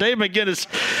right there. Dave McGinnis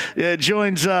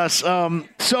joins us.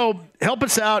 So help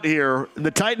us out here.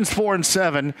 The Titans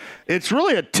 4-7. It's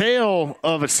really a tale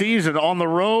of a season. On the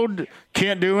road,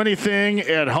 can't do anything.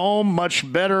 At home,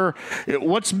 much better.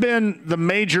 What's been the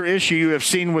major issue you have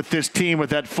seen with this team with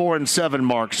that 4-7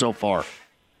 mark so far?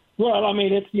 Well, I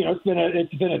mean, it's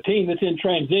been a team that's in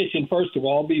transition. First of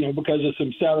all, because of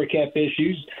some salary cap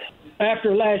issues.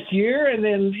 after last year. And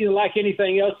then, like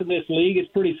anything else in this league,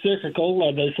 it's pretty cyclical.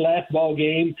 This last ball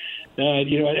game,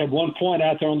 at one point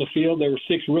out there on the field, there were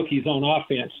 6 rookies on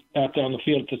offense out there on the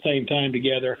field at the same time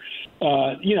together.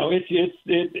 And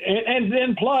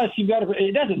then plus you've got to.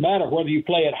 It doesn't matter whether you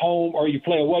play at home or you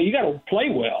play away. You got to play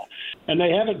well, and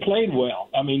they haven't played well.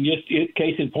 I mean, just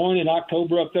case in point, in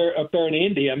October up there in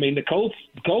Indy. I mean, the Colts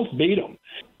beat them.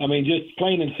 I mean, just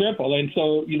plain and simple. And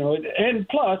so, and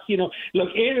plus, look,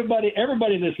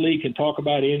 everybody in this league can talk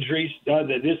about injuries.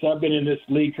 I've been in this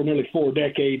league for nearly 4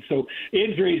 decades. So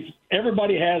injuries,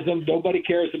 everybody has them. Nobody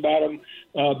cares about them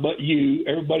but you.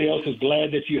 Everybody else is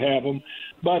glad that you have them.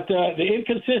 But the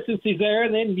inconsistency's there.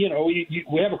 And then,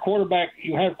 we have a quarterback.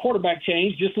 You have quarterback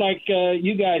change just like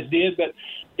you guys did. But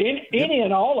any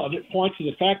and all of it points to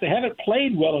the fact they haven't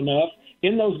played well enough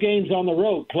in those games on the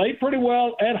road. Played pretty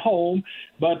well at home,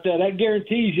 but that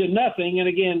guarantees you nothing. And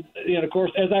again, of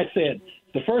course, as I said,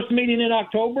 the first meeting in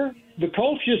October, the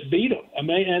Colts just beat them. I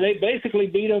mean, and they basically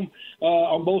beat them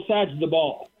on both sides of the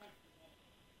ball.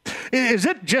 Is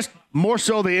it just more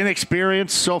so the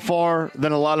inexperience so far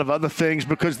than a lot of other things?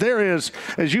 Because there is,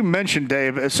 as you mentioned,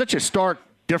 Dave, such a stark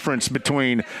difference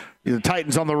between the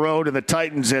Titans on the road and the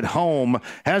Titans at home.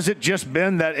 Has it just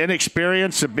been that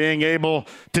inexperience of being able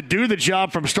to do the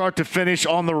job from start to finish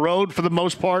on the road for the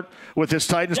most part with this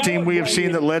Titans team we have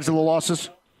seen that led to the losses?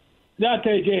 I'll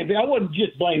tell you, JB, I wouldn't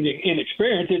just blame the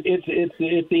inexperience.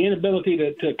 It's the inability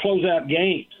to close out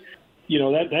games.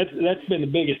 That's been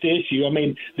the biggest issue. I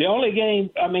mean, the only game,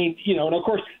 and of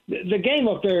course, the game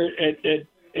up there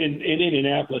in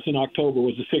Indianapolis in October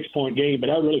was a 6-point game, but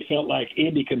I really felt like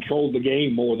Indy controlled the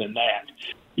game more than that,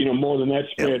 more than that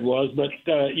spread was. But,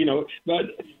 but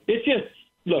it's just,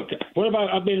 look,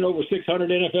 I've been in over 600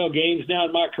 NFL games now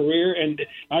in my career, and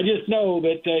I just know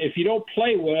that if you don't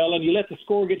play well and you let the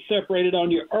score get separated on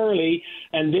you early,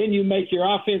 and then you make your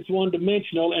offense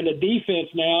one-dimensional, and the defense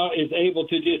now is able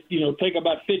to just, take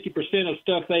about 50% of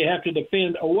stuff they have to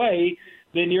defend away,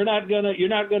 then you're not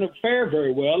gonna fare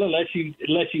very well unless you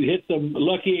hit some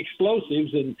lucky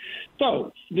explosives. And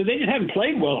so they just haven't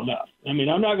played well enough. I mean,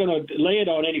 I'm not going to lay it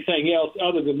on anything else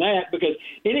other than that, because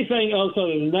anything else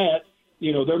other than that,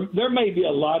 there may be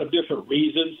a lot of different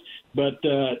reasons, but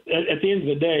at the end of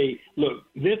the day, look,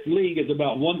 this league is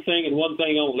about one thing and one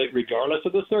thing only, regardless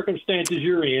of the circumstances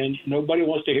you're in. Nobody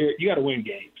wants to hear it. You got to win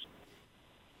games.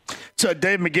 So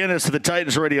Dave McGinnis of the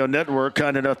Titans Radio Network,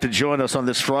 kind enough to join us on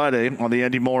this Friday on the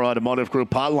Andy Moore Automotive Group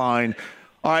hotline.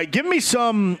 All right, give me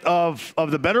some of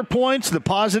the better points, the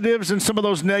positives, and some of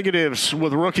those negatives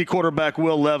with rookie quarterback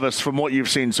Will Levis from what you've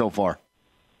seen so far.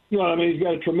 Well, I mean, he's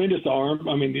got a tremendous arm.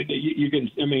 I mean,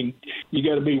 you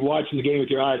got to be watching the game with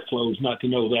your eyes closed not to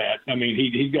know that. I mean,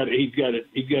 he's got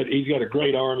a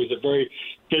great arm. He's a very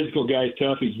physical guy. He's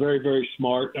tough. He's very, very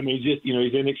smart. I mean,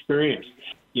 he's inexperienced.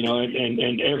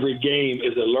 And every game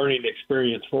is a learning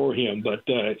experience for him. But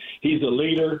he's a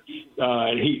leader.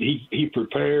 He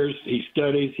prepares. He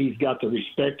studies. He's got the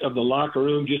respect of the locker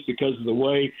room just because of the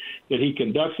way that he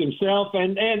conducts himself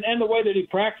and the way that he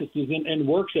practices and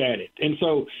works at it. And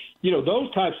so,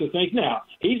 those types of things. Now,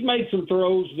 he's made some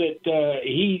throws that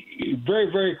he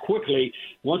very, very quickly,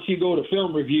 once you go to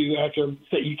film review, after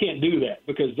you can't do that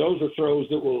because those are throws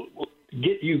that will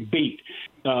get you beat.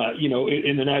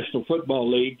 In the National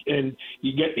Football League, and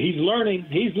he's learning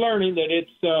that it's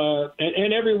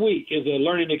and every week is a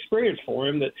learning experience for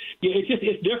him. That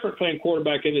it's different playing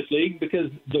quarterback in this league because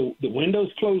the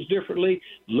windows close differently,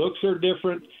 looks are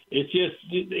different. It's just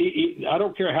I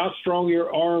don't care how strong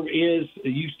your arm is,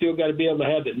 you still got to be able to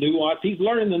have the nuance. He's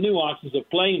learning the nuances of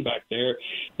playing back there,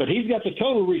 but he's got the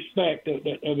total respect of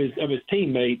his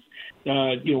teammates,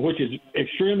 which is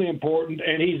extremely important.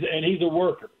 And he's a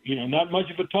worker. Not much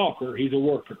of a talker. He's a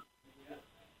worker.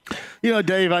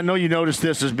 Dave, I know you noticed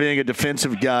this as being a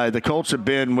defensive guy. The Colts have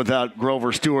been without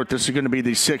Grover Stewart. This is going to be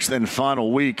the 6th and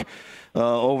final week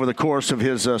over the course of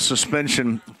his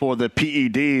suspension for the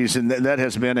PEDs, and that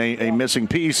has been a missing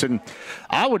piece. And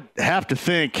I would have to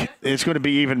think it's going to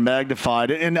be even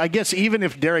magnified. And I guess even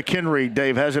if Derrick Henry,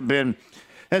 Dave, hasn't been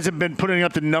putting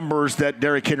up the numbers that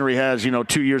Derrick Henry has,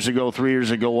 2 years ago, 3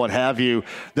 years ago, what have you,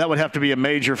 that would have to be a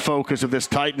major focus of this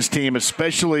Titans team,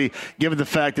 especially given the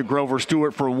fact that Grover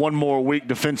Stewart for one more week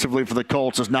defensively for the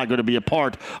Colts is not going to be a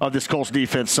part of this Colts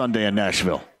defense Sunday in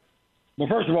Nashville. Well,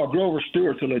 first of all, Grover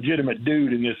Stewart's a legitimate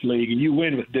dude in this league, and you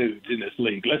win with dudes in this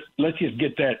league. Let's just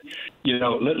get that,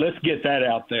 let's get that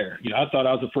out there. I thought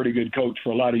I was a pretty good coach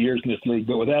for a lot of years in this league,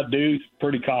 but without dudes,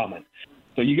 pretty common.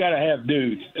 So you got to have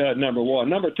dudes, number one.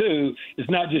 Number two, it's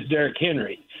not just Derrick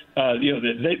Henry.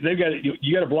 They've got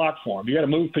you got to block for them. You got to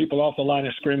move people off the line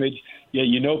of scrimmage.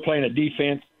 Playing a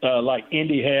defense like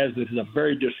Indy has. This is a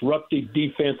very disruptive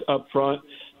defense up front.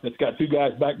 It's got two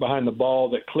guys back behind the ball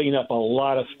that clean up a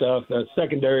lot of stuff. The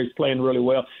secondary is playing really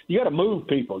well. You got to move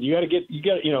people. You got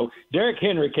to Derrick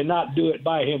Henry cannot do it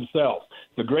by himself.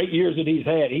 The great years that he's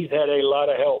had a lot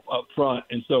of help up front.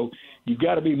 And so you've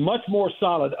got to be much more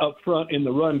solid up front in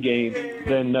the run game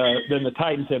than the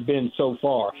Titans have been so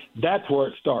far. That's where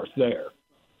it starts there.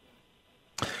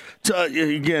 So,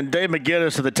 again, Dave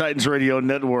McGinnis of the Titans Radio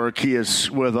Network, he is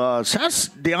with us. How's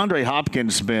DeAndre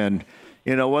Hopkins been?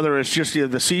 Whether it's just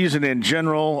the season in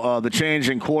general, the change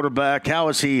in quarterback, how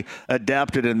has he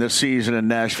adapted in this season in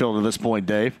Nashville to this point,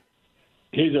 Dave?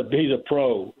 He's a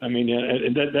pro. I mean,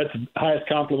 and that's the highest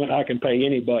compliment I can pay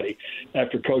anybody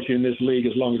after coaching in this league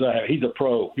as long as I have. He's a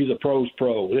pro. He's a pro's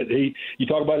pro. You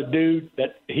talk about a dude,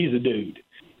 he's a dude.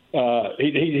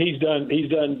 He's done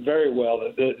very well.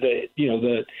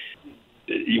 You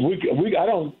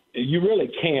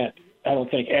really can't, I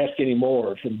don't think, ask any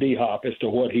more from D-Hop as to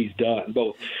what he's done,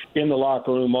 both in the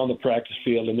locker room, on the practice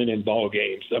field, and then in ball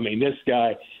games. I mean, this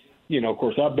guy, of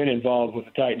course, I've been involved with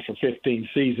the Titans for 15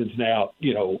 seasons now,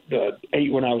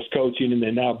 8 when I was coaching, and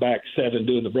then now back 7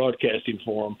 doing the broadcasting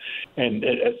for him. And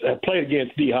I played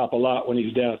against D-Hop a lot when he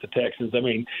was down at the Texans. I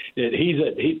mean,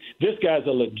 this guy's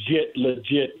a legit.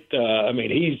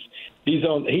 He's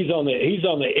on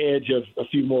the edge of a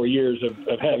few more years of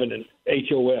having an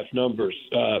HOF numbers.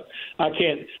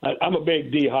 I'm a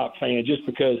big D-Hop fan just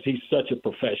because he's such a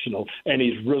professional and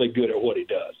he's really good at what he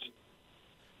does.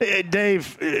 Hey,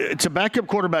 Dave, it's a backup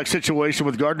quarterback situation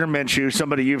with Gardner Minshew,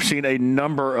 somebody you've seen a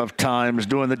number of times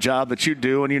doing the job that you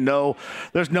do, and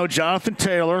there's no Jonathan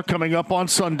Taylor coming up on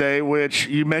Sunday, which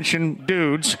you mentioned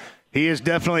dudes. He is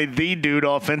definitely the dude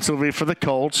offensively for the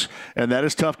Colts, and that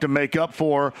is tough to make up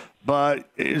for. But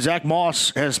Zach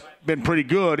Moss has been pretty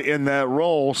good in that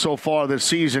role so far this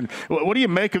season. What do you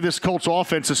make of this Colts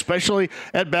offense, especially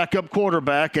at backup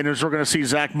quarterback, and as we're going to see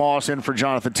Zach Moss in for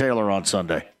Jonathan Taylor on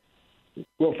Sunday?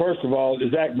 Well, first of all,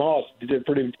 Zach Moss did a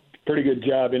pretty good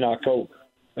job in October.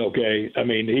 Okay, I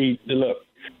mean,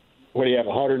 what do you have?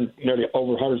 Nearly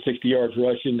over 160 yards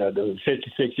rushing,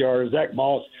 56 yards. Zach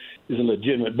Moss is a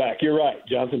legitimate back. You're right.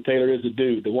 Jonathan Taylor is a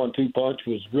dude. The 1-2 punch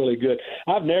was really good.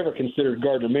 I've never considered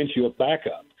Gardner Minshew a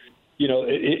backup.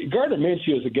 Gardner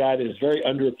Minshew is a guy that is very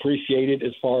underappreciated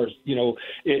as far as,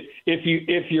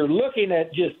 if you're looking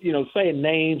at just, saying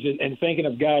names and thinking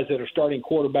of guys that are starting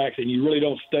quarterbacks and you really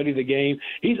don't study the game,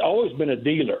 he's always been a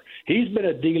dealer. He's been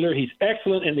a dealer. He's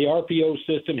excellent in the RPO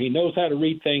system. He knows how to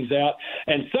read things out.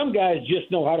 And some guys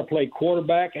just know how to play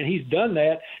quarterback, and he's done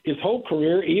that his whole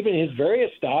career, even his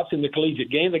various stops in the collegiate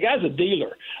game. The guy's a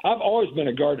dealer. I've always been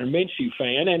a Gardner Minshew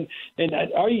fan, and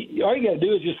all you got to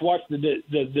do is just watch the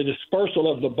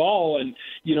dispersal of the ball and,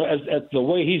 as the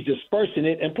way he's dispersing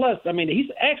it. And plus, I mean,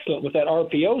 he's excellent with that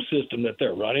RPO system that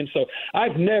they're running. So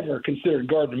I've never considered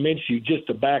Gardner Minshew just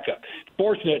a backup.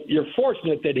 You're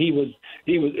fortunate that he was,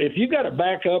 if you got a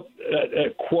backup,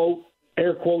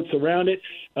 air quotes around it,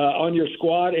 on your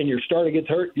squad and your starter gets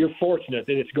hurt, you're fortunate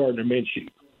that it's Gardner Minshew.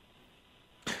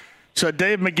 So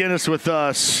Dave McGinnis with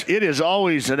us. It is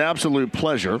always an absolute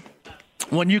pleasure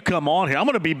when you come on here. I'm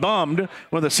going to be bummed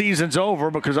when the season's over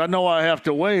because I know I have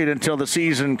to wait until the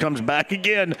season comes back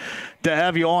again to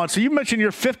have you on. So you mentioned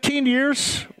your 15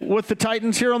 years with the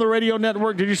Titans here on the radio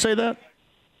network. Did you say that?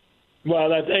 Well,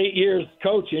 that's 8 years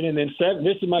coaching, and then 7.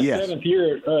 This is my 7th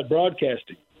year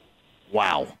broadcasting.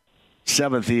 Wow.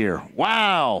 7th year.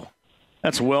 Wow.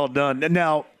 That's well done.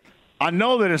 Now, I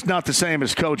know that it's not the same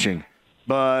as coaching,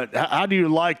 but how do you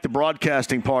like the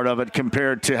broadcasting part of it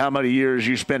compared to how many years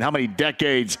you spent, how many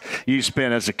decades you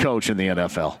spent as a coach in the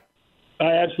NFL?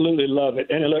 I absolutely love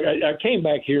it. And look, I came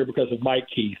back here because of Mike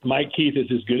Keith. Mike Keith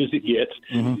is as good as it gets.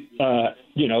 Mm-hmm.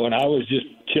 And I was just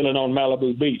chilling on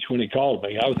Malibu Beach when he called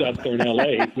me. I was out there in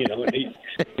L.A., and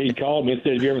he called me and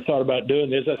said, have you ever thought about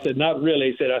doing this? I said, not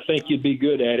really. He said, I think you'd be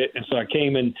good at it. And so I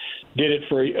came and did it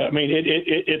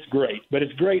it's great. But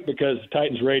it's great because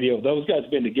Titans Radio, those guys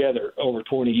have been together over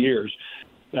 20 years.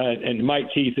 And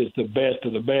Mike Keith is the best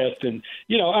of the best. And,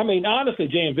 honestly,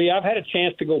 JMV, I've had a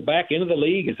chance to go back into the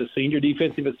league as a senior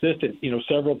defensive assistant,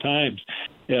 several times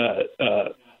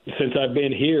since I've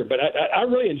been here. But I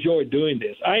really enjoy doing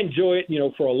this. I enjoy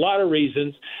it, for a lot of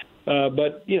reasons.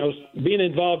 But, being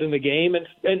involved in the game, and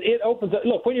it opens up.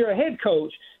 Look, when you're a head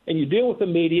coach and you deal with the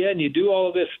media and you do all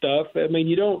of this stuff, I mean,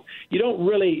 you don't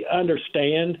really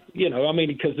understand,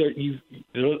 because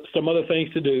there's some other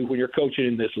things to do when you're coaching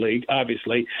in this league,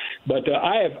 obviously. But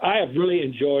I have really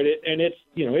enjoyed it, and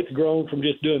it's grown from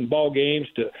just doing ball games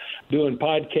to doing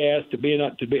podcasts to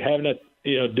having a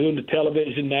doing the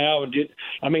television now. And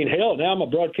hell, now I'm a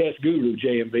broadcast guru,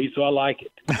 JMV, so I like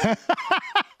it.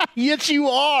 Yes, you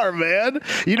are, man.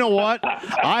 You know what?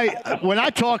 When I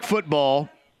talk football,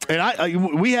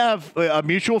 and we have a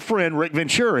mutual friend, Rick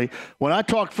Venturi. When I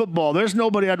talk football, there's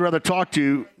nobody I'd rather talk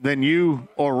to than you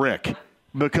or Rick,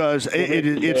 because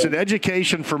it's an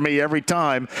education for me every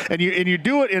time, and you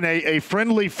do it in a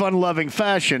friendly, fun-loving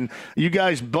fashion. You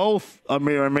guys both,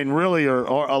 really are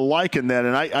alike in that,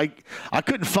 and I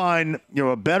couldn't find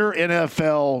a better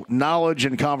NFL knowledge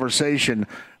and conversation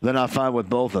than I find with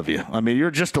both of you.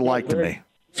 You're just alike to me.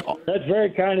 That's very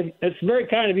kind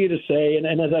of you to say. And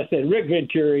as I said, Rick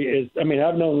Venturi is.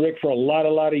 I've known Rick for a lot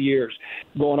of years,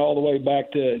 going all the way back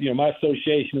to my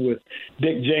association with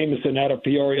Dick Jameson out of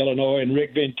Peoria, Illinois, and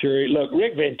Rick Venturi. Look,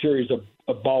 Rick Venturi is a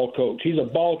ball coach. He's a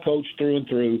ball coach through and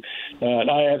through. And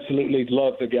I absolutely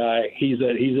love the guy. He's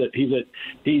a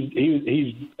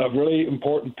really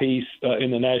important piece in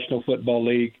the National Football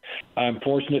League. I'm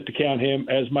fortunate to count him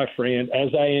as my friend,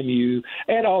 as I am you.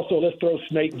 And also, let's throw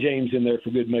Snake James in there for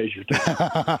good measure.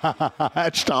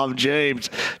 That's Tom James.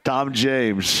 Tom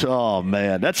James. Oh,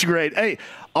 man. That's great. Hey,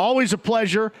 always a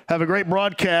pleasure. Have a great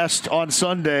broadcast on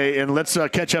Sunday, and let's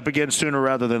catch up again sooner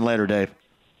rather than later, Dave.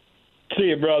 See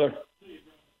you, brother.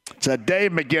 It's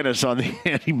Dave McGinnis on the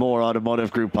Andy Moore Automotive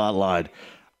Group hotline.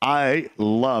 I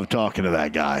love talking to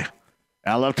that guy.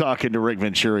 I love talking to Rick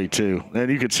Venturi, too. And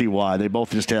you can see why. They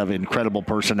both just have incredible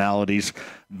personalities.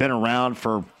 Been around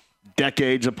for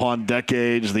decades upon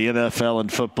decades, the NFL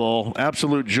and football.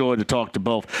 Absolute joy to talk to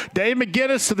both. Dave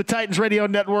McGinnis of the Titans Radio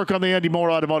Network on the Andy Moore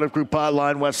Automotive Group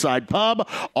hotline, Westside Pub.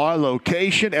 Our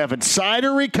location, Evan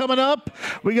Sidery coming up.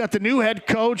 We got the new head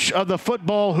coach of the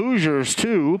football Hoosiers,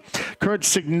 too. Curt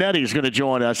Cignetti is going to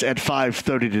join us at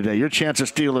 5:30 today. Your chance at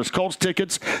Steelers Colts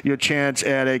tickets, your chance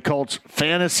at a Colts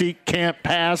fantasy camp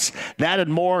pass, that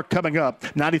and more coming up.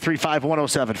 93.5,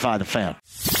 107.5 The Fan.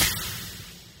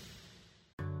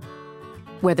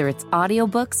 Whether it's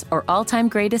audiobooks or all-time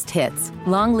greatest hits,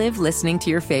 long live listening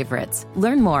to your favorites.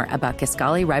 Learn more about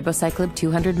Kisqali Ribociclib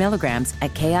 200 milligrams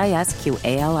at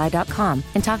KISQALI.com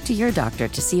and talk to your doctor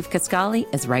to see if Kisqali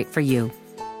is right for you.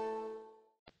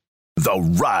 The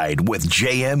Ride with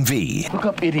JMV. Look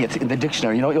up idiot in the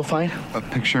dictionary. You know what you'll find?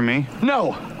 Picture me?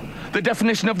 No! The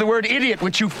definition of the word idiot,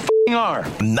 which you f***ing are.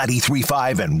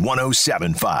 93.5 and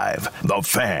 107.5 The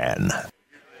Fan.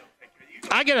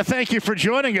 I got to thank you for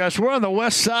joining us. We're on the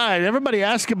West Side. Everybody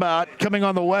asks about coming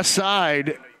on the West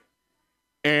Side,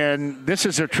 and this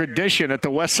is a tradition at the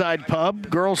West Side Pub,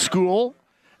 Girls School,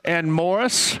 and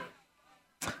Morris.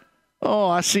 Oh,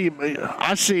 I see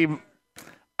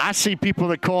people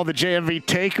that call the JMV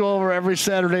Takeover every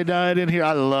Saturday night in here.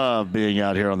 I love being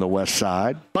out here on the West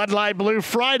Side. Bud Light Blue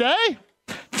Friday.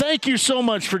 Thank you so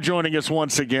much for joining us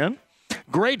once again.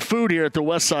 Great food here at the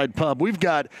West Side Pub. We've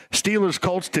got Steelers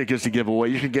Colts tickets to give away.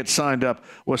 You can get signed up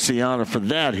with Sienna for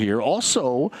that here.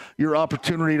 Also, your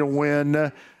opportunity to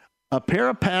win a pair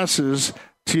of passes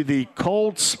to the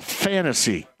Colts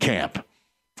fantasy camp.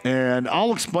 And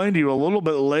I'll explain to you a little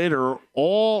bit later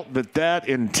all that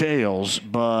entails,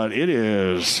 but it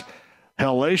is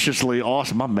hellaciously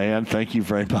awesome. My man, thank you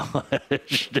very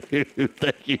much, dude.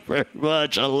 Thank you very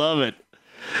much. I love it.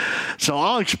 So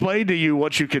I'll explain to you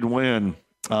what you can win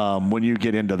when you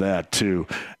get into that, too.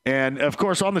 And, of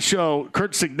course, on the show,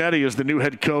 Curt Cignetti is the new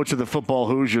head coach of the football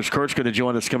Hoosiers. Curt's going to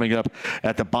join us coming up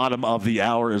at the bottom of the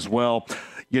hour as well.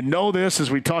 You know this,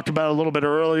 as we talked about a little bit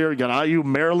earlier. You got IU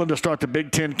Maryland to start the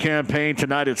Big Ten campaign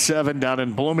tonight at 7 down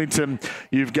in Bloomington.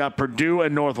 You've got Purdue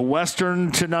and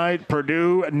Northwestern tonight.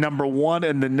 Purdue, number 1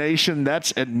 in the nation.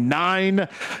 That's at 9.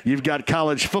 You've got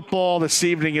college football this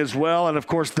evening as well. And, of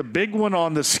course, the big one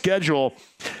on the schedule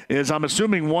is, I'm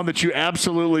assuming, one that you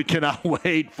absolutely cannot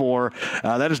wait for.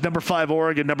 That is number 5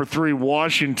 Oregon, number 3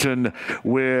 Washington,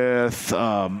 with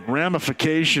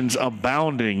ramifications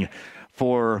abounding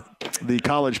for the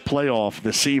college playoff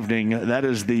this evening. That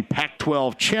is the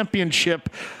Pac-12 championship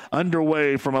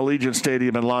underway from Allegiant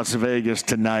Stadium in Las Vegas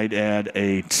tonight at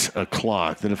 8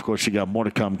 o'clock. Then, of course, you got more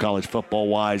to come college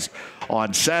football-wise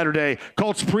on Saturday.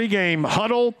 Colts pregame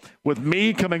huddle with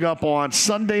me coming up on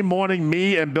Sunday morning.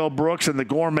 Me and Bill Brooks and the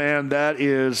Gorman. That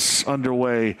is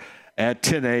underway at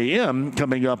 10 a.m.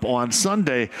 coming up on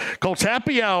Sunday. Colts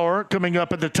happy hour coming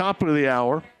up at the top of the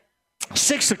hour.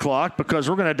 6 o'clock because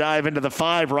we're going to dive into the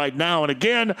 5 right now. And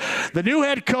again, the new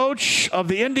head coach of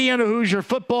the Indiana Hoosier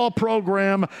football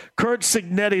program, Curt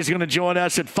Cignetti, is going to join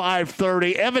us at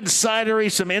 5:30. Evan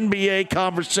Sidery, some NBA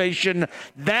conversation,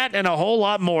 that and a whole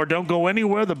lot more. Don't go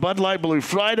anywhere. The Bud Light Blue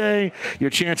Friday, your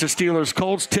chance of Steelers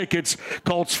Colts tickets,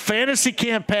 Colts fantasy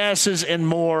camp passes, and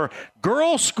more.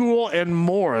 Girls School and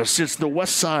Morris. It's the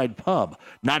West Side Pub,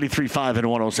 93.5 and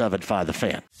 107.5 The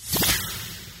Fan.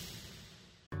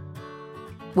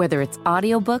 Whether it's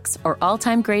audiobooks or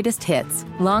all-time greatest hits,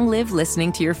 long live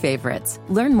listening to your favorites.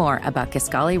 Learn more about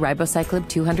Kisqali Ribociclib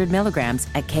 200 milligrams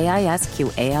at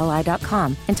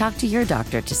KISQALI.com and talk to your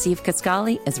doctor to see if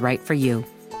Kisqali is right for you.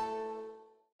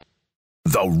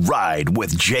 The Ride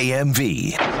with JMV.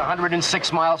 It's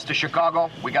 106 miles to Chicago.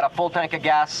 We got a full tank of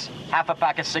gas, half a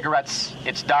pack of cigarettes.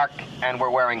 It's dark, and we're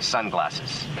wearing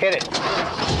sunglasses. Hit it.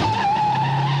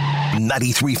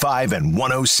 93.5 and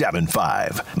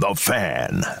 107.5 The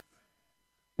Fan.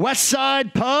 West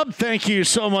Side Pub, thank you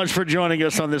so much for joining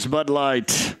us on this Bud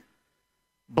Light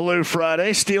Blue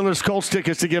Friday. Steelers Colts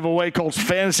tickets to give away. Colts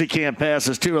fantasy camp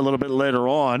passes, too, a little bit later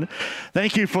on.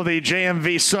 Thank you for the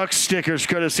JMV Sucks stickers,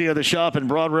 courtesy of the shop in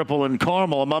Broad Ripple and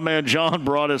Carmel. My man John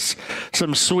brought us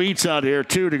some sweets out here,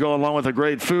 too, to go along with the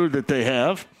great food that they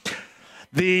have.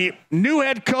 The new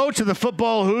head coach of the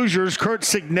football Hoosiers, Curt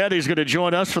Cignetti, is going to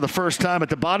join us for the first time at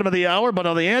the bottom of the hour. But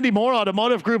on the Andy Moore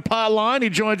Automotive Group hotline, he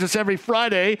joins us every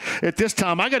Friday at this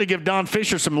time. I got to give Don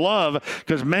Fisher some love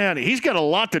because, man, he's got a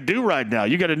lot to do right now.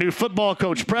 You got a new football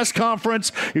coach press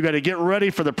conference. You got to get ready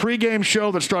for the pregame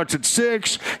show that starts at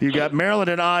 6. You got Maryland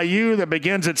and IU that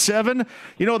begins at 7.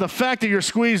 You know, the fact that you're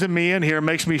squeezing me in here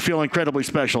makes me feel incredibly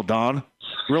special, Don.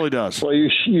 Really does. Well, you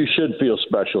should feel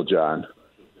special, John.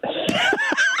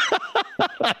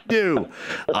 I do.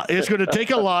 It's going to take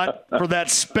a lot for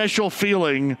that special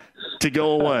feeling to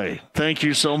go away. Thank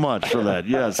you so much for that.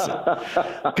 Yes.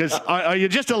 Because are you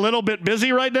just a little bit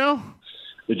busy right now?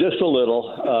 Just a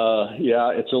little.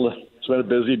 Yeah, it's been a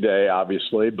busy day,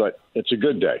 obviously, but it's a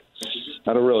good day.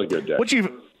 Not a really good day. What do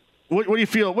you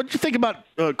feel? What do you think about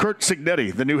Curt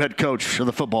Cignetti, the new head coach of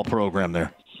the football program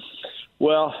there?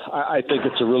 Well, I think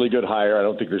it's a really good hire. I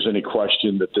don't think there's any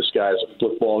question that this guy is a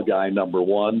football guy, number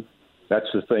one. That's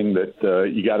the thing that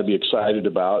you got to be excited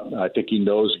about. I think he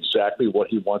knows exactly what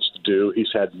he wants to do.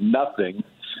 He's had nothing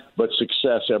but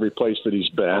success every place that he's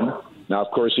been. Now,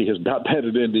 of course, he has not been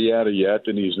at Indiana yet,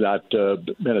 and he's not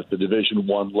been at the Division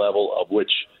I level of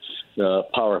which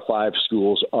Power 5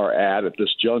 schools are at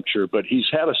this juncture. But he's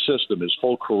had a system his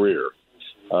whole career.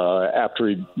 After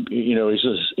he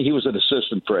was an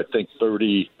assistant for, I think,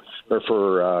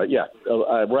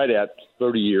 right at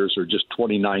 30 years or just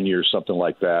 29 years, something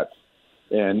like that,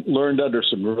 and learned under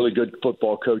some really good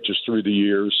football coaches through the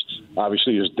years.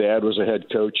 Obviously, his dad was a head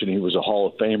coach, and he was a Hall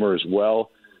of Famer as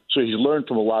well. So he's learned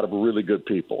from a lot of really good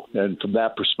people. And from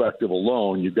that perspective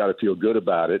alone, you've got to feel good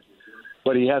about it.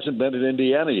 But he hasn't been in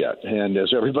Indiana yet. And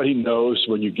as everybody knows,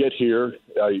 when you get here,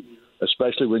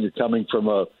 especially when you're coming from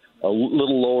a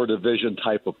little lower division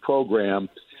type of program,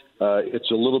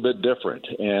 it's a little bit different.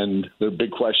 And the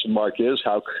big question mark is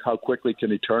how quickly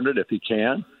can he turn it if he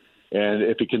can? And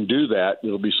if he can do that,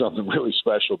 it'll be something really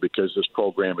special because this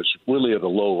program is really at a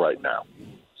low right now.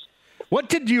 What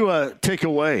did you take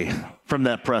away from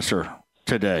that presser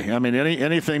today? I mean,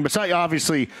 anything besides,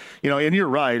 obviously, and you're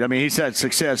right. I mean, he's had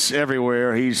success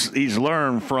everywhere. He's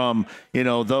learned from,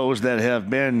 those that have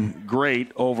been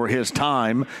great over his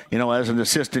time, as an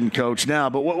assistant coach now.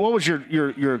 But what was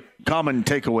your common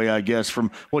takeaway, I guess,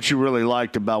 from what you really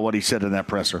liked about what he said in that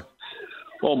presser?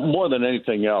 Well, more than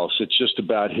anything else, it's just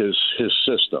about his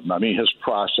system. I mean, his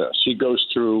process. He goes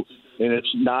through, and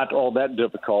it's not all that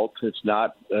difficult. It's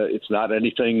not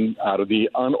anything out of the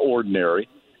unordinary.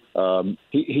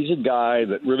 He's a guy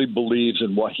that really believes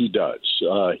in what he does.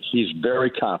 He's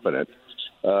very confident.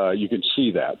 You can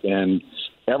see that. And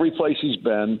every place he's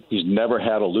been, he's never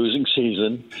had a losing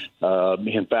season.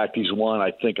 In fact, he's won,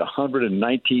 I think,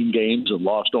 119 games and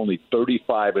lost only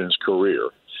 35 in his career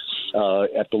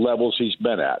at the levels he's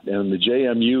been at. And the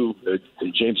JMU,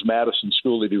 James Madison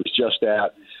School that he was just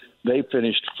at, they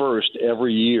finished first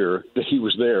every year that he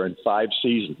was there in 5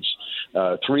 seasons.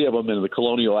 3 of them in the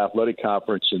Colonial Athletic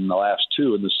Conference and the last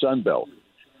 2 in the Sun Belt.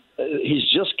 He's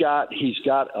got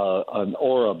an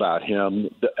aura about him,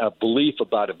 a belief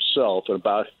about himself and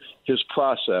about his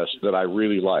process that I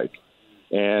really like.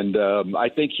 And I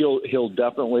think he'll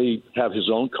definitely have his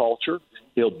own culture.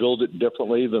 He'll build it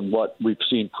differently than what we've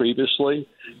seen previously.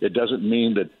 It doesn't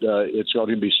mean that it's going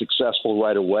to be successful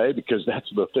right away, because that's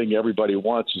the thing everybody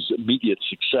wants is immediate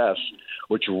success,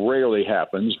 which rarely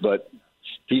happens. But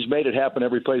he's made it happen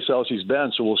every place else he's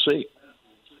been, so we'll see.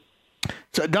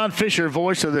 So Don Fisher,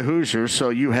 voice of the Hoosiers, so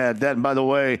you had that. And by the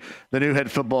way, the new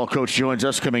head football coach joins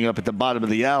us coming up at the bottom of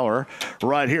the hour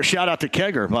right here. Shout out to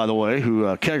Kegger, by the way, who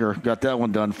Kegger got that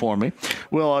one done for me.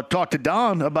 We'll talk to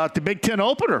Don about the Big Ten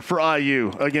opener for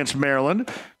IU against Maryland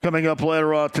coming up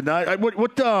later on tonight.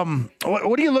 What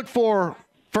do you look for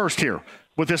first here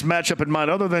with this matchup in mind,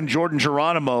 other than Jordan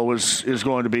Geronimo is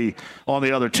going to be on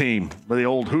the other team, the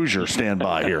old Hoosier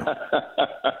standby here?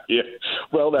 Yeah,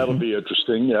 well, that'll be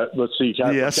interesting. Let's see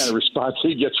what kind of response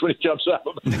he gets when he jumps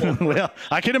out. Well,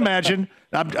 I can imagine.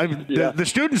 The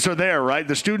students are there, right?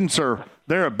 The students are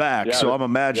back, yeah, so I'm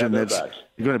imagining it's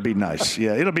going to be nice.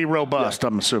 Yeah, it'll be robust. Yeah.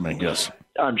 I'm assuming. Yes,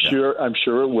 I'm sure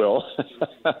it will.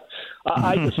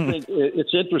 I just think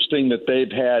it's interesting that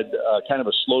they've had kind of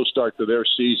a slow start to their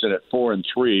season at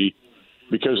 4-3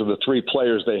 because of the three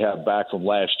players they have back from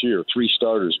last year, three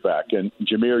starters back, and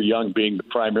Jameer Young being the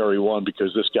primary one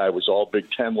because this guy was all Big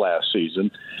Ten last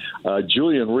season.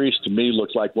 Julian Reese, to me,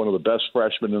 looked like one of the best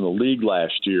freshmen in the league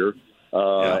last year,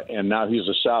 and now he's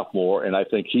a sophomore, and I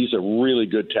think he's a really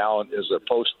good talent as a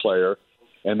post player.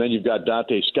 And then you've got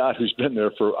Dante Scott, who's been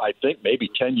there for, I think, maybe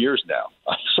 10 years now.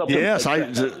 Yes.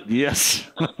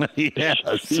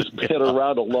 He's been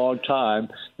around a long time,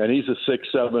 and he's a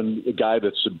 6'7" guy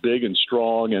that's big and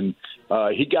strong. And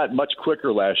he got much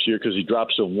quicker last year because he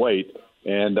dropped some weight.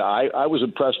 And I was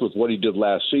impressed with what he did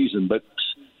last season. But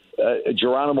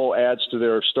Geronimo adds to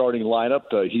their starting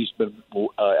lineup. He's been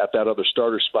at that other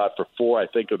starter spot for 4, I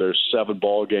think, of their 7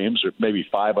 ball games, or maybe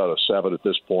 5 out of 7 at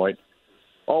this point.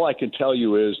 All I can tell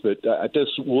you is that this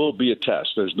will be a test.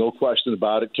 There's no question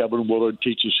about it. Kevin Willard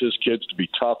teaches his kids to be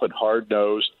tough and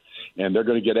hard-nosed, and they're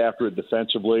going to get after it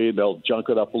defensively. They'll junk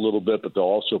it up a little bit, but they'll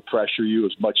also pressure you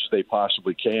as much as they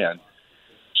possibly can.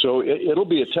 So it'll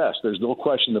be a test. There's no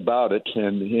question about it.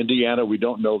 And Indiana, we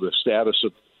don't know the status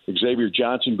of Xavier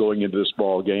Johnson going into this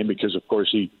ball game because, of course,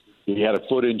 he had a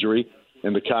foot injury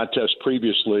in the contest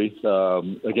previously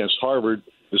against Harvard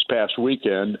this past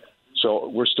weekend. So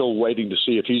we're still waiting to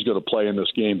see if he's going to play in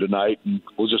this game tonight, and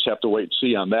we'll just have to wait and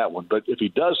see on that one. But if he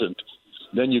doesn't,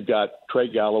 then you've got Trey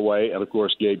Galloway and, of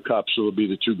course, Gabe Cupp. So it'll be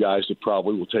the two guys that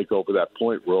probably will take over that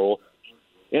point role.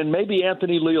 And maybe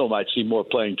Anthony Leal might see more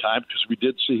playing time because we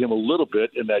did see him a little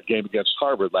bit in that game against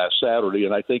Harvard last Saturday.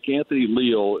 And I think Anthony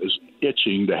Leal is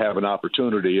itching to have an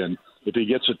opportunity. And if he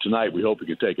gets it tonight, we hope he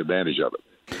can take advantage of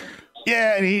it.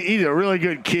 Yeah, and he's a really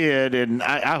good kid, and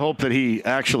I hope that he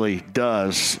actually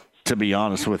does, to be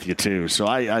honest with you, too. So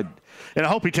I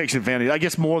hope he takes advantage. I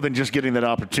guess more than just getting that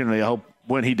opportunity, I hope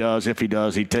when he does, if he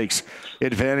does, he takes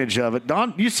advantage of it.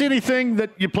 Don, you see anything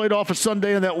that you played off of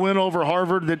Sunday in that win over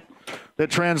Harvard that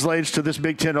translates to this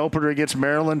Big Ten opener against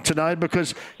Maryland tonight?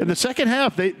 Because in the second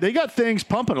half, they got things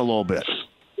pumping a little bit.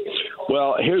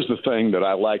 Well, here's the thing that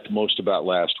I liked most about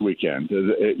last weekend.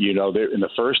 You know, in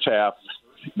the first half,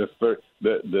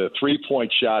 the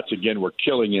three-point shots, again, were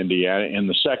killing Indiana. In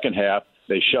the second half,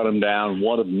 they shut them down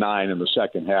 1 of 9 in the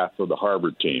second half for the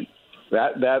Harvard team.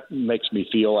 That makes me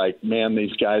feel like, man,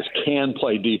 these guys can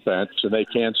play defense and they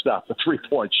can stop the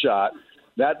three-point shot.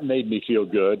 That made me feel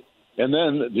good. And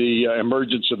then the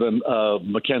emergence of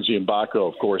Mackenzie Mbako,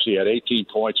 of course. He had 18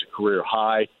 points, a career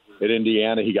high at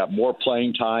Indiana. He got more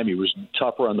playing time. He was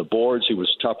tougher on the boards. He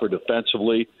was tougher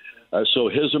defensively. So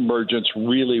his emergence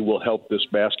really will help this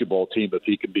basketball team if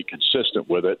he can be consistent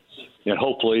with it. And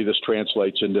hopefully this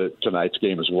translates into tonight's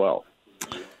game as well.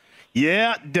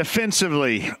 Yeah,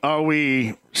 defensively, are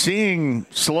we seeing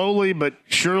slowly but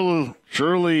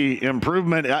surely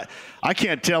improvement? I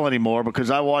can't tell anymore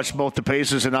because I watched both the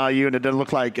Pacers and IU, and it doesn't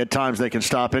look like at times they can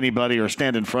stop anybody or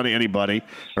stand in front of anybody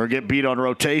or get beat on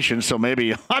rotation. So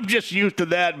maybe I'm just used to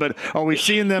that, but are we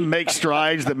seeing them make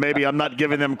strides that maybe I'm not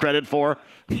giving them credit for?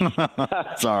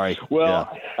 Sorry. Well,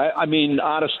 yeah. I mean,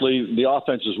 honestly, the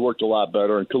offense has worked a lot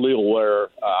better, and Khalil Ware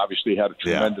obviously had a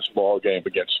tremendous ball game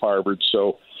against Harvard.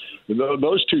 So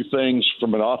those two things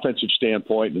from an offensive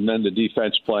standpoint and then the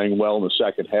defense playing well in the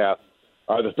second half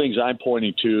are the things I'm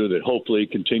pointing to that hopefully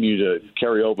continue to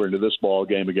carry over into this ball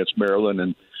game against Maryland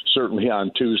and certainly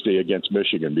on Tuesday against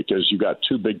Michigan, because you've got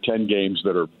two Big Ten games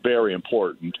that are very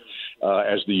important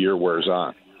as the year wears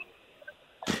on.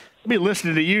 I'll be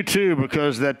listening to you, too,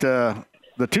 because the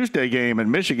Tuesday game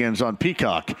in Michigan's on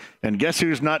Peacock. And guess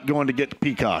who's not going to get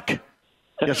Peacock?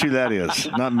 Guess who that is?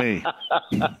 Not me.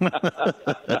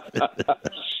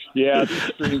 Yeah,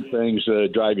 extreme things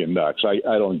drive you nuts. I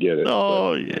don't get it.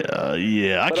 Oh,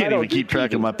 yeah. I can't even keep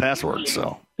track of my passwords,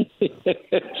 so.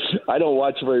 I don't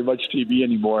watch very much TV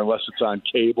anymore unless it's on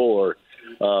cable or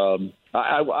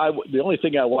the only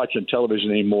thing I watch on television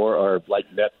anymore are like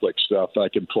Netflix stuff I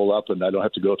can pull up and I don't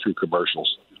have to go through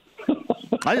commercials.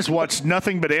 I just watch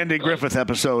nothing but Andy Griffith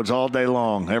episodes all day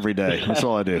long, every day. That's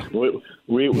all I do.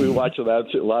 We watch a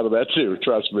lot of that too.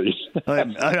 Trust me.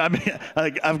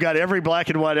 I've got every black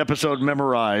and white episode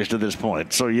memorized at this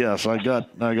point. So yes, I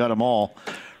got them all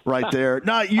right there.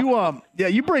 Now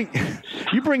you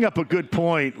bring up a good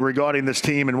point regarding this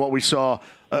team and what we saw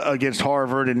against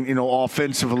Harvard, and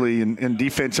offensively and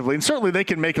defensively, and certainly they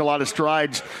can make a lot of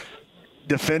strides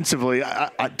defensively.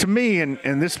 To me,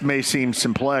 and this may seem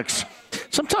simplex,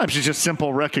 sometimes it's just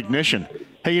simple recognition.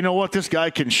 Hey, you know what? This guy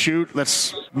can shoot.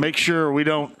 Let's make sure we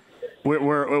don't.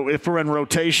 If we're in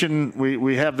rotation,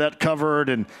 we have that covered,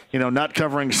 and not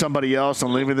covering somebody else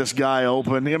and leaving this guy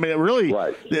open. I mean, really,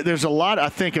 right. There's a lot, I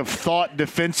think, of thought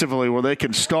defensively where they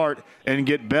can start and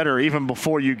get better even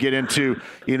before you get into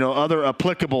other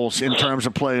applicables in terms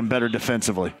of playing better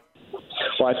defensively.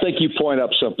 Well, I think you point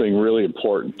up something really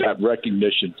important, that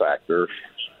recognition factor.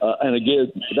 And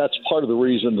again, that's part of the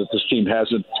reason that this team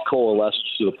hasn't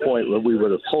coalesced to the point where we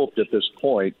would have hoped at this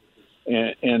point.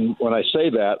 And when I say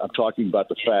that, I'm talking about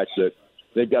the fact that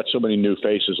they've got so many new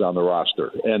faces on the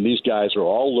roster. And these guys are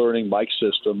all learning Mike's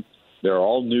system. They're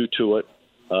all new to it.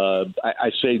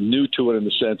 I say new to it in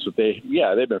the sense that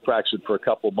they've been practicing for a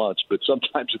couple of months, but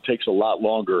sometimes it takes a lot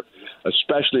longer,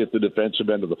 especially at the defensive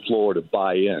end of the floor, to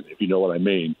buy in, if you know what I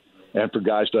mean. And for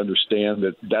guys to understand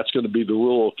that that's going to be the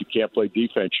rule. If you can't play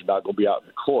defense, you're not going to be out in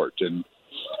the court. And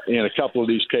in a couple of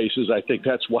these cases, I think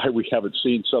that's why we haven't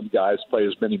seen some guys play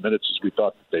as many minutes as we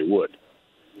thought that they would.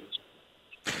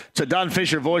 So Don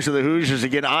Fisher, voice of the Hoosiers,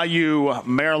 again, IU,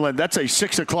 Maryland. That's a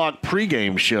 6 o'clock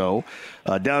pregame show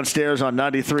downstairs on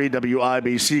 93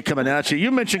 WIBC coming at you.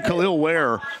 You mentioned Khalil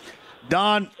Ware.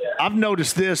 Don, I've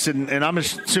noticed this, and I'm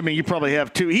assuming you probably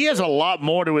have too. He has a lot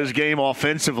more to his game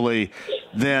offensively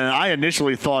than I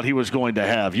initially thought he was going to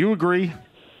have. You agree?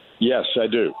 Yes, I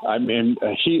do. I mean,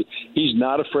 he's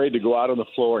not afraid to go out on the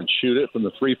floor and shoot it from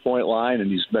the three-point line,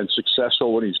 and he's been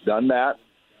successful when he's done that.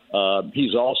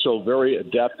 He's also very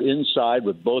adept inside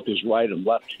with both his right and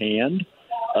left hand,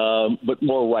 but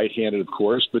more right-handed, of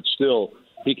course, but still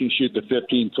he can shoot the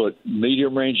 15-foot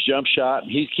medium-range jump shot.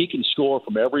 He can score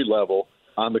from every level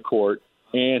on the court,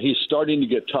 and he's starting to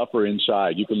get tougher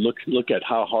inside. You can look at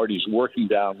how hard he's working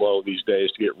down low these days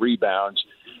to get rebounds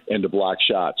and to block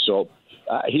shots. So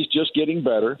he's just getting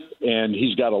better, and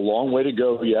he's got a long way to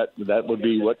go yet. That would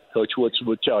be what Coach Woodson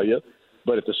would tell you.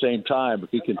 But at the same time,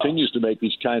 if he continues to make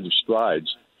these kinds of strides,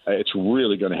 it's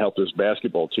really going to help this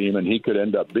basketball team, and he could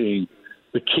end up being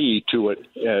the key to it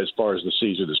as far as the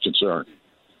season is concerned.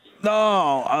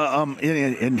 No,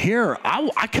 in here,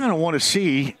 I kind of want to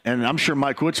see, and I'm sure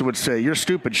Mike Woodson would say, "You're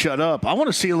stupid, shut up." I want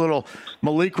to see a little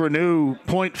Malik Renew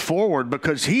point forward,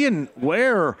 because he and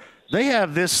Ware, they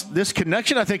have this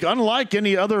connection, I think, unlike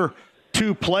any other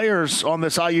two players on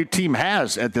this IU team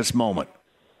has at this moment.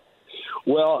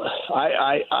 Well,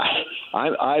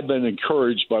 I've been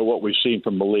encouraged by what we've seen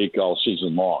from Malik all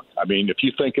season long. I mean, if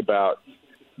you think about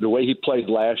the way he played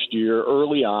last year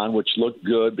early on, which looked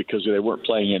good because they weren't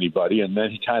playing anybody, and then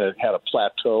he kind of had a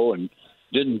plateau and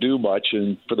didn't do much.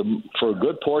 And for a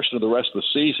good portion of the rest of the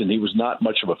season, he was not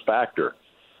much of a factor.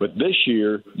 But this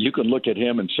year, you can look at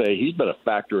him and say he's been a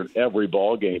factor in every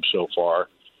ball game so far,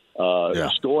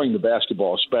 scoring the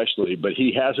basketball especially. But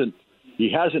he hasn't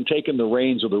taken the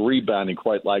reins of the rebounding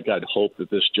quite like I'd hoped at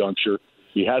this juncture.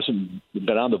 He hasn't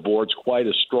been on the boards quite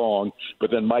as strong,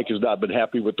 but then Mike has not been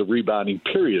happy with the rebounding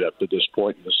period up to this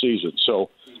point in the season. So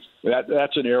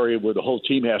that's an area where the whole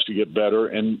team has to get better,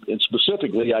 and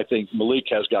specifically I think Malik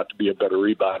has got to be a better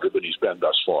rebounder than he's been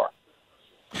thus far.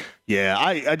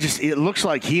 Yeah, it looks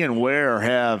like he and Ware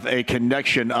have a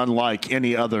connection unlike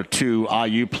any other two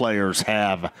IU players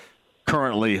have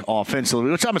currently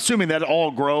offensively, which I'm assuming that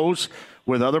all grows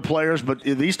with other players, but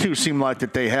these two seem like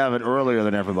that they have it earlier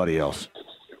than everybody else.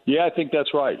 Yeah, I think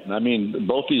that's right. I mean,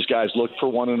 both these guys look for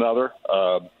one another.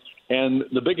 And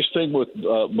the biggest thing with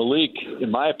Malik,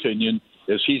 in my opinion,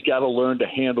 is he's got to learn to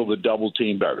handle the double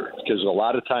team better, because a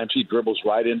lot of times he dribbles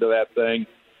right into that thing.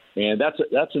 And that's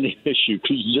an issue,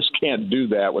 because you just can't do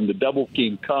that. When the double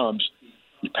team comes,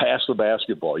 you pass the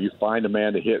basketball. You find a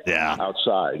man to hit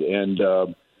outside. And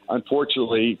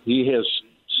unfortunately, he has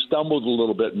stumbled a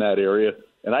little bit in that area,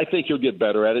 and I think he'll get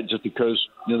better at it, just because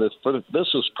this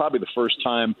is probably the first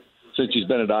time since he's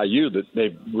been at IU that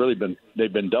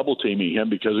they've been double teaming him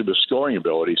because of his scoring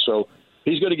ability. So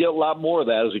he's going to get a lot more of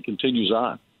that as he continues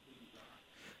on.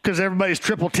 Because everybody's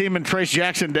triple teaming Trace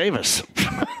Jackson Davis.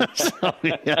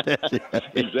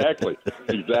 Exactly.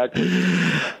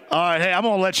 All right, hey, I'm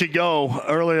going to let you go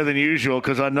earlier than usual,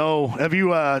 because I know. Have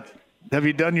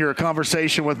you done your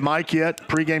conversation with Mike yet,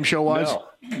 pregame show wise?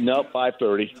 No,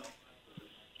 5:30.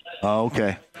 Oh,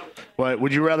 okay. Well,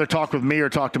 would you rather talk with me or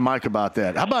talk to Mike about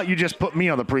that? How about you just put me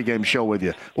on the pregame show with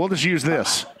you? We'll just use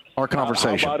this, our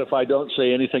conversation. How about if I don't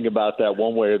say anything about that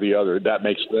one way or the other? That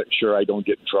makes sure I don't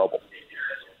get in trouble.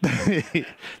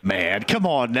 Man, come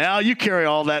on now. You carry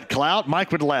all that clout.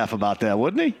 Mike would laugh about that,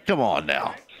 wouldn't he? Come on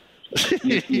now. Are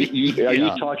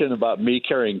you talking about me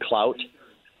carrying clout?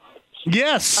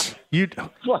 Yes.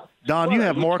 Don, you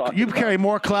have more. You carry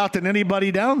more clout than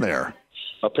anybody down there.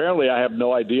 Apparently, I have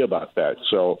no idea about that.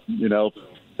 So, you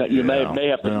may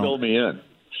have to fill me in.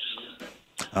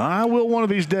 I will one of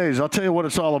these days. I'll tell you what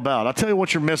it's all about. I'll tell you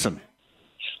what you're missing.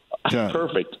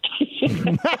 Perfect.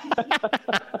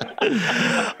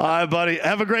 All right, buddy.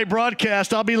 Have a great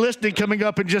broadcast. I'll be listening coming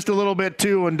up in just a little bit,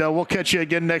 too, and we'll catch you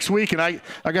again next week. And I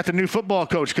got the new football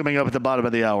coach coming up at the bottom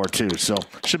of the hour, too, so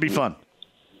should be fun.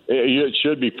 It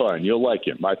should be fun. You'll like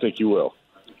him. I think you will.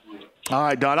 All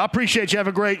right, Don. I appreciate you. Have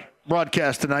a great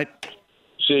broadcast tonight.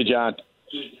 See you, John.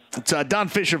 It's Don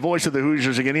Fisher, voice of the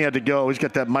Hoosiers. Again, he had to go. He's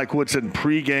got that Mike Woodson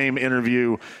pregame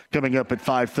interview coming up at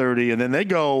 5:30. And then they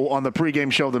go on the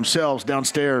pregame show themselves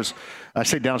downstairs. I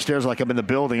say downstairs like I'm in the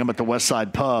building. I'm at the West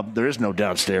Side Pub. There is no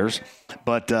downstairs.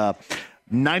 But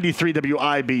 93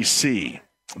 WIBC.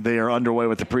 They are underway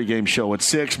with the pregame show at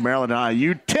 6. Maryland and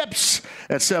IU tips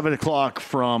at 7 o'clock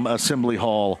from Assembly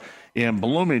Hall in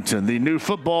Bloomington. The new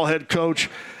football head coach,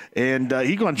 and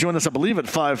he's going to join us, I believe, at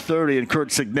 5:30, and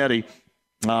Curt Cignetti.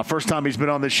 First time he's been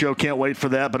on this show. Can't wait for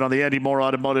that. But on the Andy Moore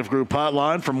Automotive Group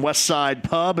hotline from West Side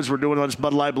Pub, as we're doing on this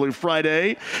Bud Light Blue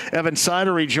Friday, Evan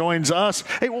Sidery joins us.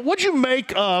 Hey, what'd you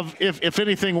make of, if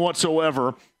anything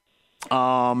whatsoever,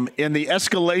 in the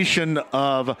escalation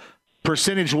of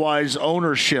percentage-wise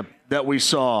ownership that we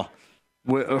saw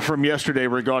from yesterday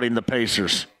regarding the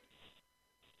Pacers?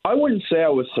 I wouldn't say I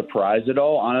was surprised at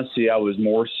all. Honestly, I was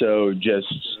more so just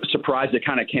surprised it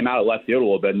kind of came out of left field a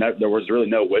little bit. And there was really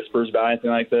no whispers about anything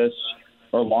like this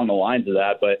or along the lines of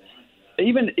that. But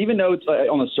even though it's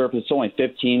on the surface, it's only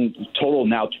 15 total,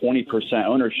 now 20%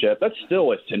 ownership, that's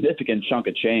still a significant chunk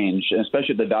of change, and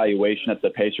especially the valuation that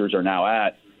the Pacers are now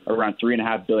at, around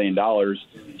 $3.5 billion.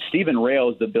 Stephen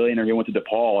Rails, the billionaire who went to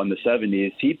DePaul in the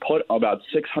 70s, he put about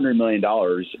 $600 million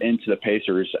into the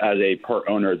Pacers as a part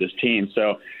owner of this team.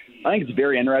 So I think it's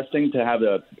very interesting to have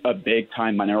a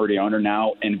big-time minority owner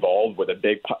now involved with a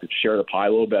big share of the pie, a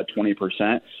little bit at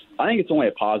 20%. I think it's only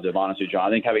a positive, honestly, John.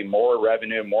 I think having more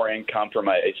revenue, more income from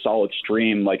a solid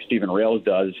stream like Stephen Rails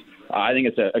does, I think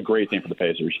it's a great thing for the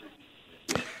Pacers.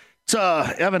 It's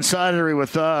Evan Sidery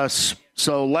with us.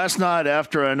 So last night,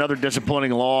 after another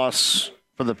disappointing loss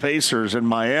for the Pacers in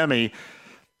Miami,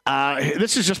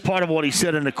 this is just part of what he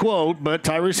said in the quote, but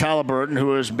Tyrese Halliburton,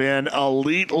 who has been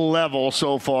elite level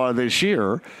so far this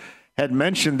year, had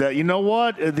mentioned that, you know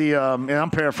what, and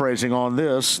I'm paraphrasing on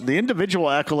this, the individual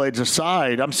accolades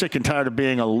aside, I'm sick and tired of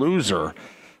being a loser.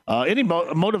 Any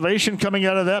motivation coming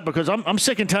out of that? Because I'm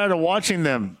sick and tired of watching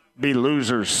them be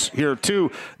losers here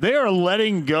too. They are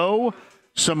letting go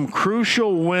some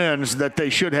crucial wins that they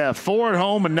should have. 4 at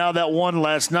home, and now that one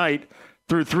last night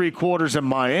through 3 quarters in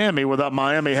Miami without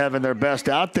Miami having their best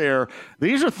out there.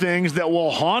 These are things that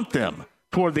will haunt them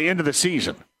toward the end of the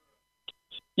season.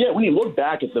 Yeah, when you look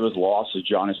back at those losses,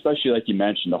 John, especially like you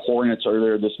mentioned, the Hornets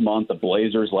earlier this month, the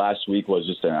Blazers last week was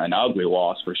just an ugly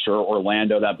loss for sure.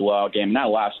 Orlando, that blowout game. Now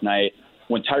last night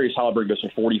when Tyrese Halliburton goes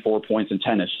for 44 points and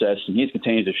 10 assists, and he's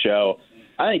continued to show,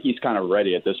 I think he's kind of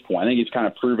ready at this point. I think he's kind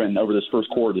of proven over this first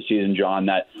quarter of the season, John,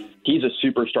 that he's a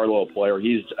superstar level player.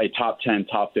 He's a top 10,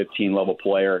 top 15 level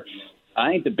player. I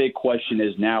think the big question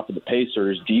is now for the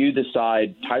Pacers, do you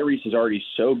decide Tyrese is already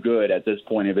so good at this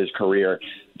point of his career?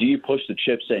 Do you push the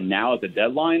chips in now at the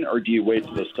deadline, or do you wait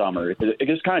till the summer? It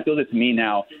just kind of feels like to me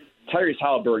now, Tyrese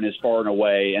Halliburton is far and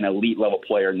away an elite level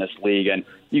player in this league, and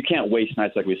you can't waste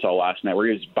nights like we saw last night where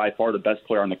he was by far the best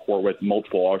player on the court with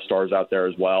multiple All-Stars out there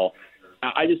as well.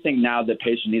 I just think now the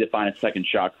Pacers need to find a second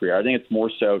shot career. I think it's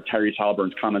more so Tyrese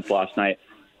Halliburton's comments last night,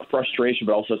 frustration,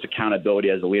 but also his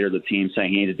accountability as a leader of the team,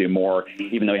 saying he needs to do more,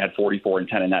 even though he had 44 and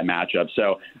 10 in that matchup.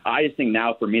 So I just think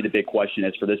now for me the big question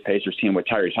is for this Pacers team with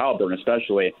Tyrese Halliburton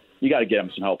especially, you got to get him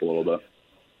some help a little bit.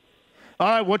 All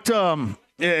right, what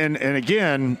and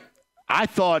again, I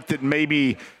thought that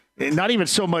maybe not even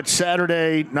so much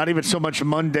Saturday, not even so much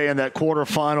Monday in that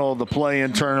quarterfinal of the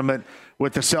play-in tournament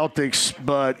with the Celtics,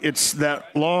 but it's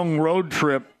that long road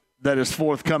trip that is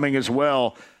forthcoming as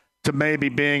well to maybe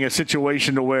being a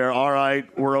situation to where, all right,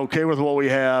 we're okay with what we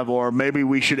have, or maybe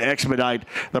we should expedite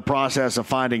the process of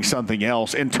finding something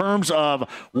else. In terms of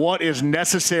what is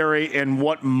necessary and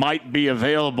what might be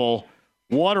available,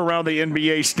 what around the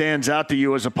NBA stands out to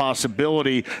you as a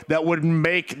possibility that would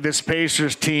make this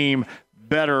Pacers team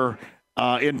better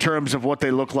in terms of what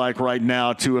they look like right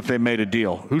now, too, if they made a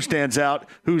deal? Who stands out?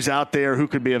 Who's out there? Who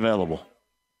could be available?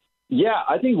 Yeah,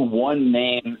 I think one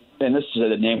name, and this is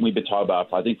a name we've been talking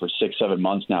about, I think, for 6-7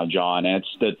 months now, John, and it's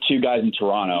the two guys in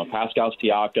Toronto, Pascal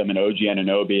Siakam and OG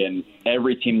Anunoby, and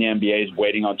every team in the NBA is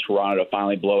waiting on Toronto to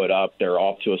finally blow it up. They're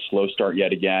off to a slow start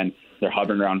yet again. They're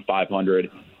hovering around 500.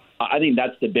 I think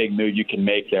that's the big move you can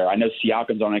make there. I know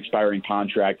Siakam's on an expiring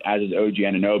contract, as is OG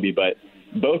Anunoby, but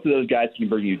both of those guys can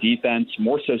bring you defense.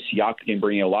 More so, Siakam can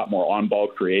bring you a lot more on-ball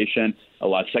creation, a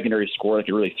lot of secondary score that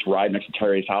can really thrive next to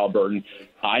Tyrese Halliburton.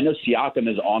 I know Siakam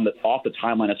is off the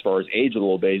timeline as far as age a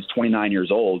little bit. He's 29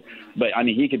 years old. But, I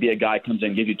mean, he could be a guy who comes in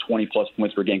and gives you 20-plus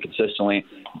points per game consistently,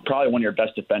 probably one of your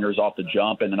best defenders off the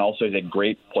jump, and then also he's a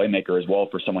great playmaker as well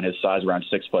for someone his size, around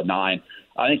 6'9".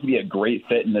 I think he'd be a great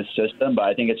fit in this system, but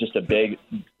I think it's just a big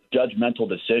judgmental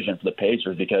decision for the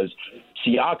Pacers because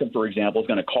Siakam, for example, is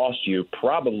going to cost you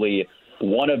probably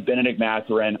one of Benedict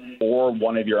Mathurin or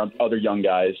one of your other young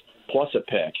guys plus a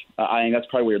pick. I think that's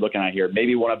probably what you're looking at here.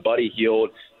 Maybe one of Buddy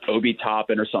Hield, Obi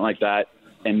Toppin, or something like that,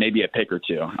 and maybe a pick or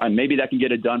two. Maybe that can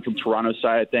get it done from Toronto's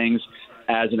side of things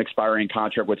as an expiring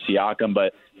contract with Siakam,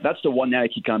 but that's the one that I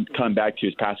keep coming back to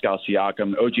is Pascal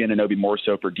Siakam, OG Anunoby more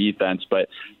so for defense. But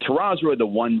Toronto's really the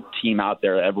one team out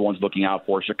there that everyone's looking out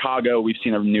for. Chicago, we've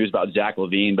seen the news about Zach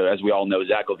LaVine, but as we all know,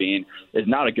 Zach LaVine is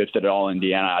not a good fit at all in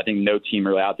Indiana. I think no team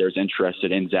really out there is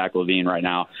interested in Zach LaVine right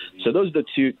now. So those are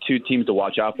the two teams to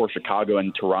watch out for, Chicago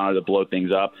and Toronto, to blow things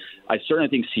up. I certainly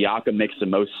think Siakam makes the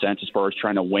most sense as far as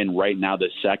trying to win right now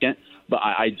this second. But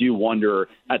I do wonder,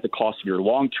 at the cost of your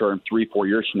long-term, 3-4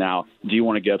 years from now, do you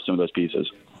want to give up some of those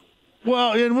pieces?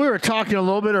 Well, and we were talking a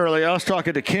little bit earlier. I was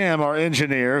talking to Cam, our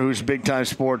engineer, who's a big-time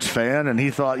sports fan, and he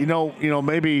thought,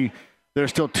 maybe they're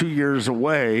still 2 years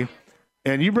away.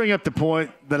 And you bring up the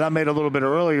point that I made a little bit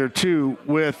earlier, too,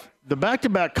 with the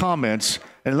back-to-back comments.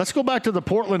 And let's go back to the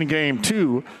Portland game,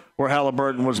 too, where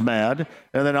Halliburton was mad,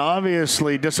 and then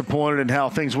obviously disappointed in how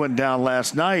things went down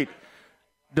last night.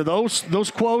 Do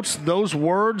those quotes, those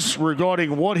words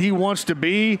regarding what he wants to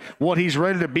be, what he's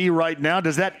ready to be right now,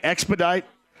 does that expedite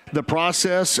the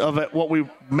process of what we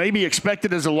maybe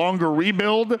expected as a longer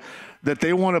rebuild, that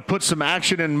they want to put some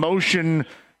action in motion,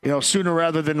 sooner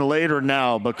rather than later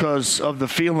now because of the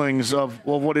feelings of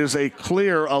what is a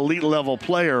clear elite level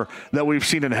player that we've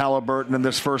seen in Halliburton in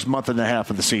this first month and a half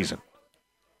of the season?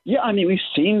 Yeah, I mean, we've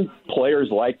seen players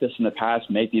like this in the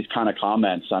past make these kind of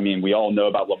comments. I mean, we all know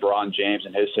about LeBron James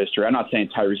and his history. I'm not saying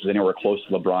Tyrese is anywhere close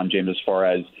to LeBron James as far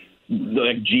as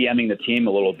GMing the team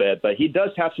a little bit, but he does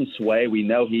have some sway. We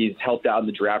know he's helped out in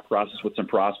the draft process with some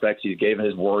prospects. He gave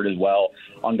his word as well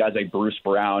on guys like Bruce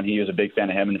Brown. He was a big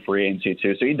fan of him in the free agency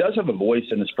too. So he does have a voice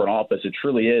in this front office. It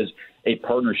truly is a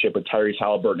partnership with Tyrese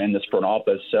Halliburton in this front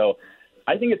office. So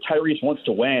I think if Tyrese wants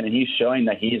to win and he's showing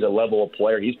that he's a level of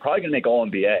player, he's probably going to make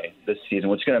All-NBA this season,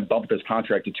 which is going to bump his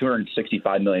contract to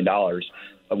 $265 million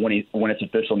when it's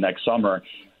official next summer.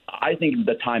 I think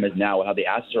the time is now. How the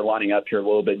assets are lining up here a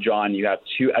little bit, John. You have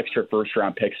 2 extra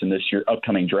first-round picks in this year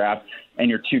upcoming draft, and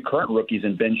your 2 current rookies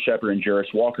in Ben Shepherd and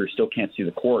Jarris Walker still can't see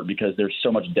the court because there's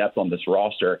so much depth on this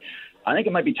roster. I think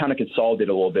it might be time to consolidate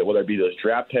a little bit, whether it be those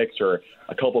draft picks or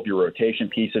a couple of your rotation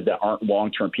pieces that aren't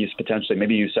long-term pieces potentially.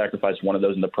 Maybe you sacrifice one of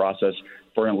those in the process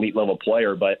for an elite-level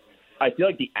player. But I feel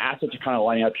like the assets are kind of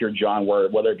lining up here, John, where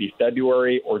whether it be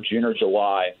February or June or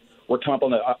July, we're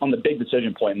coming up on the big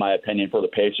decision point, in my opinion, for the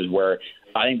Pacers, where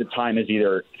I think the time is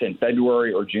either in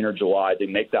February or June or July to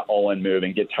make that all-in move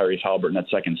and get Tyrese Halliburton that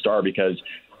second star, because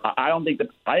I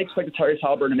expected Tyrese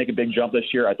Halliburton to make a big jump this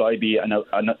year. I thought he'd be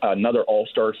another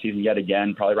all-star season yet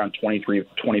again, probably around 23,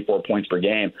 24 points per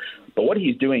game. But what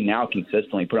he's doing now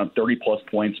consistently, putting up 30-plus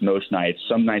points most nights,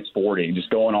 some nights 40, just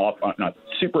going off on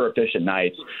super efficient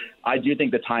nights. I do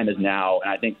think the time is now,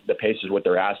 and I think the Pacers with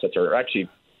their assets are actually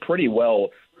pretty well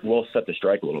set to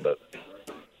strike a little bit.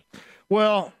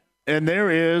 Well, and there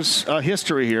is a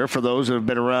history here for those who have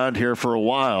been around here for a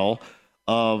while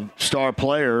of star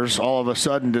players all of a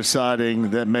sudden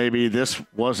deciding that maybe this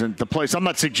wasn't the place. I'm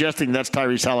not suggesting that's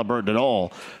Tyrese Halliburton at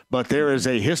all, but there is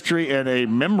a history and a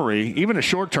memory, even a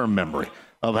short-term memory,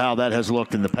 of how that has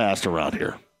looked in the past around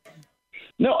here.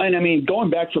 No, and I mean, going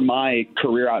back from my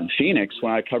career out in Phoenix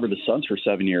when I covered the Suns for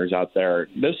 7 years out there,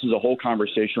 this is a whole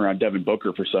conversation around Devin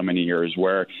Booker for so many years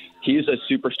where he's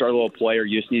a superstar level player.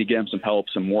 You just need to get him some help,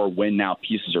 some more win-now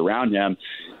pieces around him.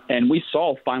 And we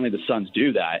saw finally the Suns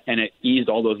do that, and it eased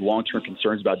all those long-term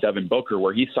concerns about Devin Booker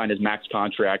where he signed his max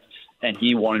contract and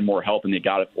he wanted more help and they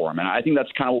got it for him. And I think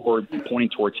that's kind of what we're pointing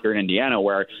towards here in Indiana,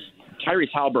 where Tyrese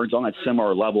Halliburton's on that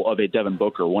similar level of a Devin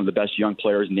Booker, one of the best young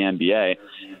players in the NBA.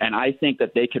 And I think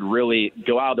that they could really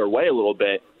go out of their way a little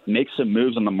bit make some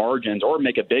moves on the margins or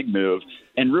make a big move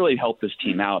and really help this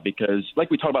team out. Because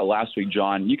like we talked about last week,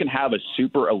 John, you can have a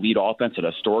super elite offense, a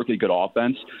historically good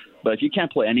offense, but if you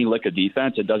can't play any lick of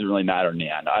defense, it doesn't really matter in the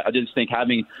end. I just think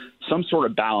having some sort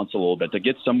of balance a little bit to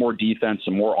get some more defense,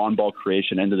 some more on-ball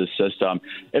creation into the system,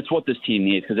 it's what this team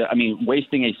needs. Because, I mean,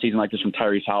 wasting a season like this from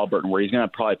Tyrese Halliburton where he's going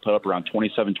to probably put up around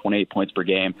 27, 28 points per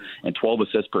game and 12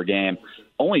 assists per game,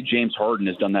 only James Harden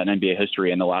has done that in NBA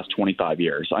history in the last 25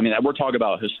 years. I mean, we're talking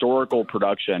about historical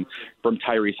production from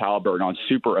Tyrese Halliburton on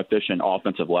super efficient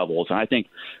offensive levels. And I think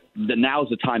that now is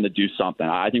the time to do something.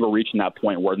 I think we're reaching that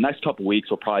point where the next couple of weeks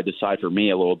will probably decide for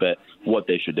me a little bit what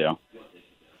they should do.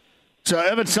 So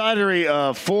Evan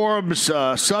Sidery, Forbes,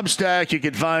 Substack, you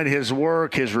can find his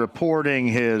work, his reporting,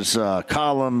 his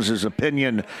columns, his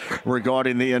opinion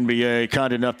regarding the NBA.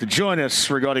 Kind enough to join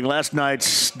us regarding last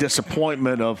night's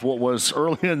disappointment of what was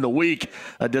early in the week,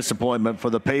 a disappointment for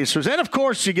the Pacers. And, of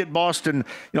course, you get Boston,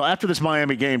 after this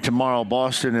Miami game tomorrow,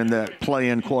 Boston in that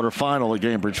play-in quarterfinal at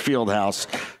Gainbridge Fieldhouse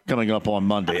coming up on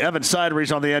Monday. Evan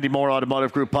Sidery's on the Andy Moore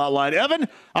Automotive Group hotline. Evan,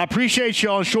 I appreciate you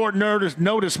on short notice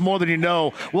more than you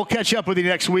know. We'll catch up with you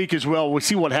next week as well. We'll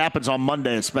see what happens on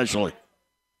Monday especially.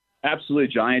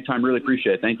 Absolutely, John. Anytime. Really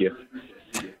appreciate it. Thank you.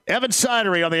 Evan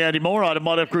Sidery on the Andy Moore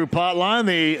Automotive Group hotline,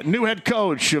 the new head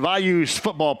coach of IU's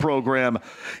football program.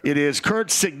 It is Curt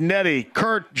Cignetti.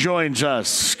 Curt joins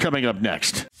us coming up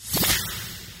next.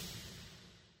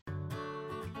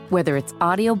 Whether it's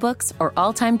audiobooks or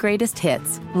all-time greatest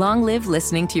hits, long live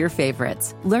listening to your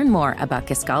favorites. Learn more about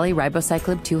Kisqali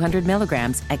Ribociclib 200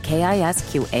 milligrams at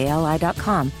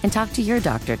KISQALI.com and talk to your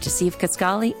doctor to see if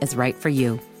Kisqali is right for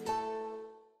you.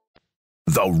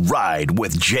 The Ride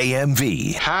with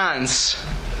JMV. Hans,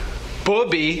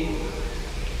 Bobby,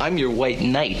 I'm your white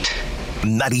knight.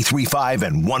 93.5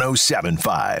 and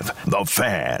 107.5. The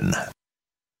Fan.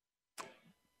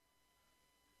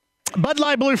 Bud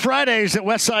Light Blue Fridays at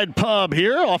Westside Pub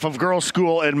here off of Girls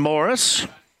School in Morris.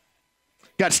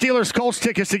 Got Steelers Colts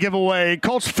tickets to give away.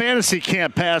 Colts Fantasy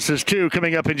Camp passes, too,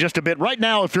 coming up in just a bit. Right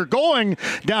now, if you're going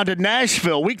down to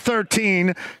Nashville, Week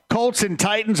 13, Colts and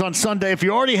Titans on Sunday. If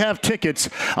you already have tickets,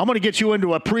 I'm going to get you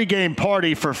into a pregame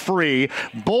party for free.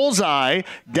 Bullseye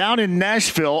down in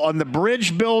Nashville on the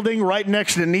Bridge Building right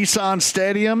next to the Nissan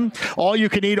Stadium. All you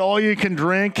can eat, all you can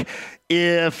drink.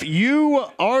 If you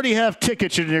already have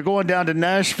tickets and you're going down to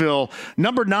Nashville,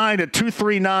 number 9 at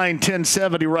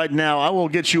 239-1070 right now, I will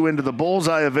get you into the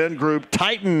Bullseye Event Group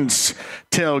Titans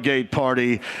tailgate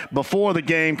party before the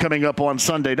game coming up on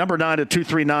Sunday. Number 9 at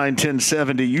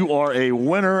 239-1070. You are a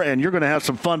winner, and you're going to have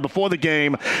some fun before the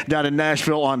game down in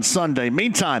Nashville on Sunday.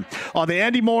 Meantime, on the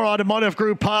Andy Moore Automotive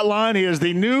Group hotline, he is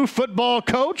the new football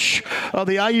coach of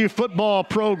the IU football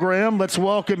program. Let's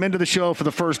welcome into the show for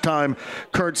the first time,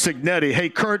 Curt Cignetti. Hey,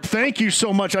 Curt, thank you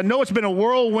so much. I know it's been a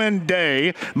whirlwind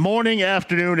day, morning,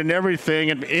 afternoon, and everything,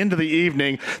 and into the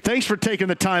evening. Thanks for taking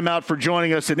the time out for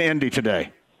joining us in Indy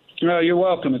today. No, you're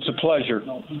welcome. It's a pleasure.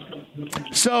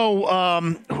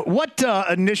 So what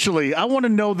initially, I want to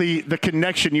know the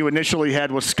connection you initially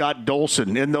had with Scott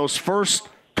Dolson in those first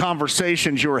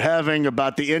conversations you were having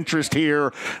about the interest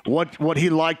here, what he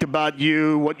liked about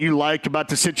you, what you liked about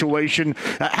the situation.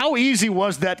 How easy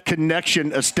was that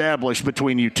connection established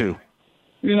between you two?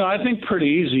 I think pretty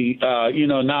easy.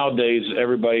 Nowadays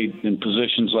everybody in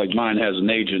positions like mine has an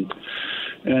agent,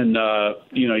 and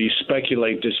you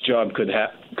speculate this job could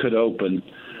open.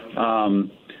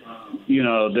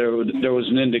 There was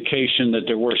an indication that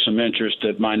there were some interest,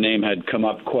 that my name had come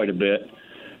up quite a bit.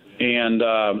 And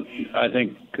I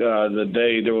think the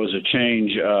day there was a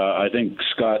change, I think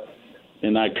Scott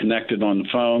and I connected on the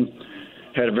phone,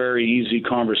 had a very easy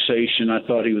conversation. I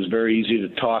thought he was very easy to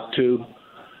talk to.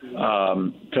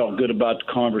 Felt good about the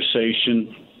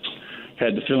conversation.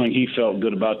 Had the feeling he felt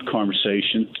good about the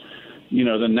conversation.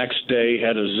 The next day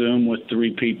had a Zoom with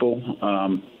 3 people.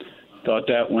 Thought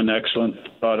that went excellent.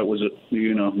 Thought it was,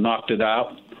 knocked it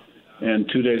out. And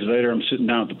 2 days later, I'm sitting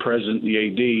down with the president and the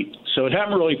AD. So it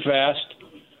happened really fast,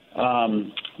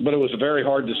 but it was a very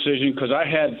hard decision because I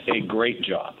had a great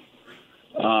job.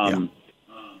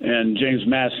 And James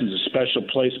Madison's a special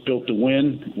place built to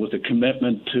win, with a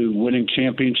commitment to winning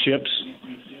championships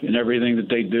in everything that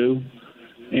they do.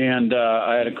 And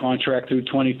I had a contract through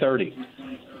 2030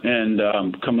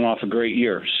 and coming off a great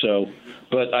year.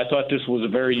 But I thought this was a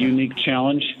very unique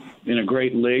challenge in a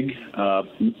great league.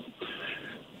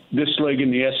 This league in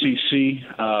the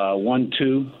SEC,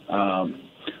 1-2,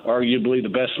 arguably the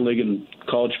best league in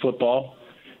college football,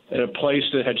 at a place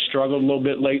that had struggled a little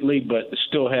bit lately, but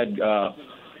still had, a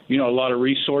lot of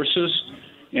resources,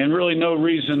 and really no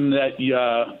reason that,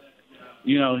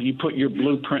 you put your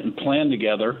blueprint and plan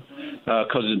together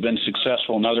because it had been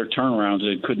successful in other turnarounds.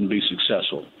 It couldn't be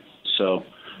successful. So,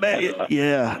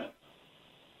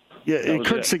 Yeah,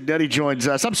 Curt Cignetti joins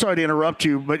us. I'm sorry to interrupt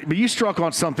you, but you struck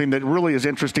on something that really is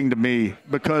interesting to me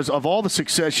because of all the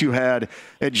success you had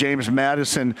at James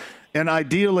Madison. And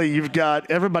ideally, you've got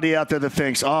everybody out there that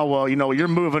thinks, oh, well, you're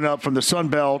moving up from the Sun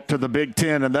Belt to the Big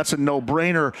Ten, and that's a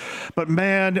no-brainer. But,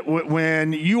 man,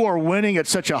 when you are winning at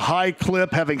such a high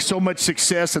clip, having so much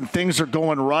success and things are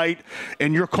going right,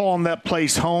 and you're calling that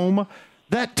place home,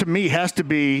 that, to me, has to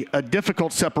be a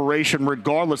difficult separation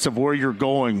regardless of where you're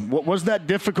going. What was that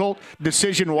difficult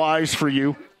decision-wise for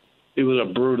you? It was a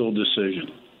brutal decision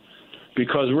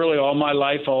because really all my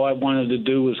life, all I wanted to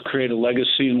do was create a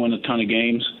legacy and win a ton of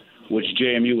games, which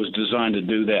JMU was designed to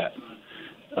do that.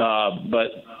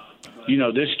 But,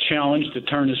 this challenge to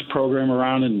turn this program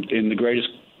around in the greatest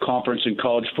conference in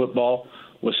college football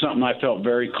was something I felt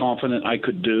very confident I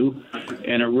could do,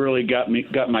 and it really got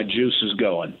my juices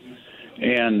going.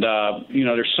 And,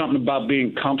 there's something about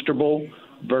being comfortable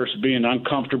versus being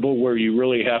uncomfortable where you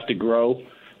really have to grow.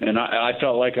 And I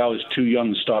felt like I was too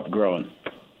young to stop growing.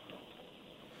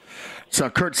 So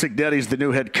Curt Cignetti is the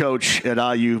new head coach at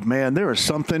IU. Man, there is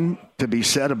something to be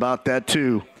said about that,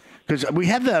 too, because we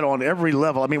have that on every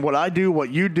level. I mean, what I do, what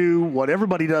you do, what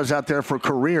everybody does out there for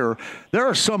career, there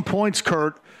are some points,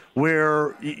 Curt,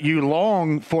 where you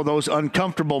long for those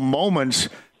uncomfortable moments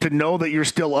to know that you're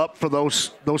still up for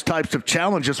those types of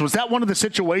challenges. Was that one of the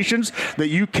situations that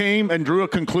you came and drew a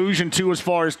conclusion to as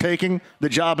far as taking the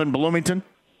job in Bloomington?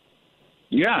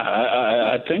 Yeah,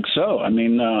 I think so. I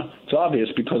mean, it's obvious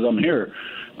because I'm here,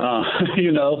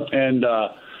 and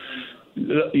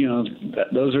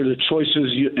those are the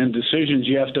choices and decisions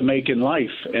you have to make in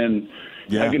life. And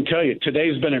I can tell you,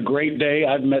 today's been a great day.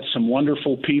 I've met some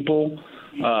wonderful people.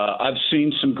 I've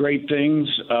seen some great things.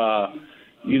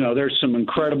 There's some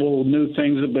incredible new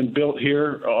things that have been built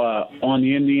here on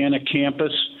the Indiana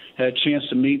campus. Had a chance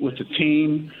to meet with the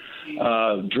team.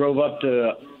 Drove up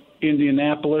to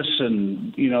Indianapolis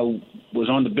and, was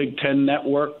on the Big Ten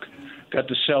Network. Got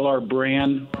to sell our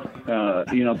brand.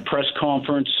 Press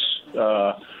conference.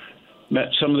 Met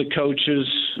some of the coaches.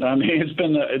 I mean, it's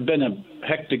been a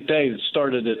hectic day. It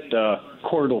started at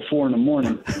 3:45 in the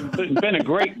morning. It's been a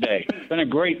great day.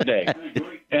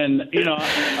 And,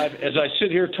 as I sit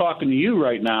here talking to you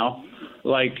right now,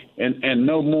 and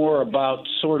know more about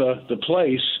sort of the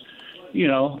place,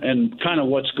 and kind of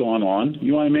what's going on,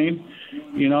 you know what I mean?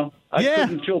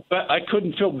 I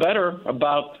couldn't feel better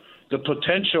about the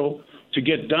potential to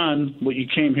get done what you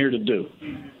came here to do.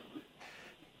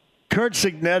 Curt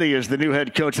Cignetti is the new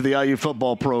head coach of the IU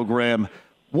football program.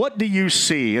 What do you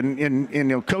see?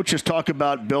 And coaches talk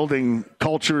about building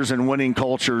cultures and winning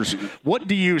cultures. What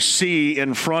do you see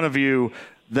in front of you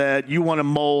that you want to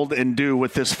mold and do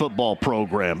with this football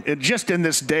program, just in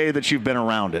this day that you've been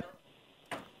around it?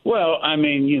 Well, I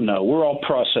mean, we're all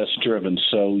process-driven,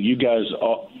 so you guys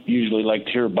usually like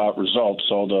to hear about results,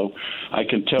 although I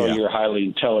can tell you're a highly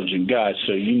intelligent guy,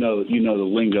 so you know the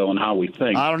lingo and how we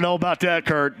think. I don't know about that,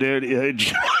 Curt, dude.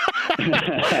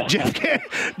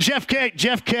 Jeff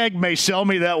Kegg may sell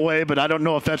me that way, but I don't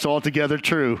know if that's altogether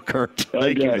true, Curt.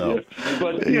 Thank you, though.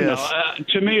 But,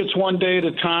 to me, it's one day at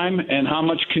a time, and how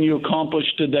much can you accomplish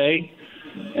today?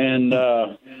 And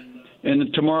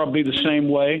tomorrow will be the same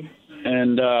way.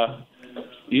 And,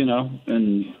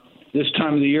 and this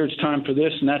time of the year, it's time for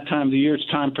this, and that time of the year, it's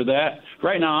time for that.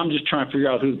 Right now, I'm just trying to figure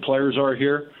out who the players are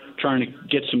here, trying to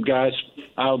get some guys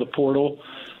out of the portal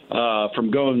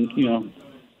from going,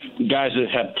 guys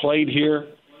that have played here,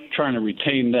 trying to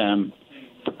retain them,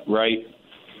 right,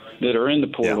 that are in the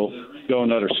portal, going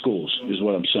to other schools is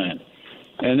what I'm saying.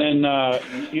 And then,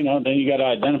 then you got to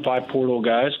identify portal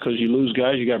guys because you lose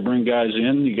guys. You got to bring guys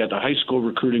in. You got the high school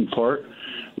recruiting part.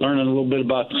 Learning a little bit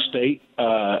about the state,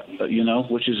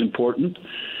 which is important.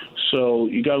 So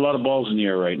you got a lot of balls in the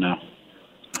air right now.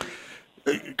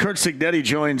 Curt Cignetti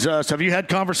joins us. Have you had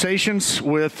conversations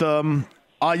with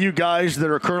IU guys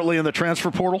that are currently in the transfer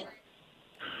portal?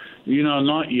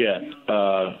 Not yet.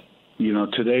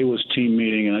 Today was team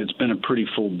meeting, and it's been a pretty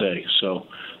full day. So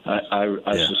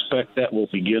I suspect that will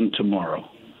begin tomorrow.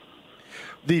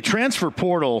 The transfer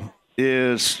portal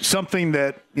is something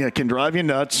that can drive you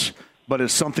nuts. But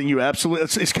it's something you absolutely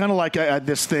 – it's kind of like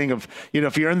this thing of,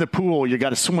 if you're in the pool, you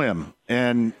got to swim.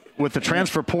 And with the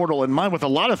transfer portal in mind, with a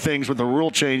lot of things, with the rule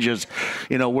changes,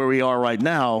 where we are right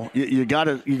now, you got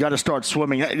to start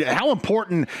swimming. How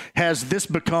important has this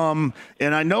become?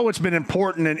 And I know it's been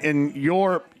important in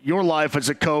your life as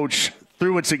a coach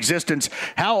through its existence.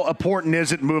 How important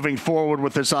is it moving forward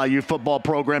with this IU football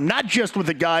program, not just with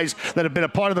the guys that have been a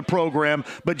part of the program,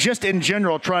 but just in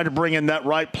general trying to bring in that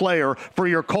right player for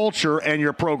your culture and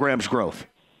your program's growth?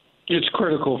 It's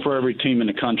critical for every team in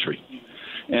the country.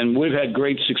 And we've had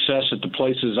great success at the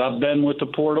places I've been with the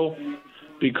portal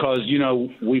because,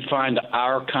 we find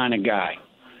our kind of guy.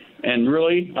 And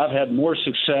really, I've had more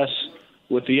success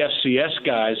with the FCS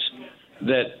guys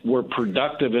that were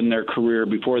productive in their career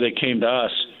before they came to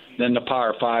us than the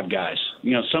Power 5 guys.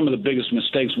 Some of the biggest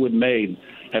mistakes we've made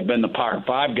have been the Power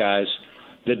 5 guys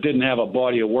that didn't have a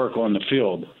body of work on the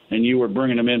field, and you were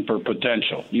bringing them in for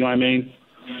potential. You know what I mean?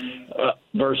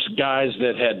 Versus guys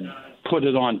that had put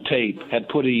it on tape, had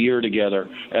put a year together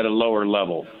at a lower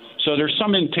level. So there's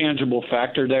some intangible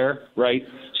factor there, right?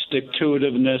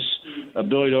 Stick-to-itiveness,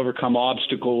 ability to overcome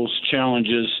obstacles,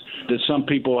 challenges that some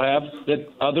people have that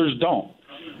others don't.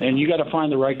 And you got to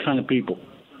find the right kind of people.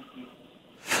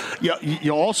 Yeah,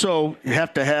 you also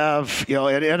have to have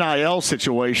an NIL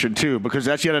situation too, because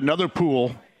that's yet another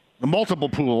pool, multiple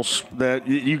pools that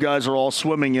you guys are all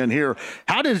swimming in here.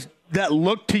 How does that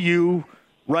look to you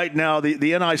right now, the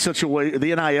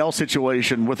NIL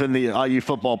situation within the IU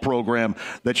football program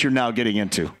that you're now getting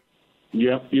into?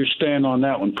 Yeah, you're staying on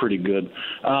that one pretty good.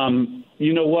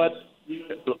 You know what?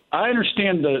 I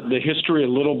understand the history a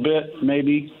little bit,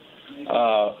 maybe.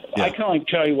 I can only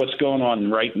tell you what's going on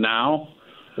right now.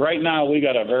 Right now, we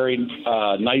got a very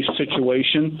nice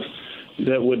situation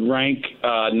that would rank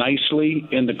nicely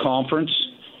in the conference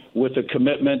with a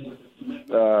commitment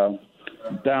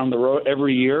down the road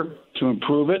every year to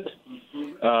improve it.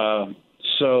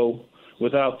 So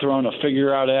without throwing a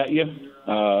figure out at you,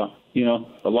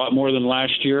 a lot more than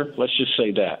last year. Let's just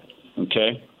say that,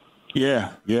 okay?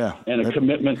 Yeah. And a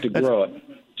commitment to grow it.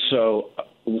 So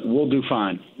we'll do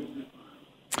fine.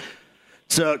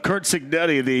 So Curt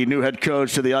Cignetti, the new head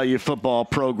coach to the IU football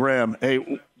program.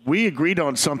 Hey, we agreed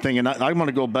on something, and I'm going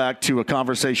to go back to a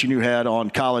conversation you had on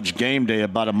College Game Day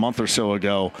about a month or so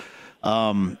ago.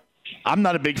 I'm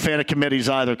not a big fan of committees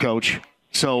either, Coach.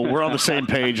 So we're on the same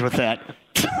page with that.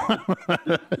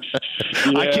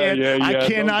 I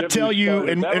cannot tell you.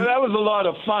 And that was a lot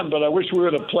of fun, but I wish we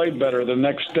would have played better the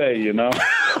next day,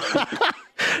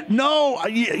 No,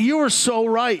 you were so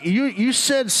right. You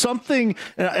said something,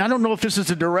 I don't know if this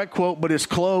is a direct quote, but it's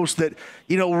close, that,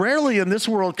 rarely in this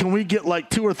world can we get like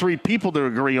 2 or 3 people to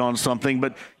agree on something,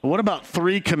 but what about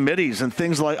 3 committees and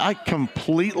things like, I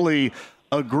completely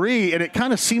agree. And it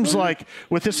kind of seems like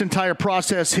with this entire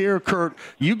process here, Curt,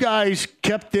 you guys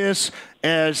kept this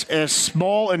as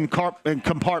small and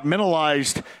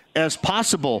compartmentalized as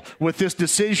possible with this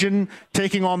decision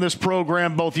taking on this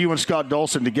program, both you and Scott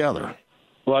Dolson together.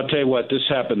 Well, I'll tell you what, this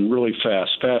happened really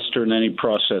fast, faster than any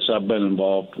process I've been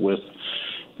involved with.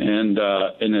 And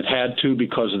it had to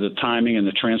because of the timing and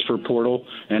the transfer portal.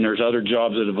 And there's other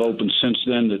jobs that have opened since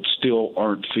then that still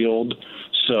aren't filled.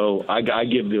 So I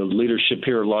give the leadership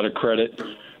here a lot of credit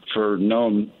for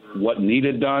knowing what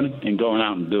needed done and going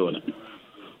out and doing it.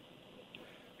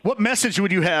 What message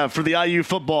would you have for the IU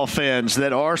football fans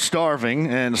that are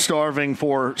starving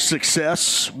for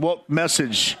success? What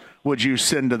message would you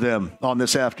send to them on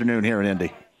this afternoon here in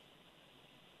Indy?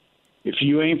 If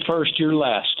you ain't first, you're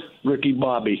last. Ricky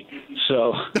Bobby.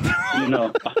 So,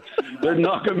 there's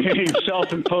not going to be any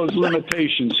self-imposed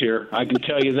limitations here. I can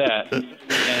tell you that.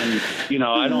 And,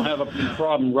 I don't have a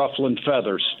problem ruffling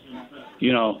feathers.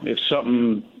 If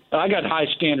something – I got high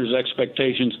standards,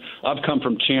 expectations. I've come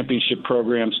from championship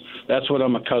programs. That's what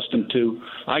I'm accustomed to.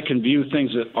 I can view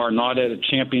things that are not at a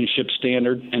championship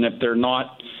standard, and if they're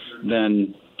not,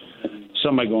 then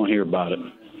somebody going to hear about it.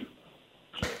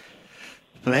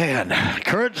 Man,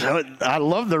 Curt, I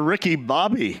love the Ricky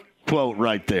Bobby quote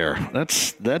right there.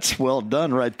 That's well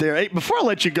done right there. Hey, before I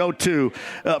let you go, too,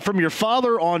 from your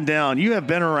father on down, you have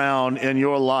been around in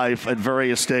your life at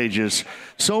various stages,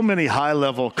 so many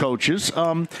high-level coaches.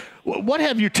 What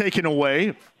have you taken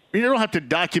away? You don't have to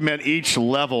document each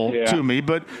level to me,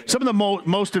 but some of the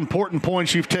most important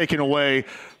points you've taken away,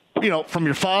 from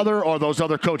your father or those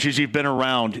other coaches you've been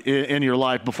around in your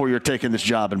life before you're taking this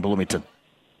job in Bloomington.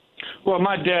 Well,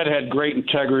 my dad had great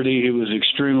integrity. He was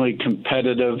extremely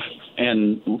competitive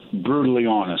and brutally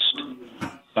honest.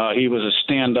 He was a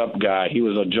stand-up guy. He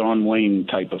was a John Wayne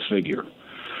type of figure.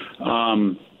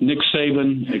 Nick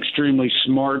Saban, extremely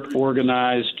smart,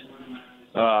 organized,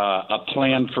 a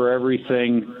plan for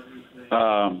everything.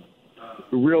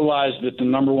 Realized that the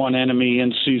number one enemy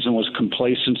in season was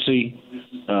complacency.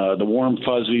 The warm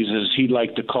fuzzies, as he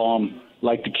liked to call them,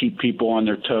 like to keep people on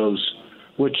their toes,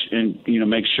 and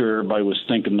make sure everybody was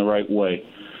thinking the right way.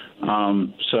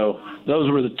 So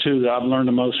those were the two that I've learned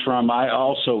the most from. I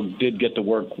also did get to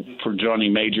work for Johnny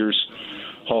Majors,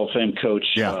 Hall of Fame coach,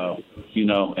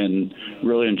 and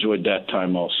really enjoyed that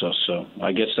time also. So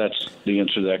I guess that's the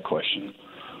answer to that question.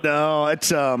 No,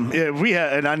 it's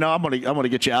and I know I'm gonna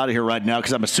get you out of here right now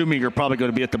because I'm assuming you're probably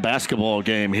going to be at the basketball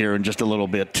game here in just a little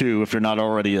bit too, if you're not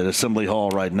already at Assembly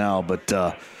Hall right now. But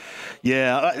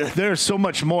there's so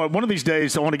much more. One of these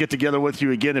days, I want to get together with you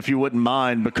again if you wouldn't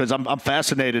mind, because I'm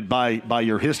fascinated by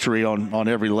your history on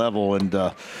every level,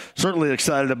 and certainly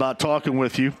excited about talking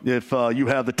with you if you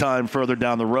have the time further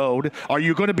down the road. Are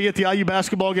you going to be at the IU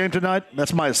basketball game tonight?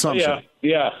 That's my assumption.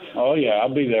 Yeah. Oh yeah,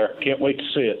 I'll be there. Can't wait to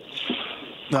see it.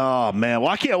 Oh, man. Well,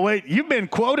 I can't wait. You've been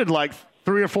quoted like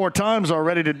 3 or 4 times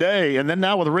already today, and then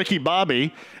now with Ricky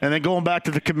Bobby, and then going back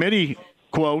to the committee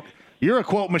quote. You're a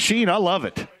quote machine. I love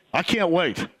it. I can't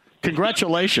wait.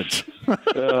 Congratulations.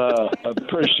 I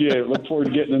appreciate it. Look forward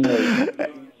to getting in there.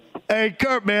 Hey,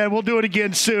 Curt, man, we'll do it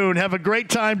again soon. Have a great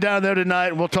time down there tonight,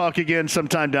 and we'll talk again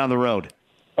sometime down the road.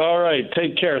 All right.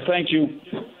 Take care. Thank you.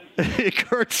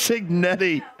 Curt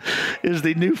Cignetti is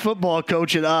the new football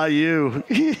coach at IU.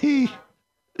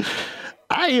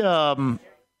 I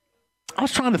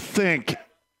was trying to think.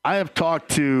 I have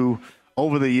talked to,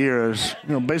 over the years,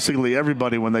 basically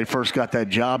everybody when they first got that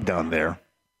job down there.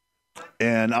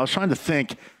 And I was trying to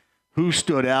think who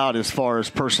stood out as far as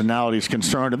personality is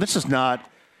concerned. And this is not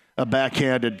a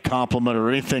backhanded compliment or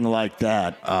anything like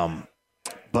that.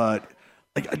 But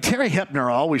Terry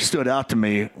Hepner always stood out to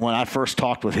me when I first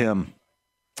talked with him,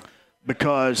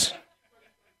 because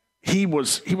he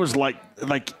was like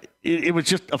it was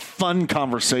just a fun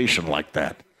conversation like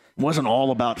that. It wasn't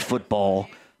all about football,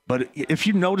 but if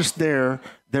you noticed there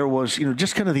was,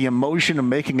 just kind of the emotion of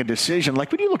making a decision.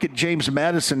 Like when you look at James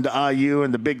Madison to IU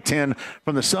and the Big Ten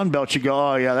from the Sun Belt, you go,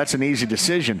 oh yeah, that's an easy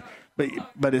decision.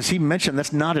 But as he mentioned,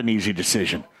 that's not an easy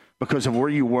decision because of where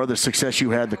you were, the success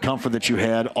you had, the comfort that you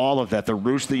had, all of that, the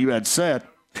roots that you had set.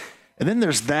 And then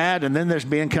there's that, and then there's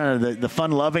being kind of the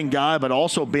fun-loving guy, but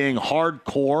also being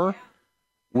hardcore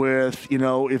with,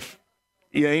 if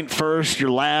you ain't first,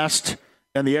 you're last,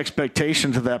 and the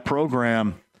expectations of that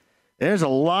program. There's a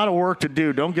lot of work to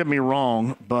do, don't get me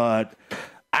wrong, but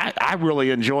I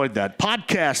really enjoyed that.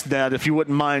 Podcast that, if you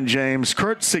wouldn't mind, James.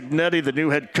 Curt Cignetti, the new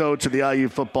head coach of the IU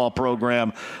football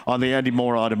program, on the Andy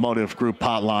Moore Automotive Group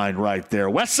hotline right there.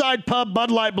 Westside Pub,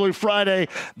 Bud Light Blue Friday.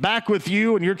 Back with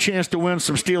you and your chance to win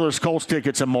some Steelers Colts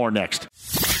tickets and more next.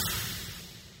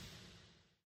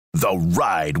 The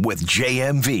Ride with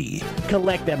JMV.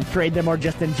 Collect them, trade them, or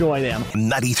just enjoy them.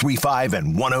 93.5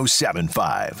 and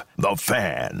 107.5. The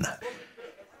Fan.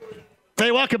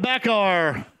 Hey, welcome back.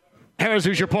 Our Harris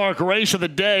Hoosier Park race of the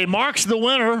day. Mark's the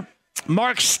winner.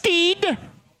 Mark Steed,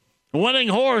 winning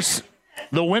horse,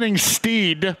 the winning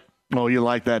steed. Oh, you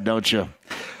like that, don't you?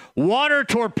 Water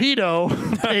Torpedo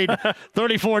paid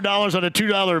 $34 on a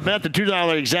 $2 bet. The $2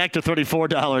 exacta,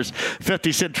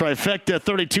 $34.50 trifecta,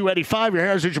 $32.85. Your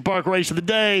Harris Hoosier Park race of the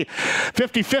day.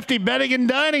 50-50 betting and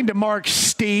dining to Mark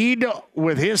Steed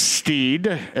with his steed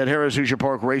at Harris Hoosier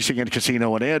Park Racing and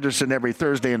Casino in Anderson every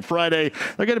Thursday and Friday.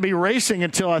 They're going to be racing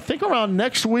until I think around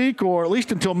next week, or at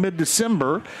least until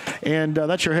mid-December. And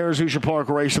that's your Harris Hoosier Park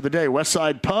race of the day.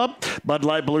 Westside Pub, Bud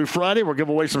Light Blue Friday. We'll give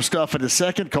away some stuff in a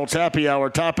second. Colts Happy Hour,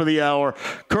 top of the hour.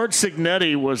 Curt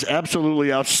Cignetti was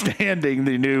absolutely outstanding,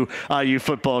 the new IU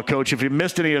football coach. If you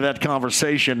missed any of that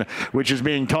conversation, which is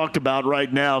being talked about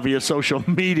right now via social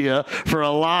media for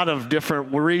a lot of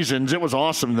different reasons, it was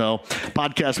awesome, though.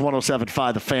 Podcast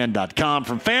 1075thefan.com.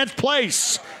 From Fans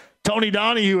Place, Tony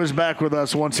Donahue is back with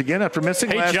us once again after missing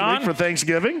last week for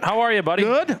Thanksgiving. How are you, buddy?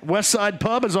 Good. Westside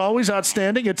Pub is always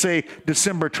outstanding. It's a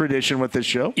December tradition with this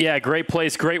show. Yeah, great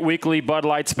place. Great weekly Bud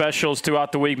Light specials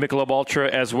throughout the week. Michelob Ultra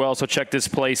as well. So check this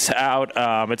place out.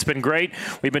 It's been great.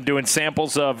 We've been doing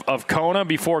samples of Kona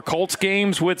before Colts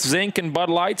games with Zinc and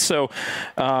Bud Light. So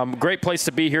great place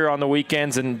to be here on the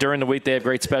weekends, and during the week they have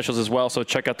great specials as well. So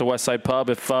check out the Westside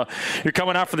Pub. If you're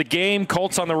coming out for the game,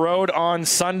 Colts on the road on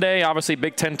Sunday. Obviously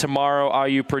Big Ten tomorrow,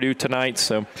 IU Purdue tonight.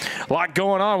 So a lot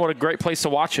going on. What a great place to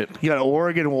watch it. You got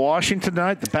Oregon and Washington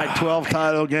tonight, the Pac-12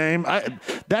 title game.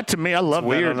 That to me, I love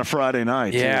that on a Friday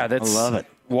night. Yeah, I love it.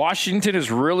 Washington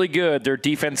is really good. Their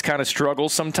defense kind of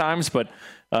struggles sometimes, but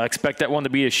expect that one to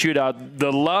be a shootout.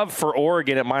 The love for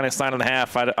Oregon at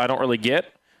 -9.5, I don't really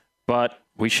get, but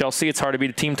we shall see. It's hard to beat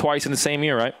a team twice in the same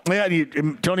year, right? Yeah,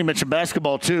 Tony mentioned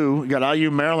basketball, too. You got IU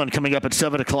Maryland coming up at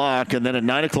 7 o'clock, and then at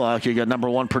 9 o'clock you got number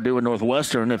 1 Purdue and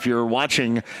Northwestern. If you're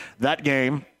watching that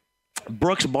game,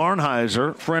 Brooks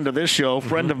Barnheiser, friend of this show,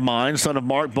 friend of mine, son of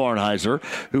Mark Barnheiser,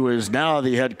 who is now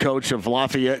the head coach of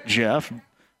Lafayette Jeff,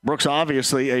 Brooks,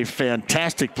 obviously a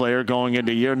fantastic player going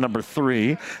into year number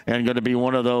 3 and going to be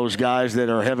one of those guys that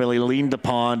are heavily leaned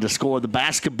upon to score the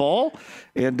basketball.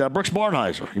 And Brooks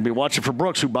Barnheiser. You'll be watching for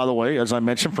Brooks, who, by the way, as I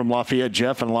mentioned, from Lafayette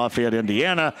Jeff in Lafayette,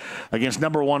 Indiana, against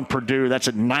number 1 Purdue. That's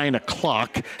at 9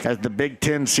 o'clock as the Big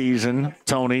Ten season,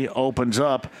 Tony, opens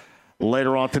up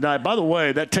later on tonight. By the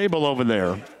way, that table over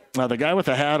there, the guy with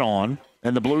the hat on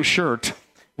and the blue shirt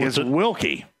is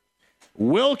Wilkie.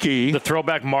 Wilkie, the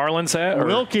throwback Marlins hat, or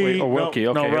Wilkie, Wilkie,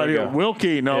 no, right here.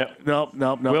 Wilkie, no.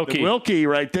 Wilkie. Wilkie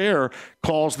right there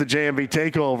calls the JMV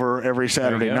Takeover every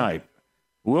Saturday night.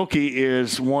 Wilkie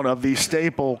is one of the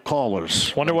staple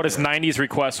callers. Wonder what his 90s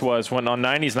request was when on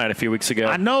 90s night a few weeks ago.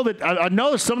 I know that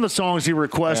some of the songs he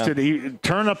requested, he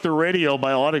Turn Up the Radio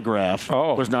by Autograph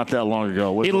was not that long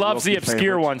ago. He loves the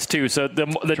obscure ones, too. So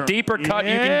the deeper cut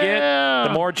you can get,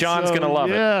 the more John's going to love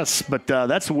it. Yes, but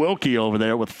that's Wilkie over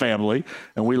there with family,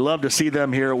 and we love to see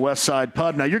them here at Westside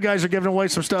Pub. Now, you guys are giving away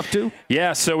some stuff, too?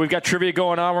 Yeah, so we've got trivia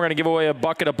going on. We're going to give away a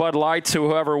bucket of Bud Light to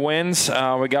whoever wins.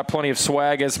 We got plenty of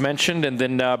swag, as mentioned, and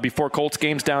then before Colts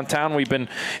games downtown, we've been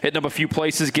hitting up a few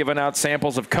places, giving out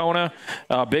samples of Kona,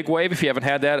 Big Wave. If you haven't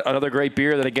had that, another great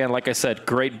beer that, again, like I said,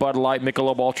 great Bud Light,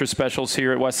 Michelob Ultra specials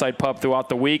here at Westside Pub throughout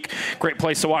the week. Great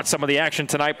place to watch some of the action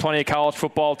tonight. Plenty of college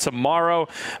football tomorrow.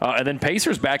 And then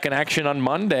Pacers back in action on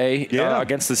Monday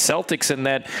against the Celtics in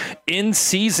that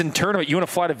in-season tournament. You want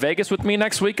to fly to Vegas with me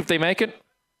next week if they make it?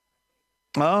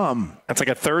 That's like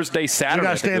a Thursday, Saturday. You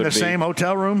got to stay in the same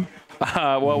hotel room?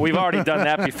 Well, we've already done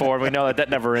that before. We know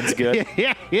that never ends good.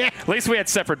 Yeah. At least we had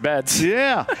separate beds.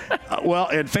 Yeah. Well,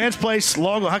 and Fans Place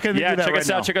logo, how can they do that check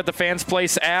us out. Check out the Fans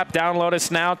Place app. Download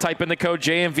us now. Type in the code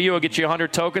JMV. We'll get you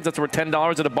 100 tokens. That's worth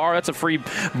 $10 at a bar. That's a free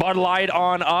Bud Light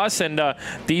on us. And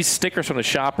these stickers from the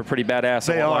shop are pretty badass.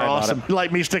 They are awesome.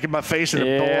 Like me sticking my face in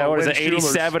the what is it,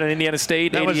 87 in Indiana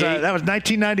State? That was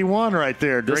 1991 right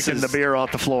there, drinking the beer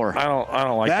off the floor. I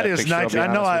don't like that. That is nice. I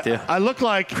know. I look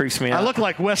like creeps me out. I look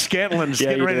like Wes Scantlin's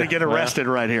getting ready to get arrested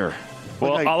right here.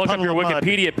 Well, I'll look up your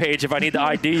Wikipedia page if I need to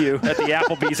ID you at the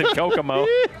Applebee's in Kokomo. All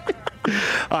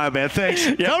right, man. Thanks.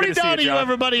 Tony Donahue,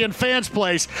 everybody in Fans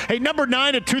Place. Hey, number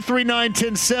 9 at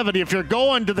 239-1070. If you're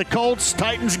going to the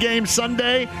Colts-Titans game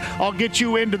Sunday, I'll get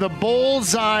you into the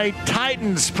Bullseye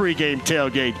Titans pregame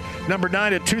tailgate. Number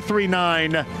 9 at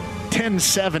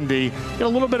 239-1070. Get a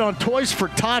little bit on Toys for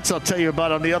Tots I'll tell you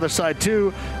about on the other side,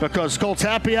 too, because Colts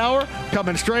Happy Hour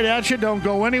coming straight at you. Don't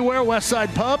go anywhere.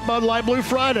 Westside Pub, Bud Light Blue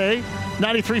Friday,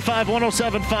 93.5,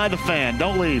 107.5 The Fan.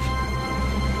 Don't leave.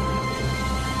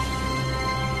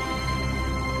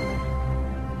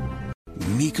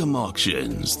 Mecum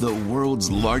Auctions, the world's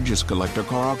largest collector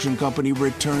car auction company,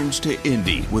 returns to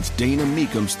Indy with Dana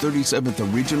Mecum's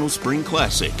 37th Regional Spring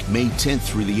Classic, May 10th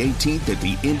through the 18th at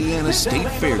the Indiana State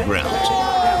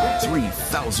Fairgrounds.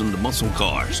 3,000 muscle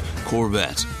cars,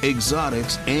 Corvettes,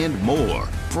 exotics, and more.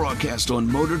 Broadcast on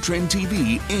Motor Trend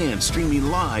TV and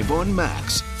streaming live on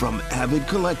Max. From avid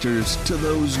collectors to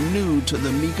those new to the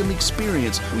Mecum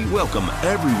experience, we welcome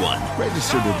everyone.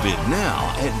 Register to bid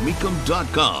now at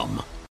Mecum.com.